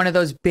go to one of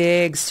those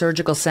big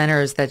surgical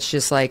centers that's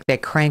just like they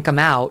crank them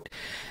out,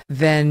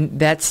 then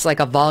that's like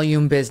a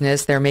volume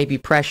business. There may be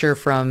pressure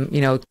from,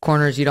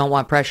 corners you don't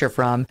want pressure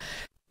from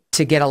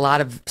to get a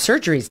lot of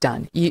surgeries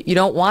done. You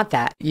don't want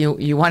that.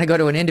 You want to go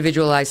to an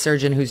individualized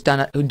surgeon who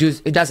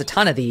does a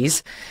ton of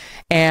these,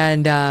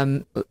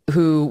 and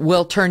who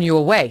will turn you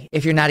away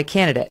if you're not a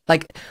candidate.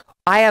 Like,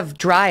 I have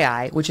dry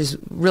eye, which is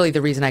really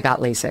the reason I got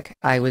LASIK.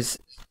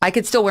 I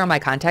could still wear my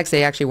contacts.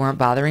 They actually weren't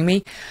bothering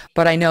me,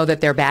 but I know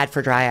that they're bad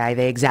for dry eye.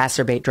 They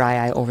exacerbate dry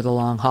eye over the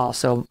long haul.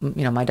 So,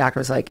 my doctor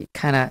was like,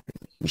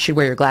 you should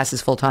wear your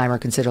glasses full time or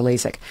consider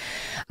LASIK.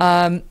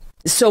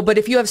 But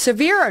if you have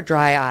severe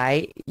dry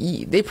eye,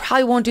 they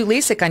probably won't do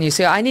LASIK on you.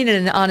 So I needed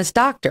an honest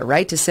doctor,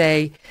 right, to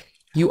say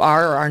you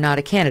are or are not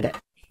a candidate.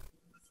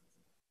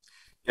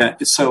 Yeah.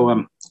 So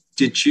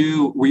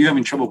were you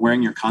having trouble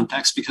wearing your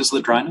contacts because of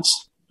the dryness?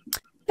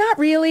 Not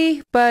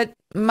really, but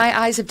my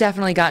eyes have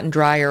definitely gotten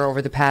drier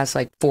over the past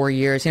 4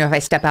 years. If I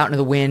step out into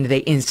the wind, they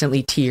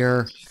instantly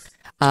tear.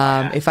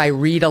 If I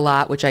read a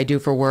lot, which I do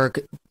for work,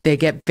 they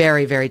get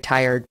very, very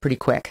tired pretty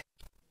quick.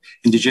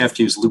 And did you have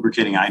to use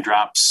lubricating eye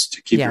drops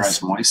to keep your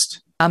eyes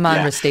moist? I'm on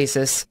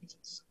Restasis.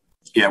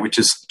 Yeah, which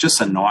is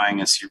just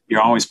annoying.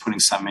 You're always putting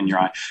something in your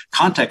eye.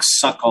 Contacts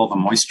suck all the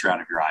moisture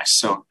out of your eyes.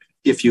 So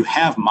if you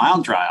have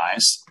mild dry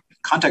eyes,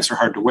 contacts are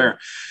hard to wear.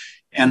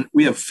 And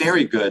we have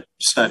very good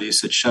studies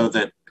that show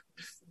that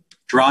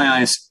dry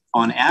eyes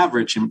on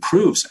average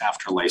improves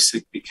after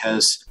LASIK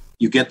because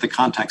you get the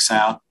contacts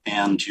out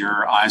and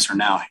your eyes are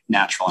now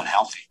natural and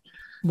healthy.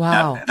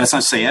 Wow. Now, that's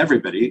not to say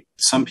everybody.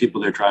 Some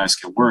people, their dry eyes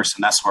get worse,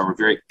 and that's why we're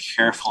very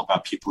careful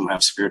about people who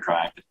have severe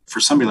dry eye. But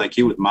for somebody like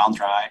you with mild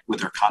dry eye,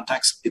 with their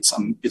contacts, it's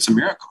a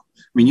miracle.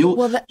 I mean,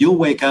 you'll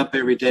wake up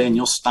every day and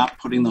you'll stop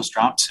putting those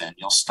drops in.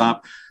 You'll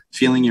stop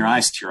feeling your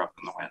eyes tear up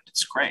in the wind.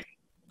 It's great.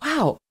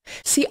 Wow.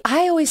 See,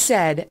 I always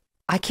said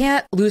I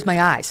can't lose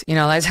my eyes.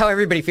 That's how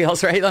everybody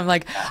feels, right? I'm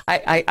like,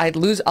 I'll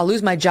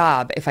lose my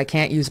job if I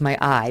can't use my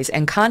eyes,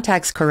 and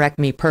contacts correct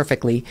me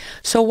perfectly.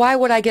 So why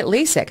would I get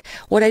LASIK?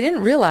 What I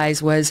didn't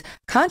realize was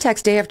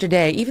contacts day after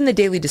day, even the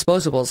daily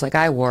disposables like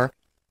I wore,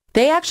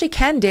 they actually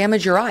can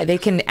damage your eye. They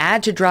can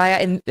add to dry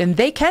eye, and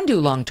they can do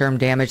long-term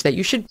damage that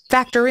you should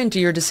factor into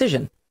your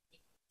decision.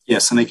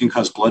 Yes, and they can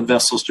cause blood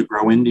vessels to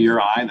grow into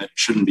your eye that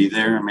shouldn't be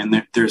there. I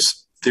mean,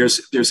 there's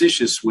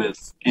issues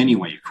with any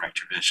way you correct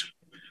your vision.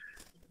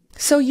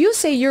 So you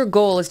say your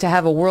goal is to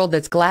have a world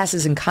that's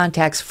glasses and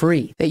contacts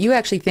free, that you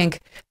actually think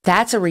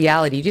that's a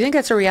reality. Do you think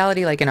that's a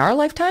reality in our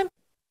lifetime?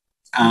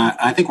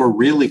 I think we're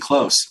really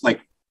close.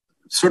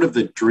 Sort of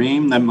the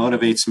dream that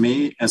motivates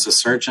me as a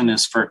surgeon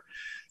is for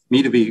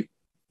me to be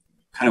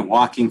kind of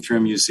walking through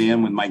a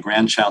museum with my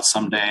grandchild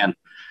someday,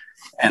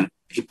 and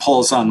he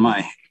pulls on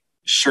my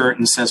shirt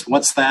and says,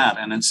 "What's that?"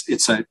 And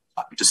it's a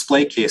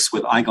display case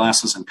with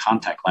eyeglasses and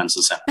contact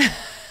lenses in it.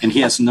 And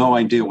he has no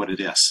idea what it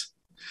is.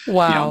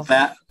 Wow.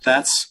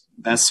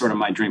 That's sort of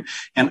my dream.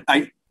 And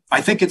I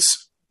think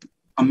it's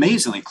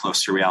amazingly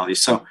close to reality.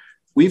 So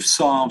we've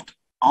solved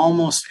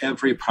almost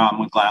every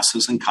problem with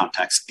glasses and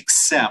contacts,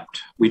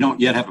 except we don't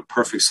yet have a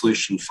perfect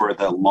solution for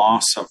the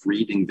loss of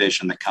reading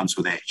vision that comes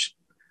with age.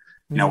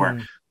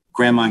 Where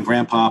grandma and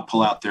grandpa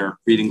pull out their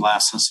reading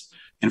glasses.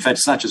 In fact,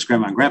 it's not just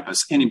grandma and grandpa,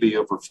 it's anybody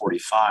over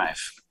 45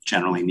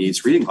 generally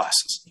needs reading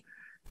glasses.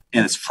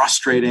 And it's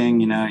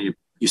frustrating,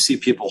 you see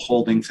people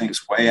holding things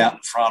way out in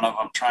front of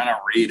them, trying to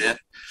read it.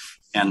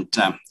 And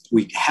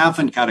we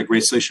haven't got a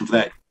great solution for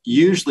that.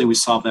 Usually we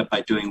solve that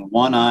by doing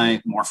one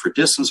eye more for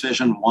distance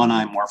vision, one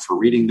eye more for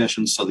reading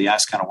vision. So the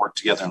eyes kind of work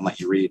together and let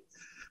you read.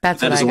 That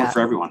doesn't work for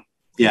everyone.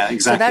 Yeah,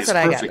 exactly. So that's what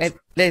I got.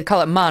 They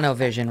call it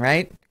monovision,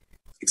 right?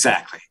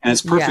 Exactly. And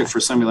it's perfect for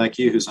somebody like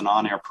you who's an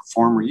on-air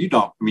performer. You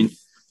don't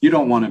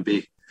want to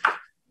be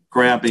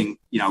grabbing,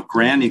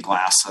 granny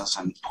glasses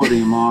and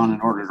putting them on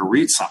in order to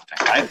read something.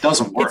 Right? It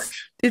doesn't work.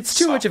 It's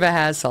too much of a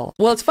hassle.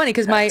 Well, it's funny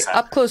because my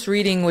up-close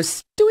reading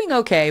was doing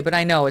okay, but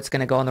I know it's going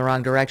to go in the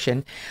wrong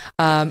direction.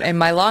 And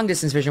my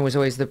long-distance vision was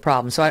always the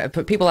problem. So I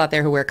put people out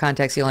there who wear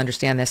contacts, you'll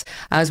understand this.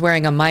 I was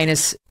wearing a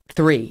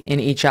 -3 in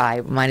each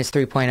eye,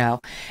 -3.0.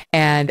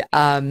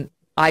 And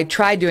I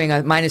tried doing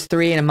a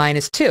 -3 and a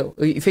 -2.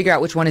 You figure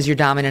out which one is your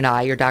dominant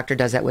eye. Your doctor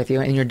does that with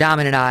you. And your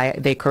dominant eye,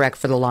 they correct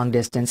for the long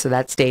distance. So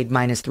that stayed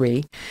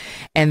 -3.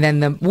 And then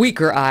the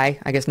weaker eye,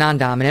 I guess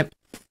non-dominant,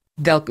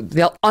 they'll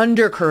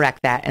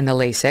undercorrect that in the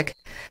LASIK.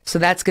 So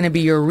that's going to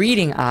be your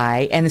reading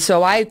eye. And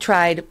so I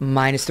tried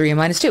 -3 and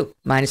 -2,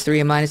 -3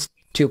 and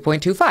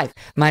 2.25,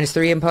 minus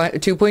 3 and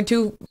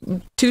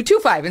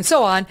 2.225, and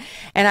so on.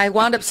 And I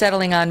wound up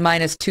settling on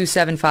minus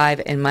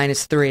 275 and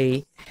minus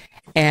 3.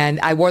 And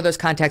I wore those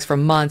contacts for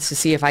months to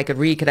see if I could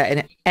read.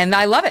 And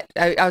I love it.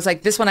 I was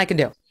like, this one I can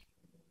do.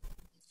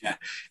 Yeah.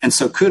 And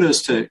so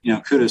kudos to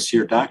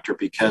your doctor,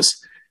 because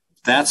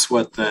that's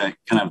what the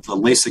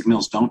LASIK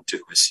mills don't do.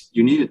 Is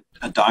you need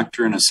a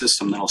doctor and a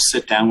system that'll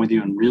sit down with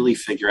you and really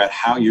figure out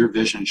how your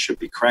vision should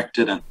be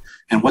corrected and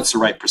what's the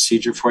right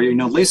procedure for you.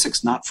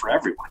 LASIK's not for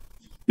everyone.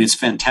 I mean, it's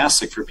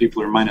fantastic for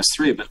people who are minus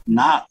 3, but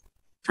not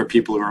for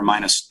people who are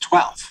minus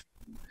 12.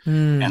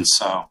 And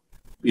so,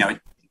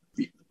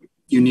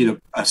 you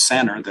need a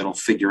center that'll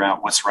figure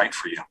out what's right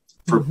for you.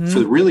 For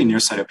the really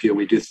nearsightopia,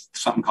 we do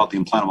something called the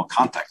implantable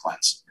contact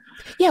lens.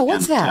 Yeah,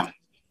 what's that?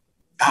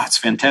 It's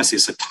fantastic.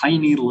 It's a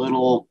tiny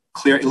little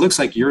clear. It looks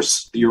like your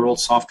old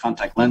soft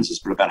contact lenses,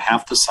 but about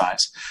half the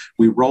size.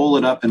 We roll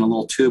it up in a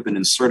little tube and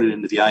insert it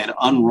into the eye. It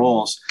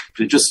unrolls,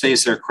 but it just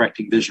stays there,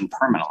 correcting vision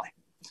permanently.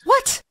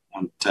 What?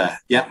 And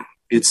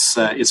it's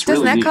Doesn't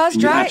really that neat. cause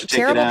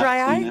terrible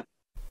dry eye?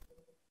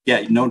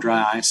 Yeah, no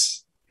dry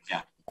eyes.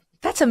 Yeah,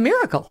 that's a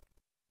miracle.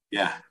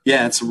 Yeah,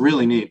 it's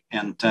really neat.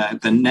 And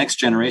the next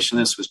generation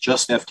of this was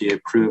just FDA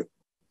approved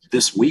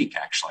this week,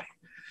 actually.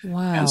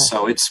 Wow. And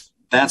so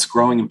that's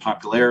growing in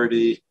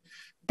popularity.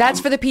 That's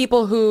for the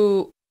people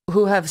who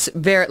have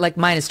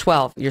minus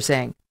 12, you're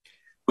saying?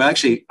 Well,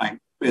 actually,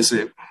 it's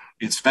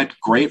in fact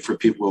great for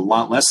people with a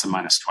lot less than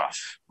minus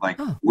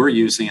 12. We're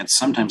using it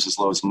sometimes as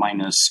low as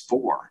minus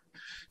 4.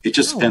 It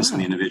just depends on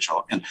the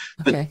individual.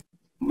 But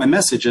my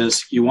message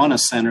is, you want a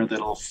center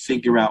that'll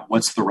figure out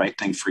what's the right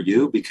thing for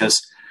you,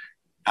 because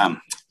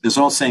there's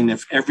an old saying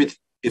that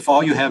if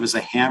all you have is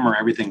a hammer,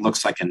 everything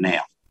looks like a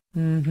nail.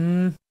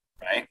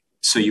 Right?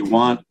 So you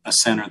want a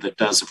center that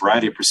does a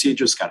variety of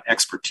procedures, got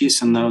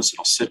expertise in those.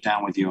 It'll sit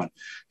down with you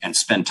and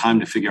spend time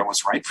to figure out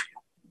what's right for you.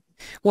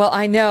 Well,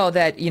 I know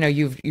that,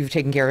 you've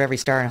taken care of every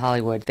star in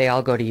Hollywood. They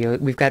all go to you.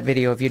 We've got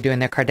video of you doing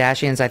the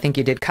Kardashians. I think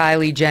you did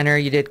Kylie Jenner,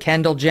 you did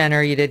Kendall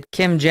Jenner, you did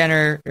Kim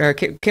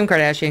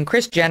Kardashian,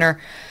 Kris Jenner,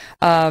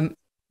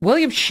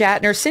 William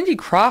Shatner, Cindy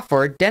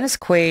Crawford, Dennis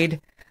Quaid.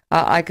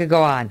 I could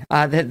go on.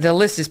 The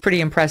list is pretty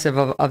impressive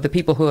of the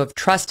people who have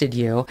trusted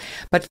you.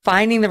 But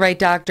finding the right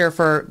doctor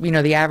for,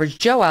 the average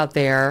Joe out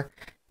there,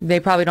 they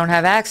probably don't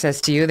have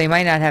access to you. They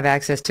might not have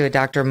access to a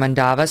Dr.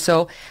 Mandava.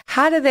 So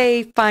how do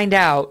they find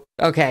out,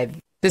 okay,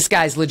 this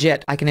guy's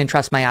legit, I can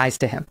entrust my eyes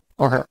to him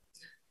or her?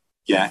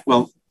 Yeah,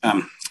 well,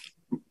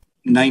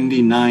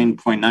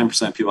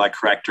 99.9% of people I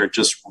correct are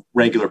just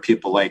regular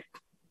people I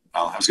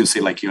was going to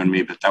say like you and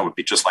me, but that would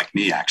be just like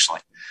me,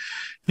 actually.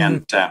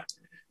 And,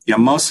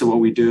 most of what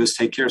we do is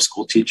take care of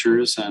school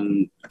teachers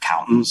and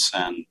accountants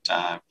and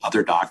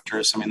other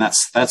doctors. I mean,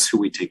 that's who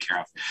we take care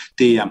of.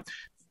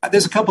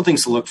 There's a couple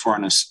things to look for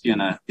in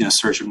a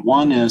surgeon.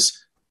 One is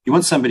you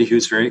want somebody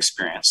who's very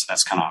experienced.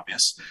 That's kind of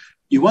obvious.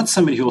 You want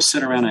somebody who will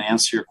sit around and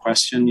answer your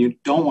question. You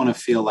don't want to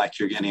feel like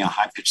you're getting a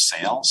high-pitched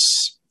sales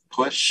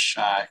push.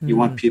 You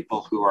want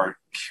people who are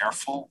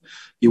careful.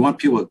 You want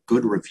people with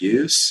good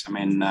reviews. I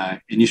mean,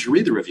 and you should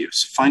read the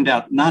reviews. Find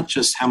out not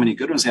just how many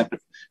good ones they have, but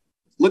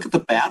look at the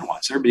bad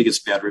ones. Everybody gets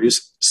bad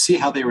reviews. See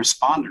how they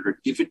responded, or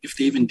if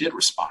they even did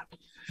respond.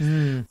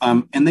 And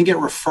then get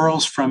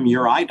referrals from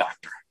your eye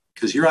doctor,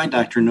 because your eye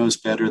doctor knows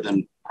better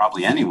than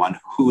probably anyone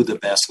who the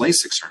best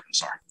LASIK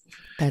surgeons are.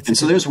 And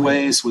so there's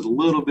ways with a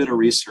little bit of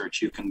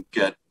research you can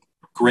get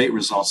great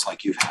results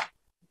like you've had.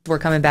 We're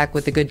coming back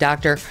with the good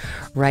doctor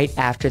right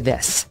after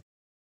this.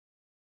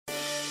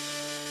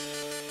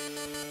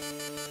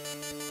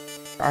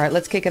 All right,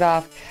 let's kick it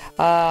off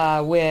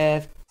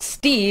with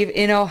Steve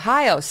in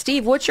Ohio.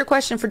 Steve, what's your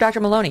question for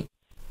Dr. Maloney?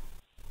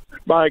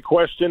 My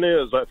question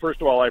is, first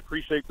of all, I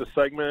appreciate the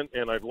segment,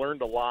 and I've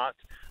learned a lot.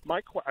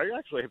 I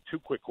actually have two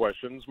quick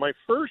questions. My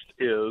first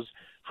is,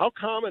 how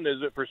common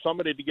is it for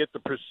somebody to get the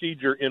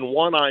procedure in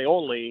one eye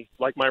only,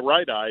 like my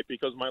right eye,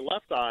 because my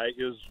left eye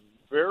is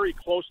very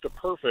close to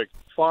perfect,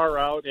 far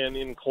out and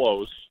in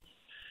close?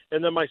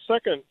 And then my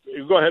second,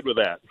 go ahead with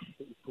that.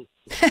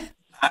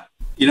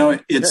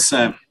 It's...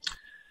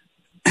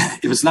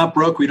 if it's not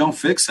broke, we don't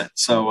fix it.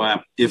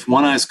 So if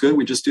one eye is good,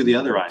 we just do the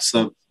other eye.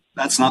 So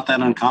that's not that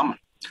uncommon.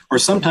 Or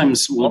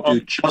sometimes we'll do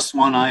just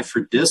one eye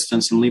for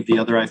distance and leave the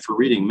other eye for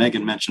reading.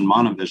 Megyn mentioned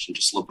monovision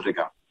just a little bit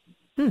ago.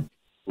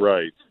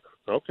 Right.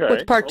 Okay.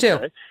 What's part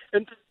two?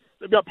 And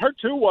part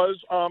two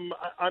was I'm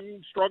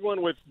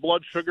struggling with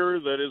blood sugar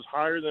that is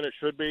higher than it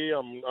should be.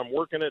 I'm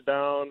working it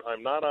down.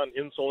 I'm not on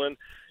insulin.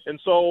 And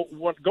so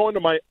going to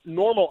my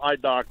normal eye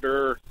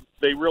doctor,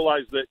 they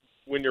realize that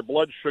when your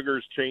blood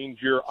sugars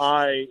change, your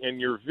eye and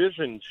your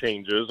vision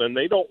changes, and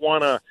they don't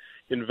want to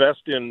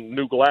invest in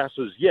new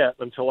glasses yet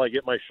until I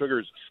get my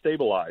sugars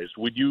stabilized.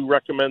 Would you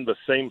recommend the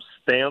same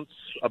stance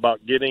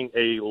about getting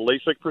a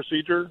LASIK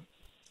procedure?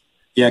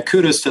 Yeah,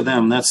 kudos to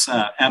them. That's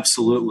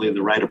absolutely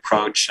the right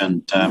approach,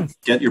 and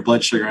get your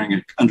blood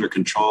sugar under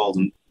control,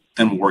 and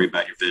then worry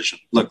about your vision.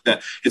 Look,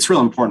 it's real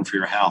important for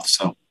your health,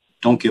 so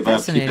don't give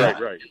up. Keep right,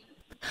 right.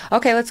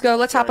 Okay, let's go.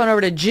 Let's hop on over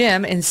to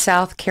Jim in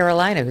South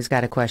Carolina, who's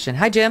got a question.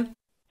 Hi, Jim.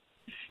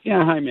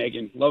 Yeah, hi,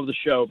 Megan. Love the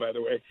show, by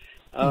the way.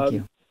 Thank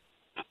you.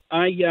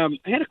 I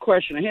had a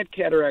question. I had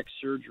cataract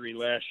surgery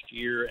last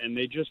year, and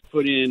they just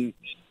put in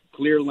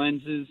clear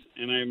lenses,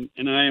 and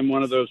I am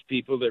one of those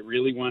people that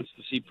really wants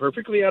to see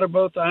perfectly out of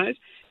both eyes,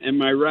 and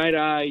my right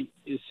eye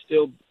is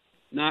still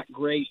not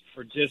great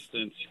for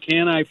distance.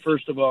 Can I,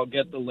 first of all,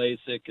 get the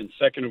LASIK, and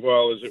second of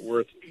all, is it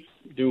worth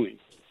doing?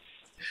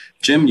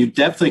 Jim, you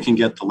definitely can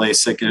get the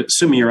LASIK,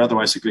 assuming you're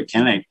otherwise a good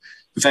candidate.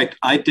 In fact,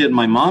 I did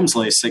my mom's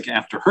LASIK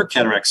after her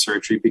cataract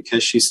surgery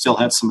because she still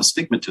had some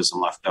astigmatism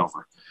left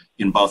over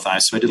in both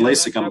eyes. So I did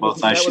LASIK on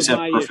both eyes. She's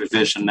had perfect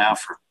vision now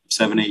for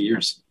 7-8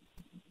 years.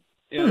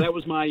 Yeah, that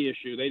was my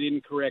issue. They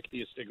didn't correct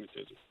the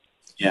astigmatism.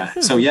 Yeah.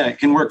 So, yeah, it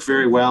can work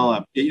very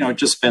well. It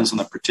just depends on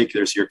the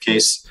particulars of your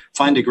case.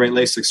 Find a great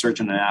LASIK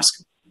surgeon and ask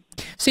him.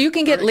 So you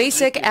can get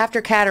LASIK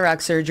after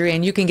cataract surgery,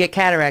 and you can get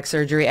cataract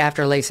surgery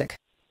after LASIK.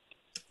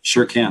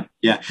 Sure can.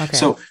 Yeah. Okay.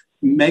 So,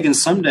 Megan,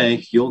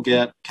 someday you'll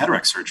get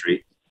cataract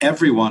surgery.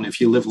 Everyone,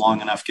 if you live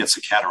long enough, gets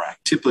a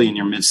cataract, typically in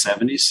your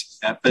mid-70s.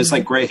 But it's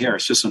like gray hair.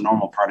 It's just a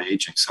normal part of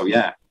aging. So,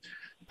 yeah,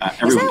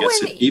 everyone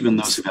gets it, even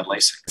those who've had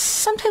LASIK.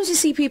 Sometimes you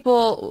see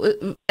people,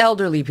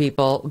 elderly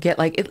people, get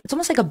it's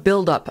almost like a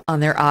buildup on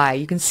their eye.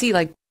 You can see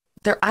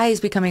their eyes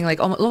becoming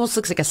almost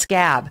looks like a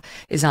scab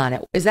is on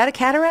it. Is that a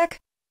cataract?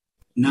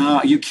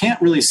 No, you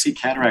can't really see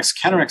cataracts.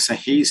 Cataract's a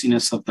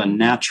haziness of the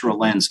natural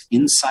lens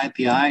inside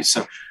the eye.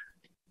 So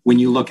when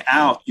you look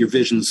out, your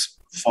vision's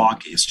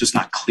foggy. It's just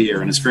not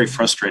clear, and it's very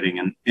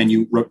frustrating. And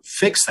you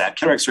fix that.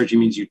 Cataract surgery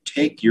means you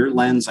take your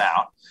lens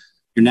out,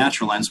 your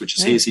natural lens, which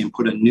is hazy, and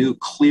put a new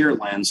clear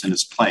lens in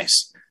its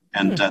place.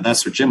 And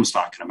that's what Jim was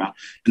talking about.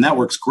 And that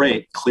works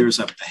great, clears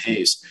up the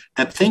haze.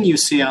 That thing you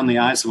see on the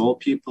eyes of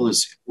old people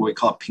is what we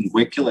call a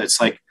pinguicula.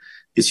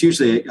 It's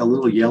usually a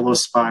little yellow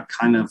spot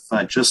kind of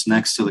just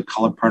next to the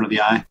colored part of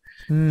the eye.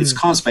 It's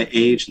caused by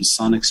age and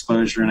sun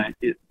exposure, and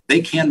they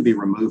can be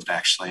removed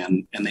actually,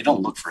 and they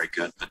don't look very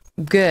good. But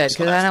good,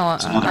 because I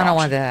don't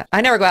want that.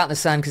 I never go out in the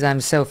sun because I'm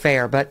so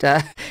fair, but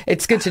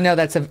it's good to know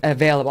that's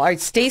available. All right,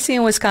 Stacy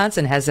in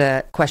Wisconsin has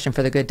a question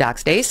for the good doc.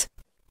 Stace?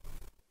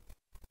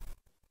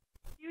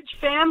 Huge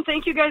fan.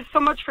 Thank you guys so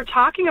much for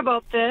talking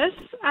about this.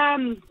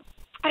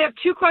 I have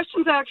two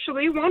questions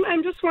actually. One,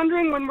 I'm just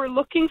wondering, when we're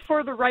looking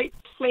for the right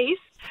place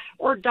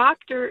or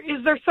doctor,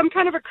 is there some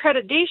kind of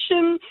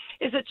accreditation?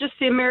 Is it just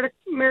the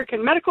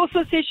American Medical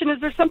Association?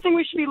 Is there something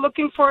we should be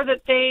looking for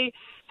that they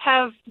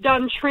have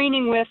done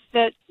training with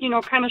that,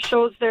 kind of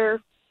shows they're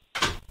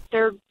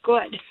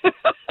good?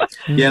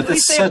 Yeah,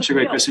 that's such a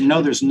great question.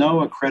 No, there's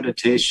no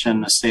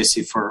accreditation,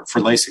 Stacy, for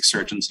LASIK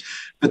surgeons,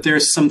 but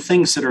there's some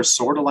things that are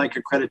sort of like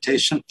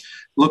accreditation.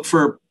 Look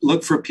for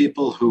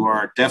people who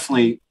are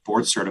definitely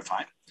board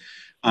certified.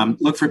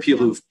 Look for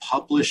people who've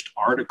published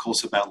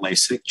articles about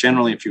LASIK.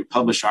 Generally, if you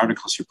publish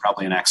articles, you're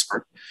probably an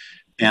expert.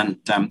 And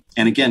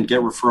again,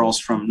 get referrals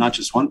from not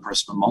just one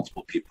person, but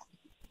multiple people.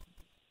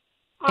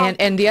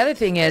 And the other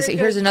thing is,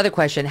 here's another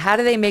question. How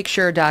do they make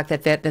sure, Doc,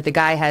 that the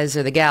guy has,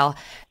 or the gal,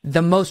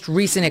 the most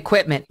recent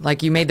equipment?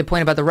 Like you made the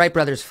point about the Wright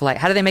brothers flight.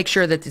 How do they make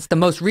sure that it's the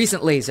most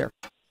recent laser?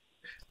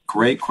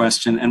 Great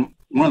question. And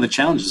one of the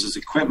challenges is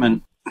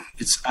equipment.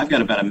 I've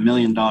got about $1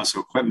 million of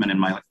equipment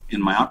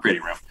in my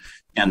operating room.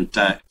 And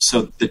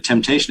so the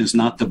temptation is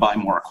not to buy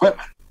more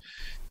equipment.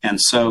 And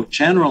so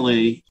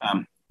generally,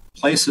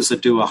 places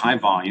that do a high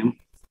volume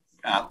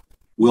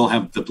will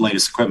have the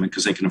latest equipment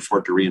because they can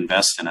afford to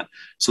reinvest in it.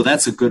 So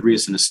that's a good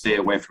reason to stay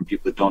away from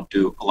people that don't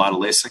do a lot of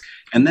LASIK.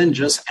 And then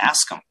just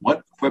ask them,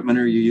 what equipment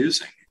are you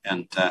using?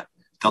 And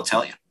they'll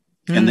tell you.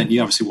 And then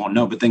you obviously won't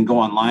know, but then go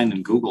online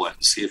and Google it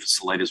and see if it's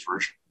the latest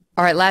version.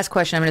 All right, last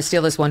question. I'm going to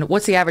steal this one.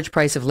 What's the average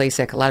price of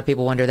LASIK? A lot of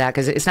people wonder that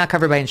because it's not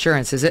covered by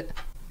insurance, is it?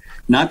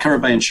 Not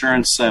covered by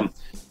insurance.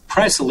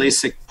 Price of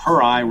LASIK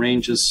per eye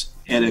ranges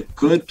at a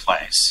good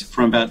place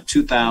from about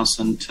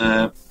 $2,000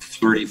 to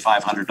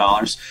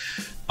 $3,500.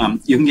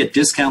 You can get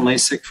discount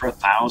LASIK for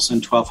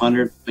 $1,000,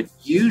 $1,200, but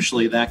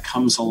usually that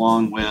comes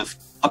along with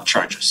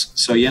upcharges.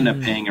 So you end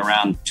up paying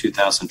around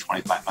 $2,000,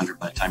 $2,500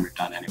 by the time you're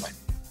done anyway.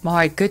 All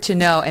right, good to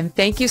know. And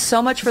thank you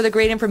so much for the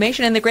great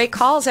information and the great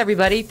calls,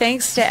 everybody.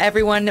 Thanks to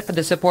everyone for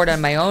the support on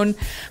my own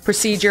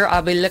procedure.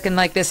 I'll be looking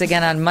like this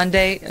again on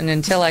Monday and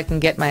until I can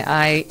get my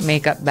eye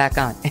makeup back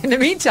on. In the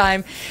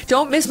meantime,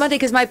 don't miss Monday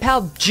because my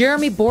pal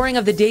Jeremy Boring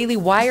of the Daily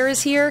Wire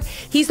is here.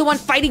 He's the one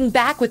fighting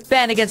back with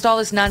Ben against all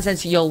this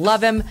nonsense. You'll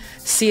love him.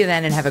 See you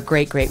then and have a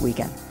great, great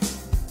weekend.